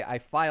I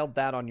filed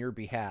that on your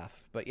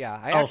behalf. But yeah,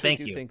 I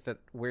actually think that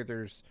where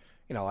there's,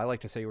 I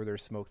like to say where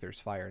there's smoke, there's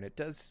fire, and it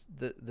does.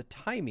 The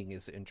timing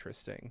is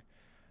interesting.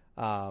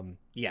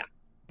 Yeah.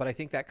 But I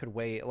think that could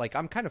weigh, like,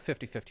 I'm kind of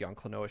 50-50 on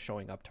Klonoa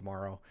showing up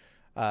tomorrow,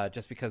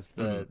 just because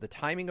the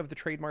timing of the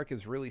trademark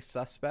is really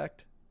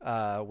suspect,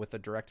 with the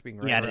Direct being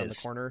right around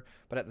the corner.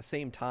 But at the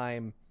same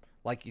time,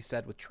 like you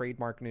said, with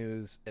trademark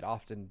news,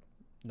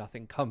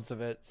 nothing comes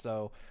of it.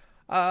 So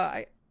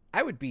I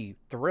would be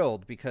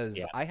thrilled, because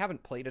I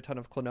haven't played a ton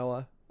of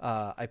Klonoa.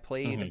 I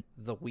played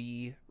the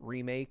Wii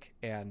remake,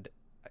 and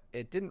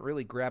it didn't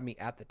really grab me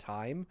at the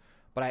time.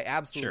 But I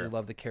absolutely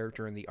love the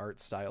character and the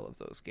art style of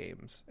those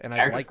games, and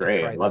I'd like to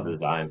try them. I love the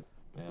design.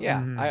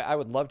 I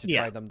would love to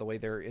try them the way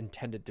they're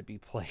intended to be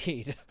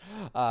played.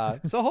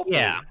 So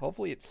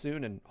hopefully it's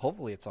soon, and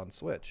hopefully it's on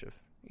Switch. If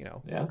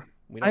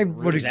I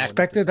would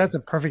expect it. That's a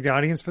perfect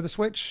audience for the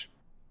Switch.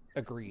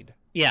 Agreed.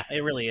 Yeah,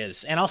 it really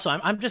is. And also,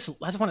 I just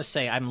want to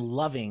say I'm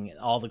loving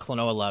all the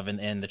Klonoa love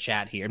in the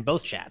chat here, in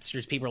both chats.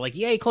 There's people are like,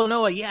 "Yay,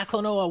 Klonoa! Yeah,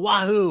 Klonoa!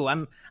 Wahoo!"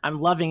 I'm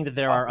loving that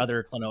there are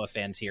other Klonoa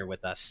fans here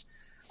with us.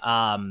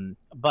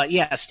 But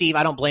yeah, Steve,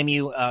 I don't blame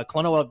you.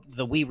 Klonoa,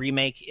 the Wii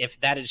remake, if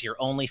that is your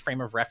only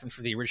frame of reference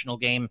for the original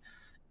game,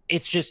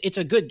 it's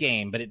a good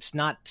game, but it's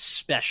not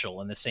special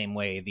in the same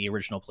way the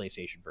original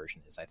PlayStation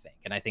version is, I think.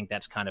 And I think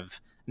that's kind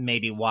of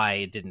maybe why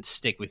it didn't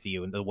stick with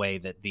you in the way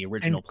that the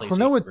original PlayStation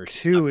Klonoa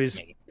version 2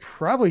 is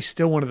probably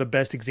still one of the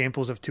best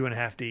examples of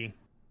 2.5D.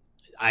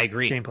 I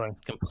agree. Gameplay.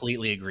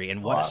 Completely agree.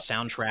 And what a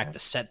soundtrack, the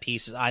set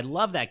pieces. I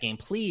love that game.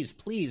 Please,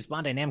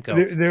 Bandai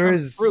Namco, there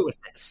is through with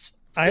this.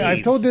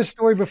 I've told this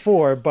story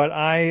before, but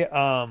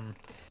I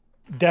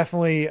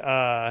definitely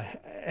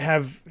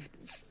have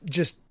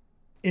just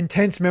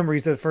intense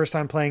memories of the first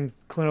time playing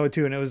Klonoa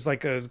 2, and it was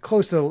like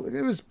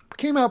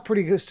came out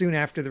pretty soon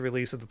after the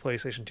release of the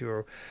PlayStation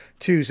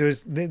 2, so it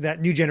was that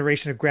new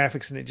generation of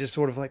graphics, and it just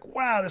sort of like,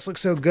 wow, this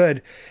looks so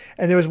good.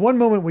 And there was one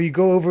moment where you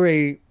go over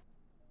a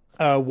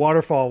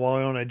waterfall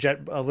while on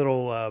a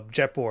little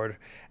jet board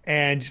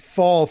and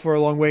fall for a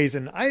long ways.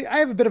 And I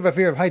have a bit of a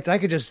fear of heights. I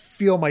could just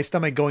feel my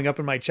stomach going up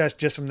in my chest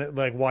just from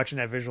watching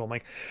that visual. I'm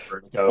like,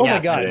 oh my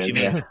God.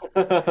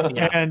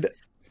 And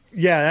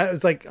yeah, that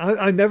was like,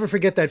 I'll never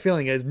forget that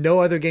feeling, as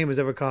no other game has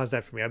ever caused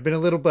that for me. I've been a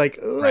little like,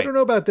 I don't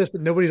know about this, but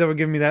nobody's ever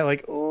given me that,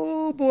 like,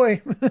 oh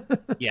boy.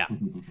 Yeah.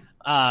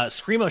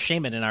 Screamo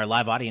Shaman in our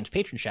live audience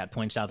patron chat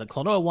points out that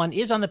Klonoa 1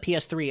 is on the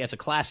PS3 as a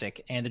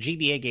classic, and the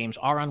GBA games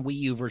are on Wii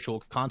U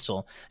Virtual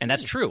Console, and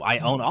that's true. I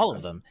own all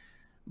of them.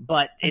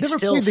 But it's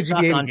still stuck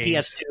on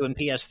PS2 and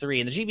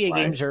PS3, and the GBA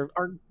games are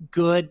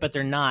good, but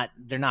they're not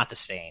the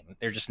same.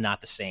 They're just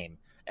not the same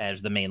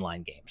as the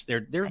mainline games.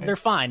 They're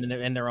fine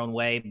in their own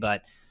way,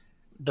 but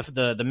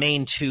the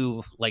main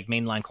two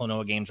mainline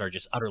Klonoa games are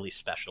just utterly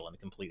special in a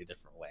completely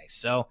different way.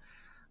 So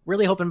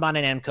really hoping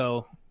Bandai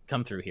Namco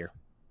come through here.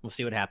 We'll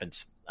see what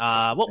happens.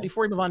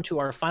 Before we move on to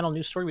our final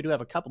news story, we do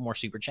have a couple more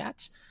super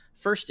chats.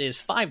 First is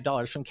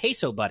 $5 from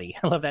Queso Buddy.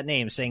 I love that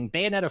name, saying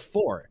Bayonetta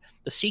 4.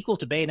 The sequel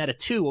to Bayonetta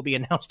 2 will be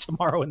announced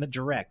tomorrow in the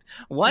Direct.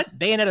 What?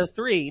 Bayonetta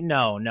 3?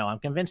 No. I'm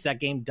convinced that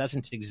game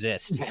doesn't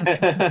exist.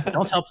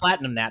 Don't tell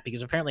Platinum that,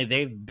 because apparently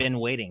they've been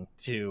waiting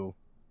to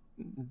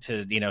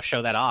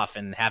show that off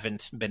and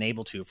haven't been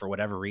able to for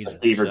whatever reason. A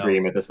fever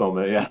dream at this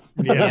moment,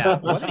 yeah.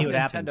 We'll see what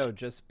happens. Nintendo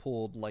just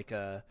pulled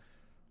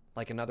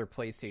another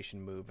PlayStation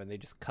move, and they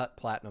just cut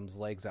Platinum's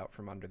legs out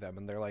from under them,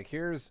 and they're like,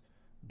 here's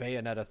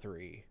Bayonetta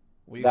 3.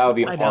 That would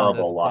be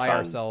horrible luck by on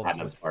ourselves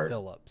Platinum's with part.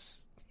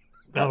 Philips.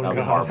 That would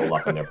be horrible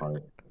luck on their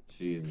part.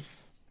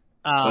 Jeez.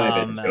 I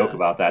don't even joke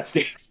about that,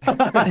 Steve.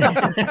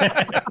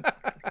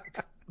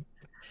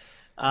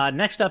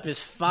 Next up is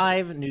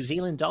 $5 New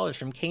Zealand dollars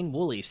from Kane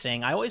Woolley,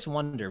 saying, I always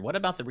wonder, what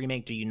about the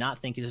remake do you not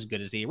think is as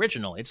good as the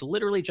original? It's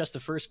literally just the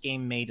first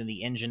game made in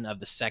the engine of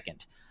the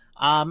second.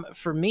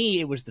 For me,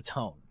 it was the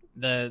tone.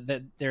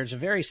 There's a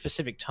very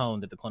specific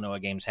tone that the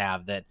Klonoa games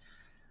have that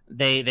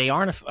they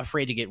aren't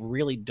afraid to get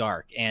really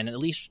dark, and at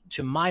least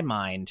to my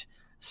mind,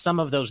 some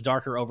of those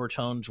darker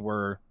overtones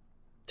were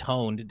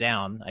toned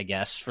down, I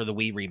guess, for the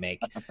Wii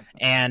remake,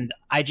 and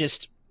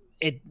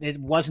it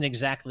wasn't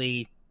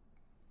exactly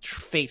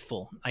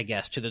faithful, I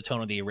guess, to the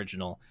tone of the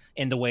original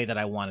in the way that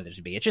I wanted it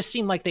to be. It just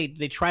seemed like they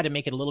tried to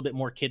make it a little bit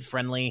more kid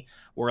friendly,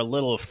 were a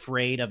little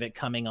afraid of it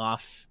coming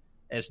off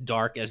as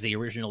dark as the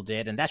original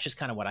did, and that's just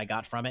kind of what I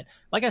got from it.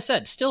 Like I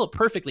said, still a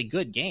perfectly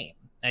good game,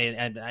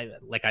 and I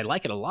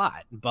like it a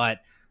lot, but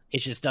it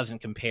just doesn't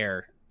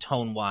compare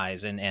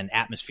tone-wise and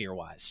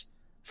atmosphere-wise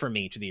for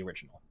me to the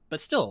original. But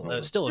still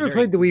a very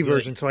played the Wii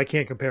version, so I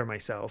can't compare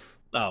myself.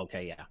 Oh,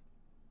 okay, yeah.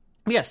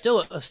 Yeah,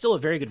 still a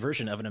very good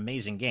version of an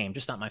amazing game,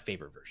 just not my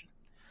favorite version.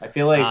 I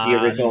feel like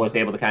the original was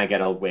able to kind of get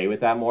away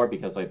with that more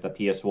because the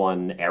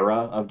PS1 era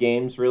of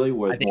games really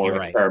was more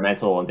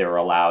experimental, and they were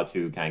allowed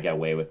to kind of get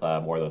away with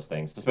more of those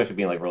things, especially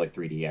being really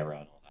 3D era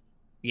and all that.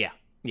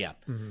 Yeah.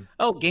 Mm-hmm.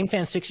 Oh,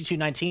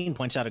 GameFan6219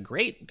 points out a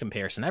great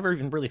comparison. I never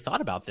even really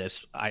thought about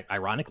this,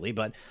 ironically,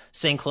 but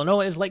saying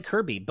Klonoa is like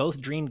Kirby, both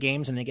dream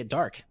games and they get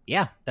dark.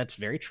 Yeah, that's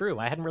very true.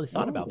 I hadn't really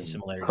thought about the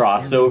similarities.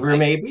 Crossover,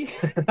 maybe?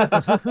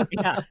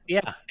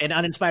 Yeah. An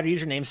uninspired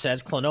username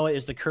says Klonoa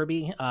is the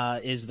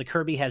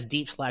Kirby has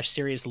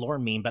deep/serious lore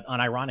meme, but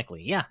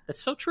unironically. Yeah,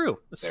 that's so true.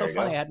 That's so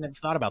funny. I hadn't ever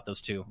thought about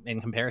those two in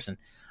comparison.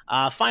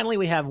 Finally,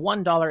 we have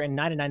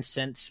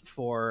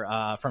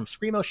 $1.99 from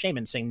Screamo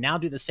Shaman saying, now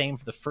do the same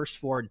for the first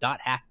 4 Dot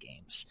Hack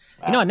games.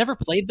 Wow. I never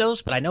played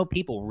those, but I know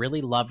people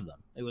really love them.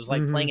 It was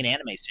like playing an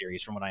anime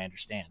series, from what I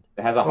understand.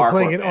 It has a hardcore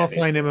playing an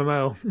offline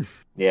MMO.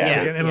 Yeah.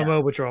 Like an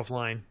MMO, but you're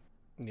offline.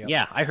 Yep.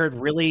 Yeah, I heard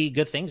really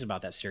good things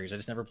about that series. I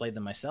just never played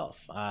them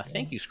myself.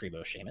 Thank you,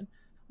 Screamo Shaman.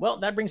 Well,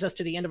 that brings us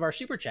to the end of our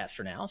super chats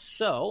for now.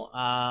 So,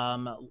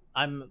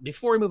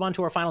 before we move on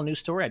to our final news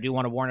story, I do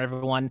want to warn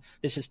everyone,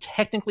 this is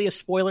technically a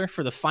spoiler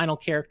for the final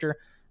character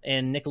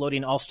in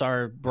Nickelodeon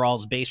All-Star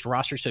Brawl's base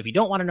roster. So if you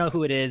don't want to know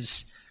who it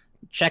is,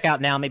 check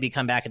out now, maybe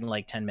come back in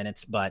 10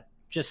 minutes, but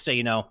just so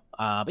you know.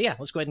 But yeah,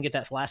 let's go ahead and get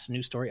that last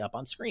news story up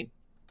on screen.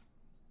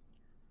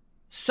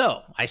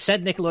 So I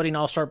said Nickelodeon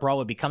All-Star Brawl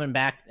would be coming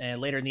back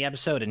later in the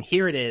episode, and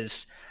here it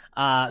is.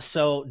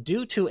 So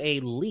due to a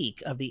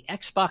leak of the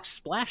Xbox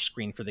splash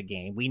screen for the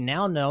game, we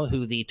now know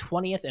who the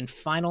 20th and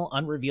final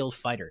unrevealed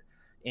fighter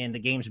in the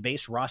game's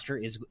base roster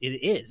is,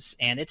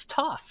 and it's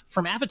Toph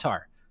from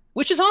Avatar,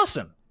 which is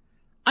awesome.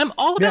 I'm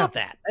all about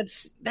that.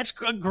 That's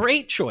a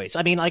great choice.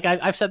 I mean, like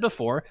I've said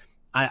before,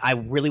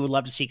 I really would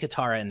love to see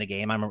Katara in the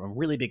game. I'm a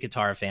really big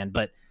Katara fan,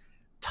 but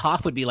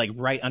Toph would be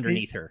right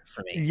underneath her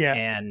for me. Yeah.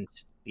 And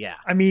yeah.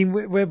 I mean,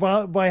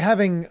 by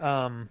having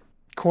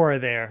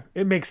Korra there,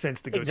 it makes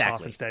sense to go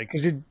Toph instead,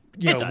 because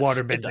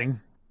water bending.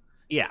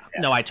 Yeah,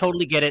 no, I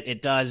totally get it.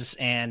 It does,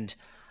 and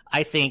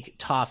I think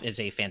Toph is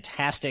a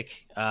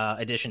fantastic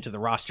addition to the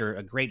roster,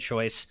 a great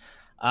choice.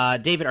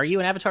 David, are you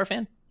an Avatar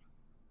fan?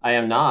 I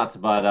am not,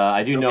 but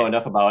I do know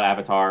enough about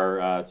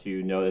Avatar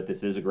to know that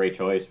this is a great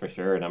choice for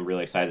sure, and I'm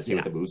really excited to see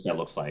what the moveset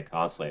looks like,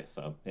 honestly.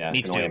 So yeah,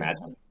 I can only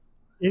imagine.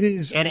 It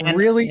is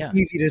really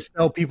easy to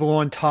sell people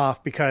on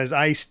Toph because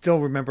I still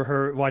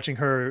remember watching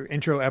her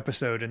intro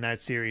episode in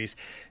that series.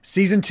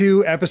 Season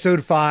 2,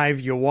 episode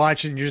 5, you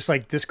watch and you're just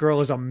like, this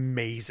girl is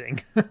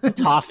amazing.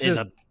 Toph is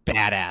a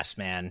badass,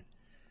 man.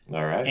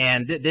 All right.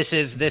 And this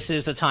is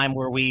the time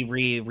where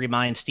we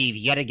remind Steve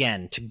yet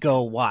again to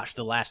go watch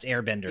The Last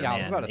Airbender. Yeah, man. I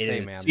was about to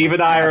say, man. Steve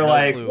and I are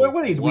like, what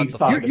are these weeks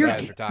talking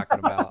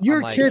about?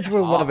 Your kids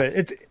will love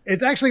it.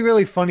 It's actually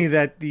really funny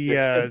that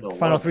the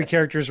final 3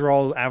 characters are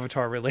all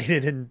Avatar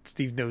related, and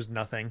Steve knows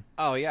nothing.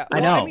 Oh yeah,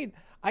 well, I know. I mean,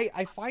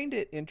 I find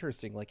it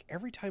interesting. Like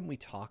every time we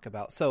talk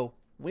about, so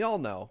we all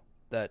know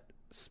that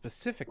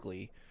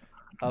specifically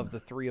of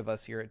the 3 of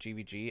us here at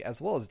GVG, as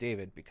well as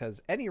David,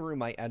 because any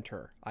room I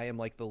enter, I am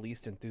like the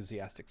least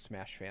enthusiastic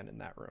Smash fan in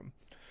that room.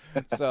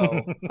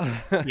 So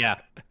yeah,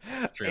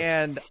 true.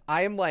 And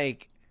I am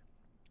like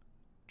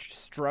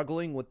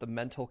struggling with the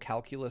mental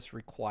calculus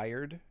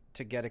required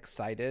to get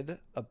excited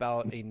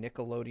about a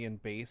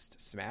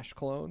Nickelodeon-based Smash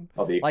clone.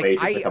 Like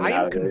I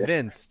am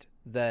convinced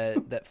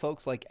that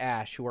folks like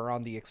Ash, who are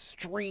on the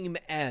extreme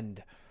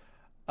end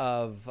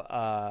of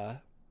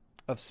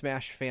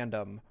Smash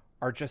fandom,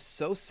 are just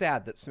so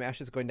sad that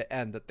Smash is going to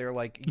end that they're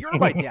like, you're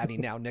my daddy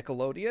now,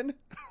 Nickelodeon.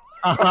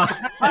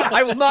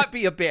 I will not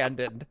be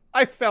abandoned.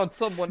 I found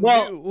someone new.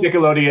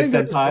 Nickelodeon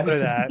senpai.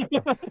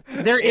 That.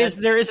 There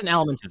is an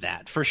element of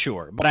that for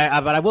sure, but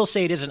I will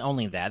say it isn't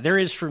only that. There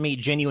is for me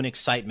genuine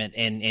excitement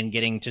in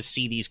getting to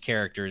see these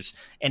characters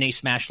in a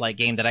Smash-like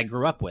game that I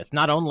grew up with.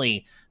 Not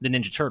only the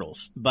Ninja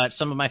Turtles, but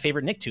some of my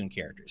favorite Nicktoon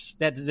characters.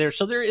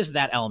 So there is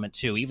that element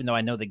too, even though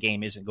I know the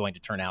game isn't going to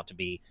turn out to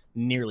be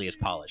nearly as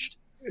polished.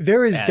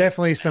 There is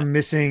definitely some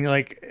missing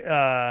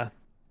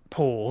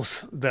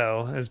pulls,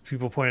 though, as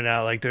people pointed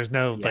out. Like there's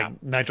no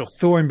like Nigel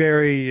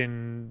Thornberry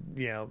and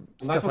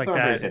stuff like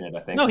that. In it, I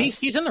think, no,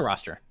 he's in the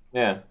roster.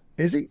 Yeah,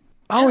 is he?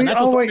 Wait!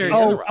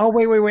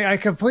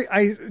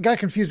 I got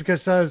confused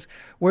because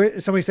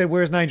somebody said,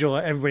 "Where's Nigel?"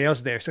 Everybody else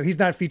is there, so he's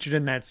not featured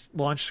in that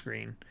launch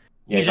screen.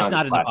 Yeah, he's just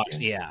not in the box.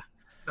 Yeah,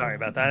 sorry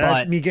about that.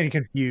 That's me getting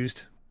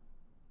confused.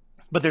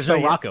 But there's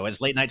no Rocco, as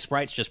Late Night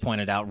Sprites just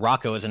pointed out.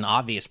 Rocco is an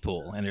obvious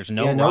pool, and there's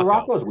no Rocco. No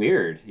Rocco's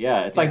weird.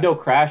 Yeah, it's like no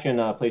Crash in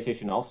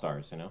PlayStation All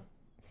Stars,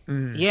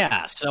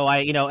 Yeah, so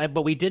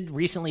but we did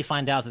recently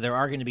find out that there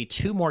are going to be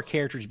 2 more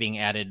characters being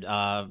added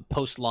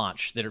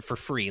post-launch that are for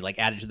free, like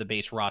added to the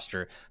base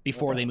roster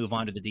before they move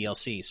on to the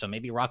DLC. So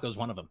maybe Rocco's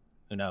one of them.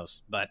 Who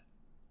knows? But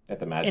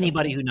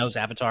anybody who knows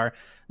Avatar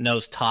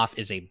knows Toph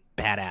is a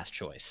badass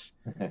choice,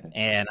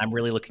 and I'm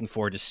really looking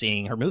forward to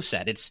seeing her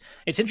moveset.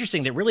 It's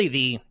interesting that really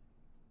the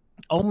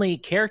only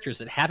characters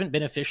that haven't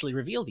been officially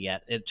revealed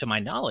yet, to my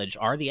knowledge,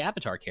 are the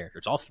Avatar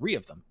characters, all 3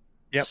 of them.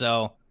 Yep.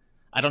 So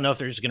I don't know if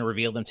they're just going to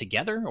reveal them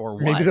together or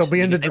what. Maybe they'll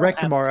be in the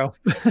direct tomorrow.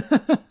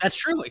 That's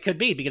true. It could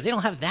be because they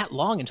don't have that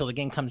long until the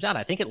game comes out.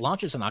 I think it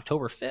launches on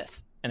October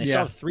 5th, and they still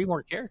have 3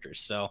 more characters.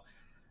 So,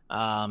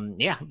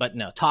 but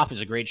no, Toph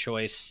is a great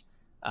choice.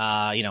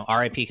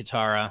 R.I.P.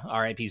 Katara,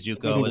 R.I.P.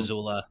 Zuko,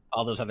 Azula,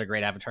 all those other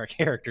great Avatar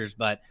characters.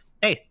 But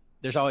hey,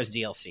 there's always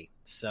DLC.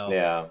 So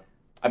yeah.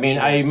 I mean,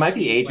 I might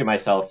be aging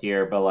myself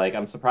here, but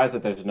I'm surprised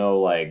that there's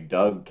no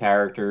Doug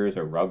characters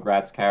or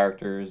Rugrats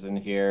characters in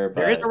here.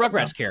 But there is a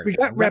Rugrats character. We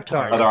got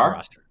Reptar.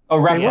 Roster. Oh,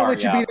 Reptar. They won't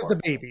let you beat up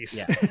the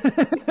babies.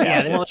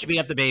 Yeah, they won't let you beat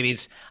up the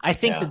babies. I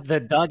think that the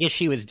Doug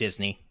issue is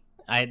Disney.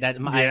 I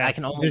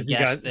can only Disney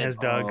guess that. Has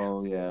Doug.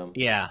 Oh yeah.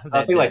 Yeah.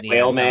 I think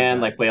Whale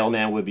Man. Whale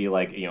Man would be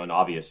an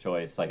obvious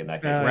choice. In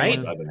that case,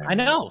 right? I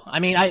know. I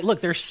mean,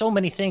 look. There's so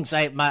many things.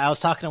 I was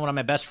talking to one of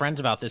my best friends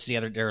about this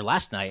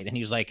last night, and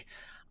he was like,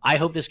 I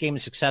hope this game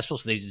is successful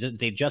so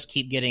they just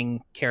keep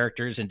getting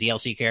characters and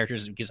DLC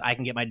characters because I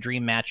can get my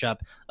dream matchup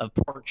of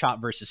Pork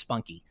Chop versus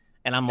Spunky.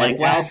 And I'm like,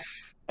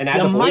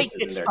 you might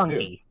get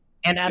Spunky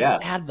and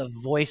add the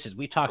voices.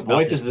 We talked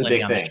about this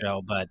plenty on the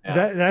show, but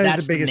that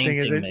is the biggest thing.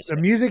 Is the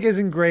music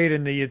isn't great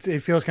and it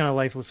feels kind of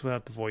lifeless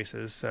without the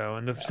voices. So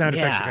and the sound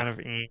effects are kind of.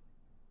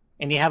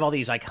 And you have all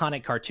these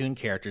iconic cartoon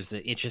characters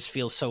that it just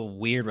feels so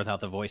weird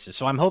without the voices.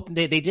 So I'm hoping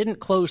they didn't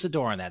close the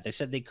door on that. They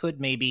said they could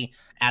maybe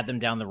add them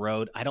down the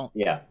road. I don't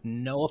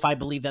know if I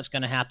believe that's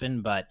going to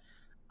happen, but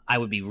I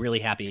would be really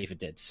happy if it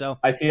did. So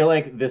I feel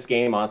like this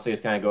game honestly is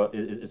going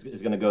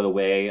to go the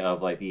way of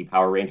the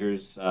Power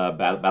Rangers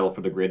Battle for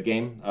the Grid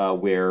game,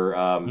 where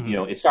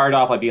it started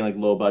off by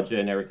being low budget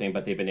and everything,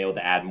 but they've been able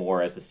to add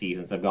more as the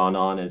seasons have gone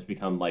on, and it's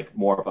become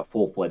more of a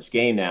full-fledged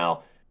game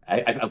now.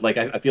 I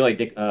feel like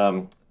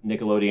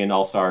Nickelodeon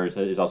All Stars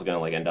is also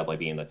going to end up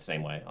being the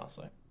same way,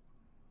 honestly.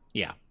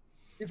 Yeah,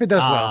 if it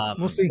does well,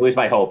 we'll see. At least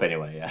my hope,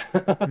 anyway. Yeah.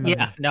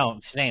 Yeah. No,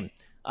 same.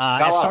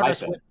 As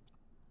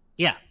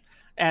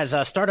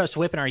Stardust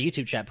Whip in our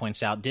YouTube chat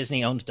points out,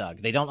 Disney owns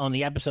Doug. They don't own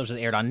the episodes that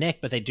aired on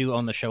Nick, but they do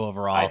own the show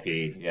overall.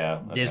 IP, yeah.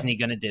 Okay. Disney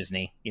gonna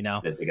Disney,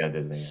 Disney gonna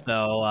Disney.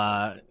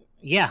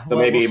 Yeah. So, So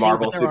maybe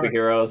Marvel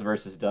superheroes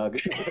versus Doug.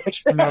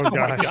 Oh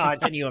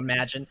God, can you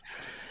imagine?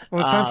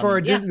 Well, it's time for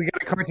our Disney. We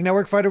got a Cartoon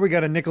Network fighter. We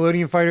got a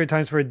Nickelodeon fighter.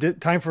 Time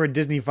for a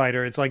Disney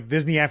fighter. It's like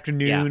Disney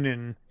Afternoon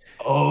and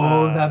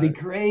that'd be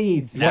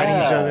great.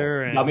 Fighting each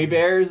other. And Gummy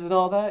bears and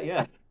all that.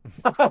 Yeah.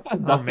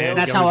 Oh man,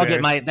 that's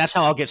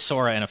how I'll get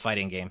Sora in a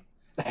fighting game.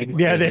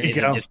 Yeah, there you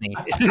go.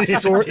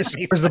 Sora's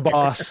the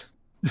boss.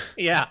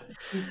 Yeah.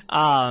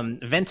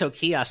 Vento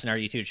Kios in our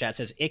YouTube chat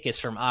says Ickis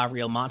from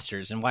Real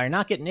Monsters. And while you're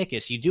not getting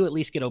Ickis, you do at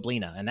least get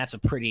Oblina. And that's a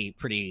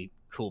pretty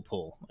cool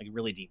pull. Like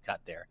really deep cut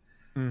there.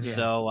 Mm-hmm.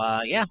 So,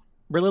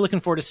 really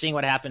looking forward to seeing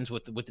what happens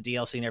with the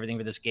DLC and everything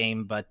for this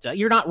game. But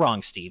you're not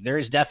wrong, Steve. There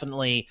is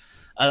definitely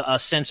a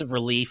sense of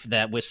relief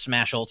that with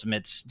Smash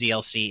Ultimate's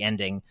DLC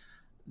ending,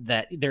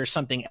 that there's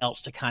something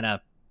else to kind of,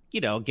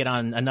 get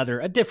on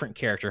a different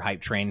character hype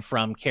train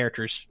from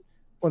characters.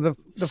 Well, the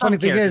funny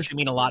thing is,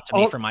 mean a lot to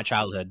me from my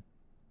childhood.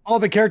 All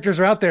the characters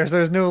are out there, so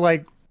there's no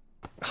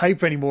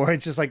hype anymore.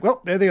 It's just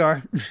well, there they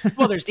are.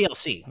 Well, there's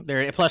DLC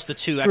there, plus the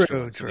two extra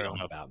ones we don't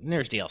know about. And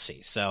there's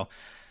DLC, so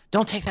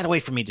don't take that away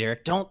from me,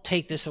 Derek. Don't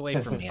take this away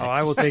from me.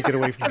 I will take it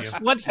away from you.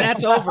 Once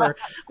that's over,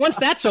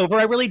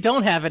 I really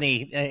don't have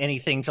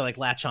anything to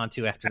latch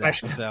onto after that.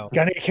 So,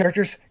 got any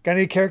characters? I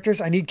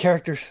need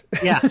characters.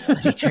 Yeah, I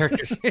need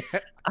characters.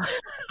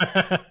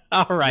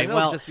 All right.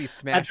 Well, just be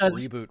Smash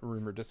reboot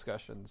rumor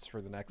discussions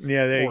for the next.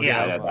 Yeah, there you go.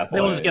 Yeah,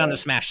 we'll just get on to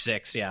Smash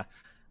 6. Yeah,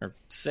 or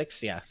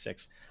 6. Yeah,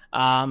 6.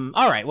 All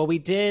right. Well, we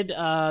did.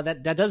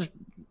 That does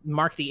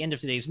mark the end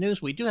of today's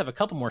news. We do have a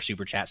couple more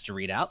super chats to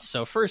read out.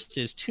 So first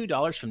is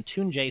 $2 from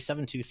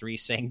ToonJ723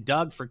 saying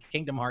Doug for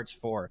Kingdom Hearts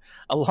 4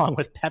 along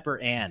with Pepper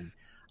Ann.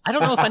 I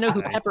don't know if I know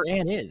who Pepper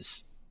Ann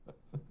is.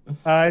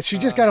 She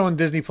just got on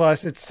Disney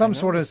Plus. It's some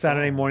sort of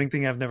Saturday morning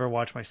thing I've never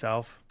watched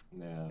myself.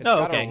 Yeah. It's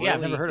got a really I've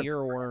never heard of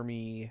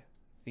earwormy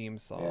theme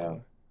song. Yeah.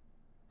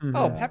 Mm-hmm.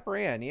 Oh, Pepper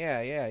Ann.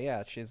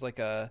 Yeah. She's like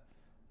a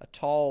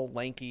tall,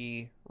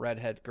 lanky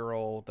redhead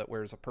girl that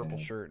wears a purple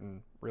shirt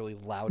and really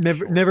loud.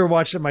 Never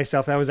watched it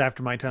myself. That was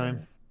after my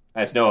time.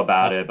 I just know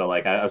about it, but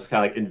I was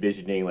kind of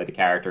envisioning the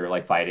character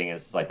fighting.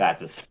 It's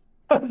that's just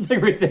it's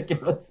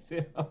ridiculous.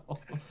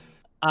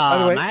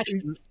 I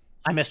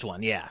missed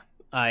one. Yeah.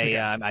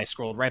 I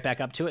scrolled right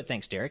back up to it.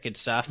 Thanks, Derek.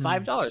 It's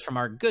 $5 from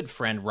our good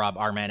friend Rob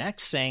Arman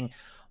X saying,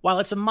 while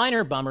it's a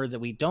minor bummer that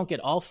we don't get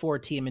all 4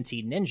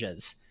 TMNT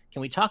ninjas,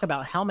 can we talk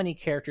about how many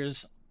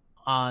characters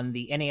on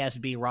the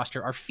NASB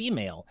roster are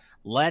female?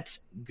 Let's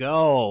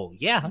go.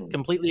 Yeah,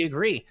 completely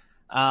agree.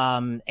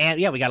 And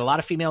we got a lot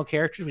of female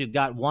characters. We've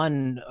got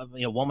one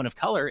woman of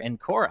color in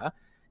Korra,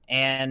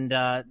 and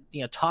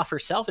Toph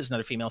herself is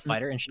another female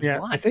fighter, and she's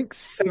blind. I think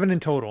 7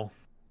 in total.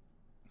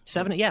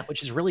 7,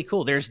 which is really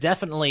cool. There's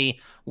definitely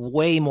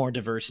way more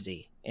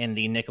diversity in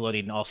the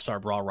Nickelodeon All-Star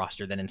Brawl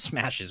roster than in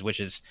Smash's, which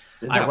is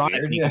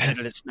ironic when you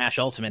consider that Smash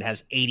Ultimate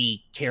has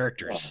 80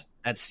 characters.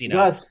 That's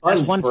that's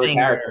one thing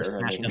where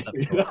Smash comes up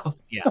short.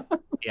 Yeah.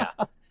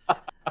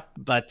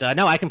 But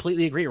no, I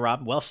completely agree,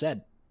 Rob. Well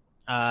said.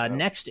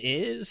 Next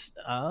is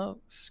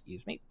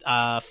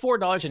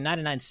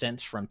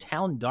 $4.99 from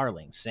Town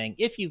Darling saying,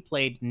 if you've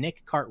played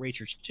Nick Kart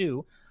Racers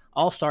 2,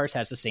 All Stars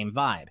has the same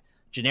vibe.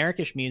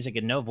 Generic-ish music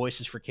and no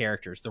voices for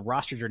characters. The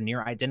rosters are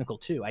near identical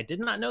too. I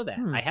did not know that.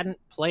 I hadn't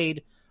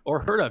played or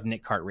heard of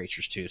Nick Kart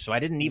Racers 2, so I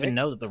didn't even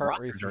know that the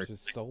rosters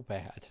is so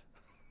bad.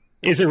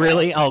 Is it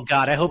really? Oh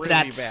God, I hope really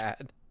that's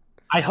bad.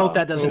 I hope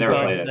that doesn't.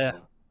 I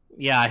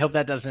hope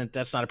that doesn't.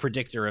 That's not a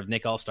predictor of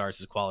Nick All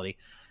Stars' quality.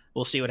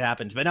 We'll see what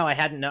happens. But no, I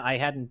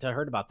hadn't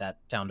heard about that,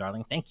 Town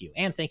Darling. Thank you,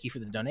 and thank you for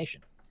the donation.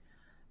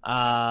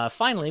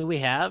 Finally, we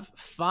have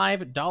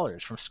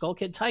 $5 from Skull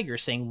Kid Tiger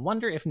saying,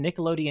 wonder if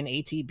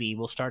Nickelodeon ATB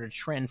will start a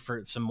trend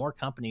for some more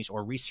companies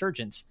or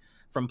resurgence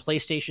from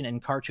PlayStation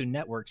and Cartoon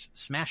Network's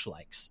Smash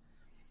likes.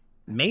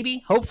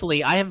 Maybe,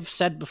 hopefully. I have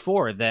said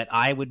before that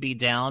I would be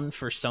down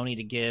for Sony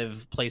to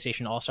give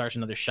PlayStation All-Stars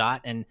another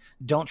shot, and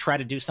don't try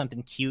to do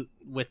something cute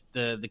with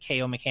the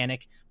KO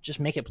mechanic. Just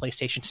make it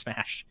PlayStation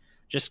Smash.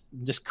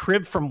 Just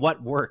crib from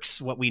what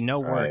works, what we know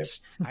works,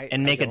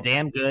 and make a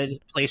damn good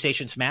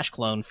PlayStation Smash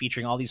clone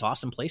featuring all these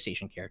awesome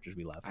PlayStation characters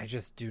we love. I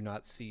just do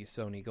not see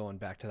Sony going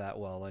back to that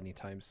well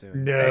anytime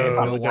soon.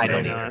 No, I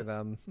don't for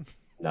them.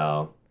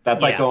 No,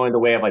 that's going the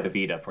way of the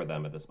Vita for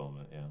them at this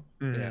moment. Yeah,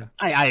 yeah.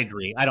 I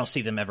agree. I don't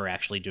see them ever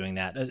actually doing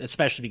that,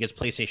 especially because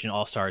PlayStation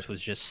All Stars was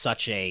just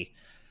such a.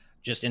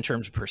 Just in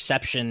terms of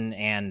perception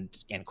and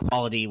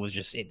quality, was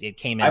just it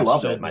came in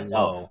so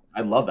low.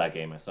 I love that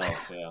game myself.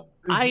 Yeah,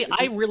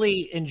 I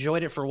really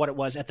enjoyed it for what it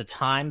was at the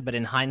time, but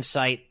in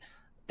hindsight,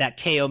 that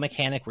KO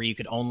mechanic where you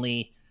could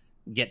only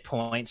get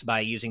points by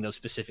using those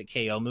specific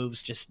KO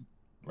moves just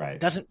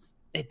doesn't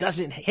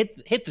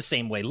hit the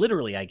same way.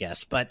 Literally, I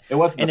guess, but it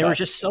wasn't. And there were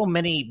just so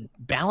many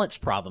balance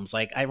problems.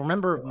 I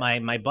remember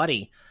my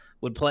buddy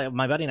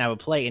and I would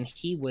play, and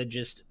he would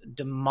just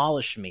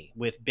demolish me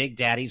with Big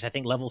Daddy's, I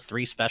think, level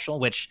 3 special,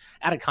 which,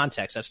 out of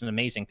context, that's an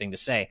amazing thing to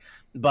say.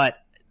 But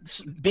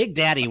Big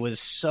Daddy was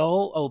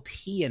so OP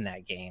in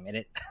that game, and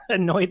it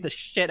annoyed the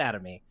shit out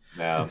of me.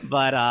 Yeah.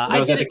 But I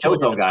was the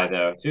Killzone guy,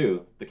 though,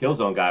 too. The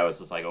Killzone guy was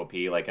just OP,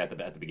 at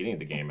the beginning of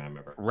the game, I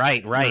remember.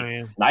 Right.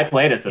 And I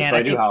played it, so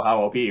I knew how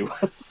OP he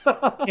was.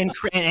 and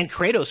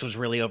Kratos was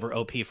really over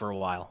OP for a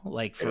while.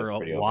 For a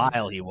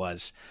while, he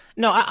was.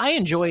 No, I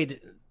enjoyed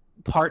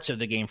parts of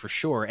the game for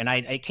sure, and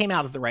I came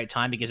out at the right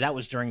time because that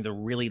was during the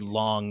really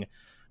long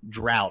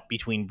drought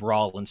between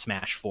Brawl and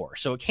Smash 4.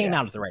 So it came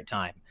out at the right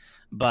time.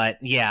 But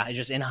yeah, I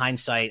just, in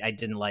hindsight, I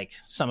didn't like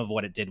some of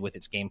what it did with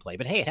its gameplay.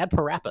 But hey, it had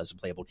Parappa as a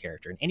playable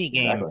character. In any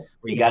game where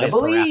you gotta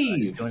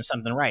believe it's doing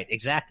something right.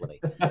 Exactly.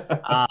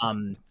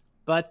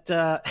 But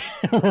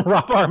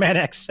Rob Arman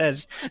X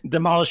says,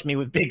 demolish me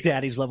with Big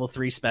Daddy's level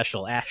 3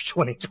 special, Ash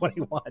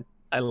 2021.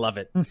 I love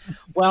it.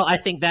 Well, I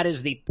think that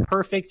is the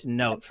perfect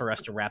note for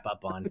us to wrap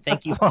up on.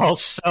 Thank you all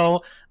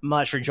so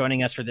much for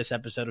joining us for this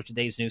episode of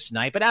Today's News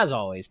Tonight. But as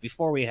always,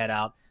 before we head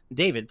out,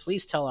 David,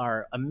 please tell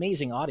our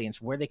amazing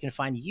audience where they can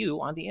find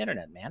you on the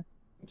internet, man.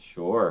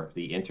 Sure.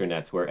 The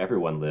internet's where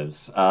everyone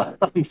lives.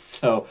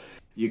 So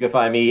you can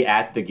find me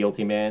at The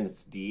Guilty Man.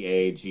 It's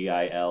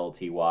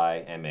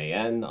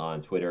DAGILTYMAN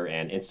on Twitter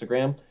and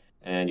Instagram.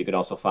 And you can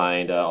also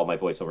find all my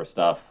voiceover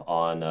stuff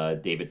on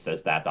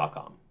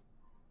davidsaysthat.com.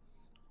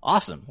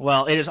 Awesome.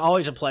 Well, it is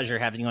always a pleasure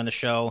having you on the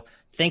show.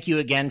 Thank you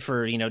again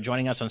for,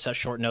 joining us on such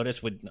short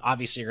notice.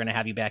 Obviously, you're going to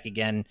have you back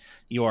again.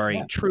 You are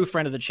a true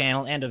friend of the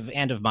channel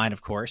and of mine,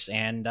 of course.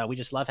 And we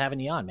just love having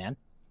you on, man.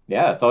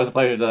 Yeah, it's always a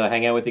pleasure to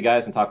hang out with you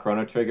guys and talk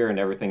Chrono Trigger and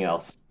everything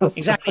else.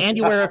 Exactly. And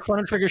you wear a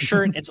Chrono Trigger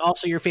shirt. It's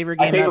also your favorite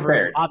game ever.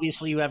 Prepared.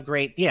 Obviously, you have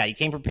you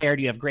came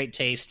prepared. You have great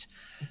taste.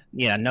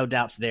 Yeah, no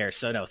doubts there.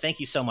 So, no, thank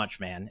you so much,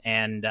 man.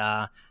 And,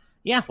 well,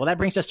 that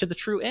brings us to the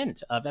true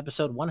end of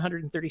episode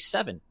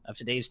 137 of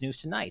Today's News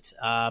Tonight.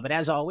 But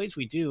as always,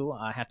 we do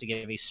have to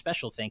give a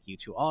special thank you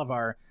to all of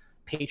our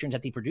patrons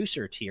at the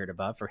producer tier and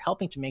above for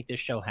helping to make this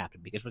show happen,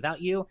 because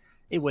without you,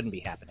 it wouldn't be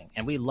happening.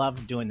 And we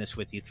love doing this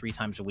with you 3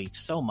 times a week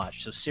so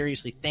much. So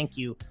seriously, thank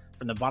you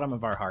from the bottom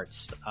of our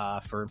hearts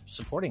for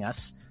supporting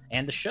us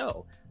and the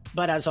show.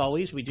 But as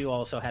always, we do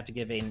also have to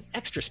give an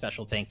extra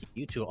special thank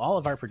you to all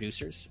of our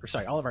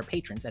all of our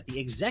patrons at the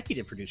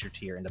executive producer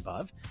tier and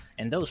above.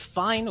 And those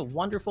fine,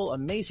 wonderful,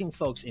 amazing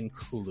folks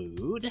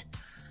include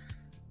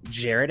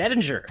Jared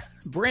Edinger,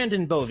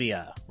 Brandon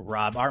Bovia,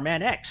 Rob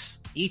Arman X,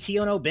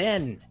 Etiono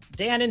Ben,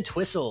 Dan and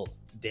Twistle,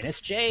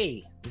 Dennis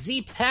J,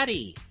 Z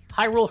Patty,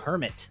 Hyrule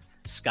Hermit,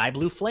 Sky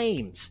Blue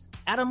Flames,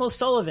 Adam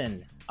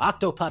O'Sullivan,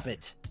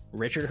 Octopuppet,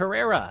 Richard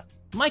Herrera,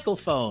 Michael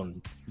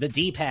Phone, The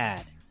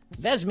D-Pad,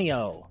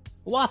 Vesmio,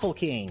 Waffle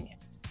King,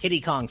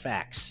 Kitty Kong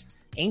Fax,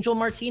 Angel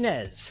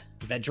Martinez,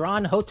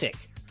 Vedran Hotik,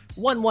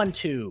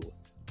 112,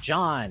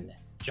 John,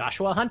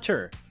 Joshua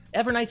Hunter,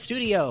 Evernight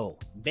Studio,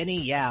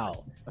 Benny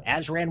Yao,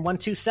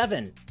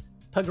 Azran127,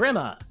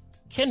 Pagrima,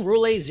 Ken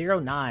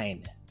Rule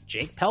 09,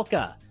 Jake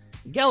Pelka,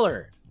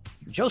 Geller,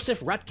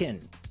 Joseph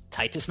Rutkin,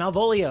 Titus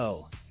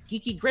Malvolio,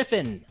 Geeky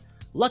Griffin,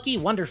 Lucky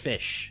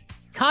Wonderfish,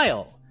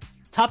 Kyle,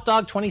 Top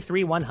Dog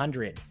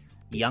 23100,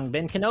 Young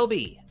Ben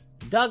Kenobi,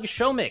 Doug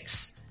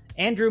Shomix,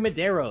 Andrew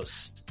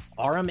Medeiros,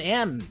 Aram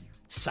M,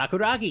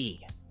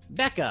 Sakuragi,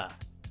 Becca,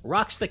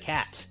 Rocks the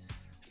Cat,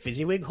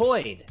 Fizzywig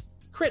Hoyd,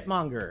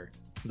 Critmonger,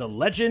 The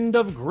Legend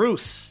of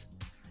Groose,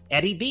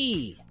 Eddie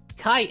B,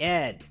 Kai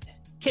Ed,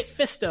 Kit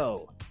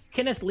Fisto,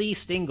 Kenneth Lee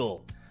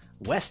Stingle,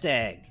 West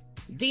Egg,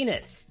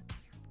 Deaneth,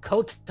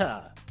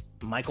 Kota,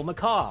 Michael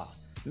McCaw,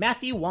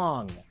 Matthew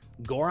Wong,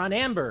 Goron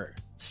Amber,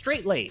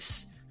 Straight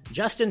Lace,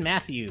 Justin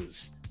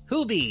Matthews,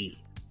 Hoobie,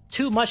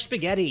 Too Much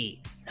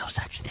Spaghetti, No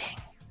Such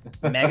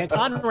Thing, Mega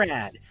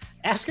Conrad,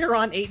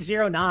 Ascaron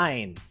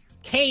 809,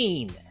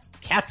 Kane,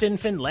 Captain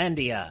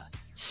Finlandia,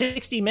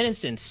 60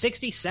 Minutes and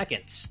 60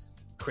 Seconds,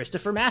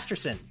 Christopher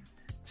Masterson,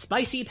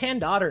 Spicy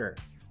Pandotter,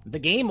 The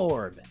Game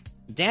Orb,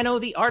 Dano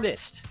the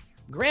Artist,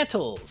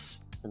 Grantles,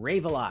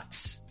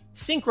 Ravelox,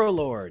 Synchro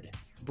Lord,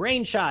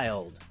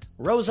 Brainchild,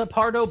 Rosa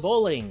Pardo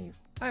Bowling.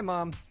 Hi,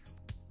 Mom.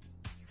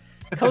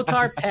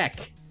 Kotar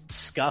Peck,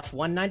 Scuff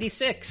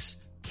 196,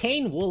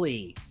 Kane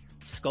Woolley,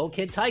 Skull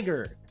Kid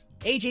Tiger,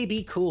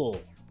 AJB Cool,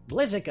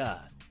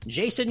 Blizzica,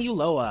 Jason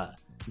Uloa,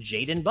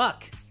 Jaden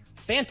Buck,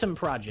 Phantom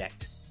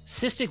Project,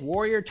 Cystic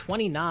Warrior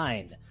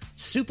 29,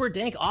 Super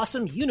Dank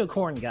Awesome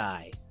Unicorn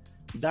Guy,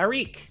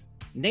 Darik,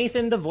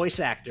 Nathan the Voice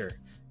Actor,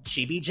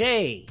 Chibi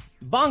J,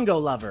 Bongo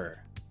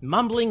Lover,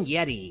 Mumbling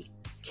Yeti,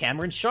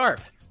 Cameron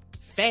Sharp,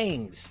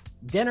 Fangs,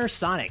 Dinner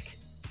Sonic,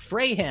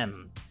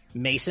 Freyhem,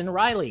 Mason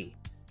Riley,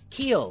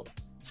 Keel,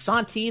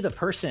 Santi the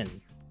Person,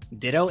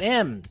 Ditto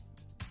M,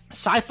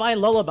 Sci-Fi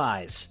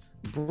Lullabies,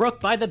 Brook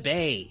by the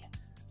Bay,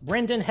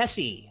 Brendan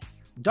Hesse,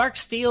 Dark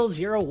Steel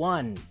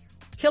 01,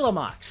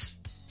 Killamox,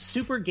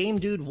 Super Game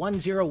Dude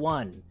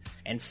 101,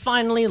 and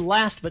finally,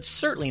 last but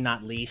certainly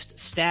not least,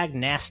 Stag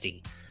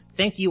Nasty.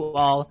 Thank you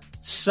all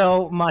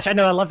so much. I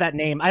know I love that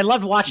name. I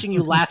love watching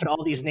you laugh at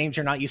all these names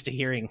you're not used to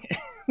hearing.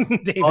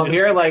 David, I'll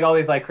hear like all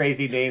these like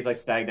crazy names like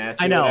Stag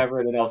Nasty, or whatever,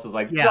 and then else is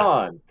like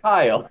John,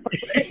 Kyle.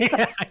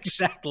 Yeah,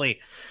 exactly.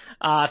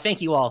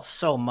 Thank you all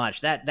so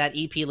much. That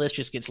EP list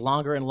just gets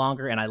longer and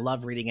longer, and I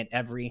love reading it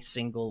every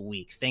single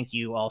week. Thank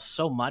you all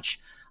so much.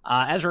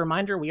 As a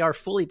reminder, we are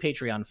fully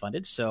Patreon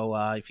funded, so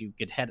if you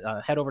could head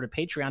over to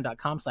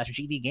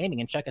patreon.com/gvgaming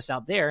and check us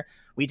out there.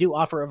 We do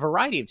offer a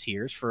variety of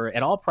tiers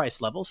at all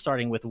price levels,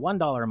 starting with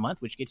 $1 a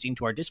month, which gets you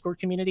into our Discord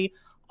community,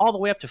 all the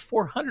way up to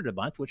 $400 a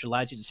month, which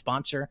allows you to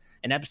sponsor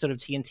an episode of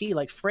TNT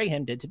like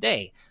Freyhem did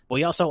today. But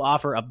we also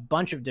offer a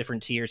bunch of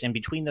different tiers in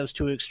between those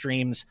two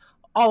extremes,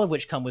 all of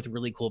which come with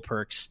really cool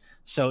perks.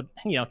 So,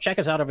 check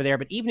us out over there.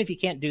 But even if you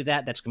can't do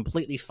that, that's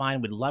completely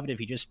fine. We'd love it if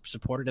you just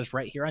supported us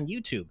right here on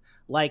YouTube.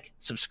 Like,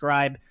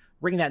 subscribe,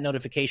 ring that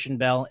notification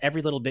bell.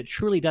 Every little bit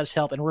truly does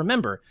help. And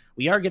remember,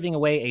 we are giving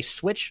away a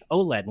Switch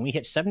OLED when we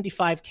hit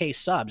 75K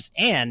subs.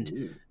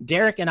 And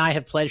Derek and I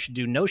have pledged to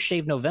do No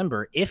Shave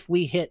November if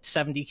we hit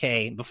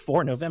 70K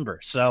before November.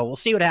 So we'll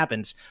see what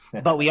happens.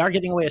 But we are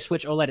giving away a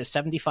Switch OLED at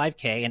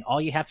 75K. And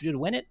all you have to do to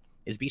win it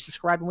is be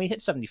subscribed when we hit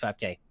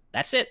 75K.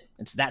 That's it.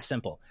 It's that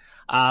simple.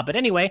 But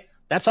anyway,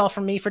 that's all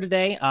from me for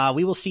today.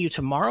 We will see you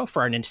tomorrow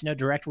for our Nintendo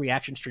Direct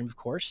reaction stream, of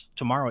course,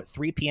 tomorrow at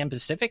 3 p.m.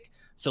 Pacific.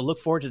 So look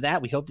forward to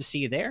that. We hope to see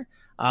you there.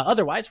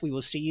 Otherwise, we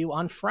will see you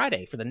on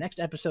Friday for the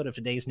next episode of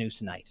Today's News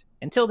Tonight.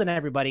 Until then,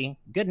 everybody,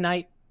 good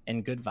night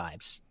and good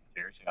vibes.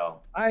 Cheers,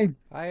 y'all. Bye.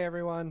 Bye,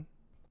 everyone.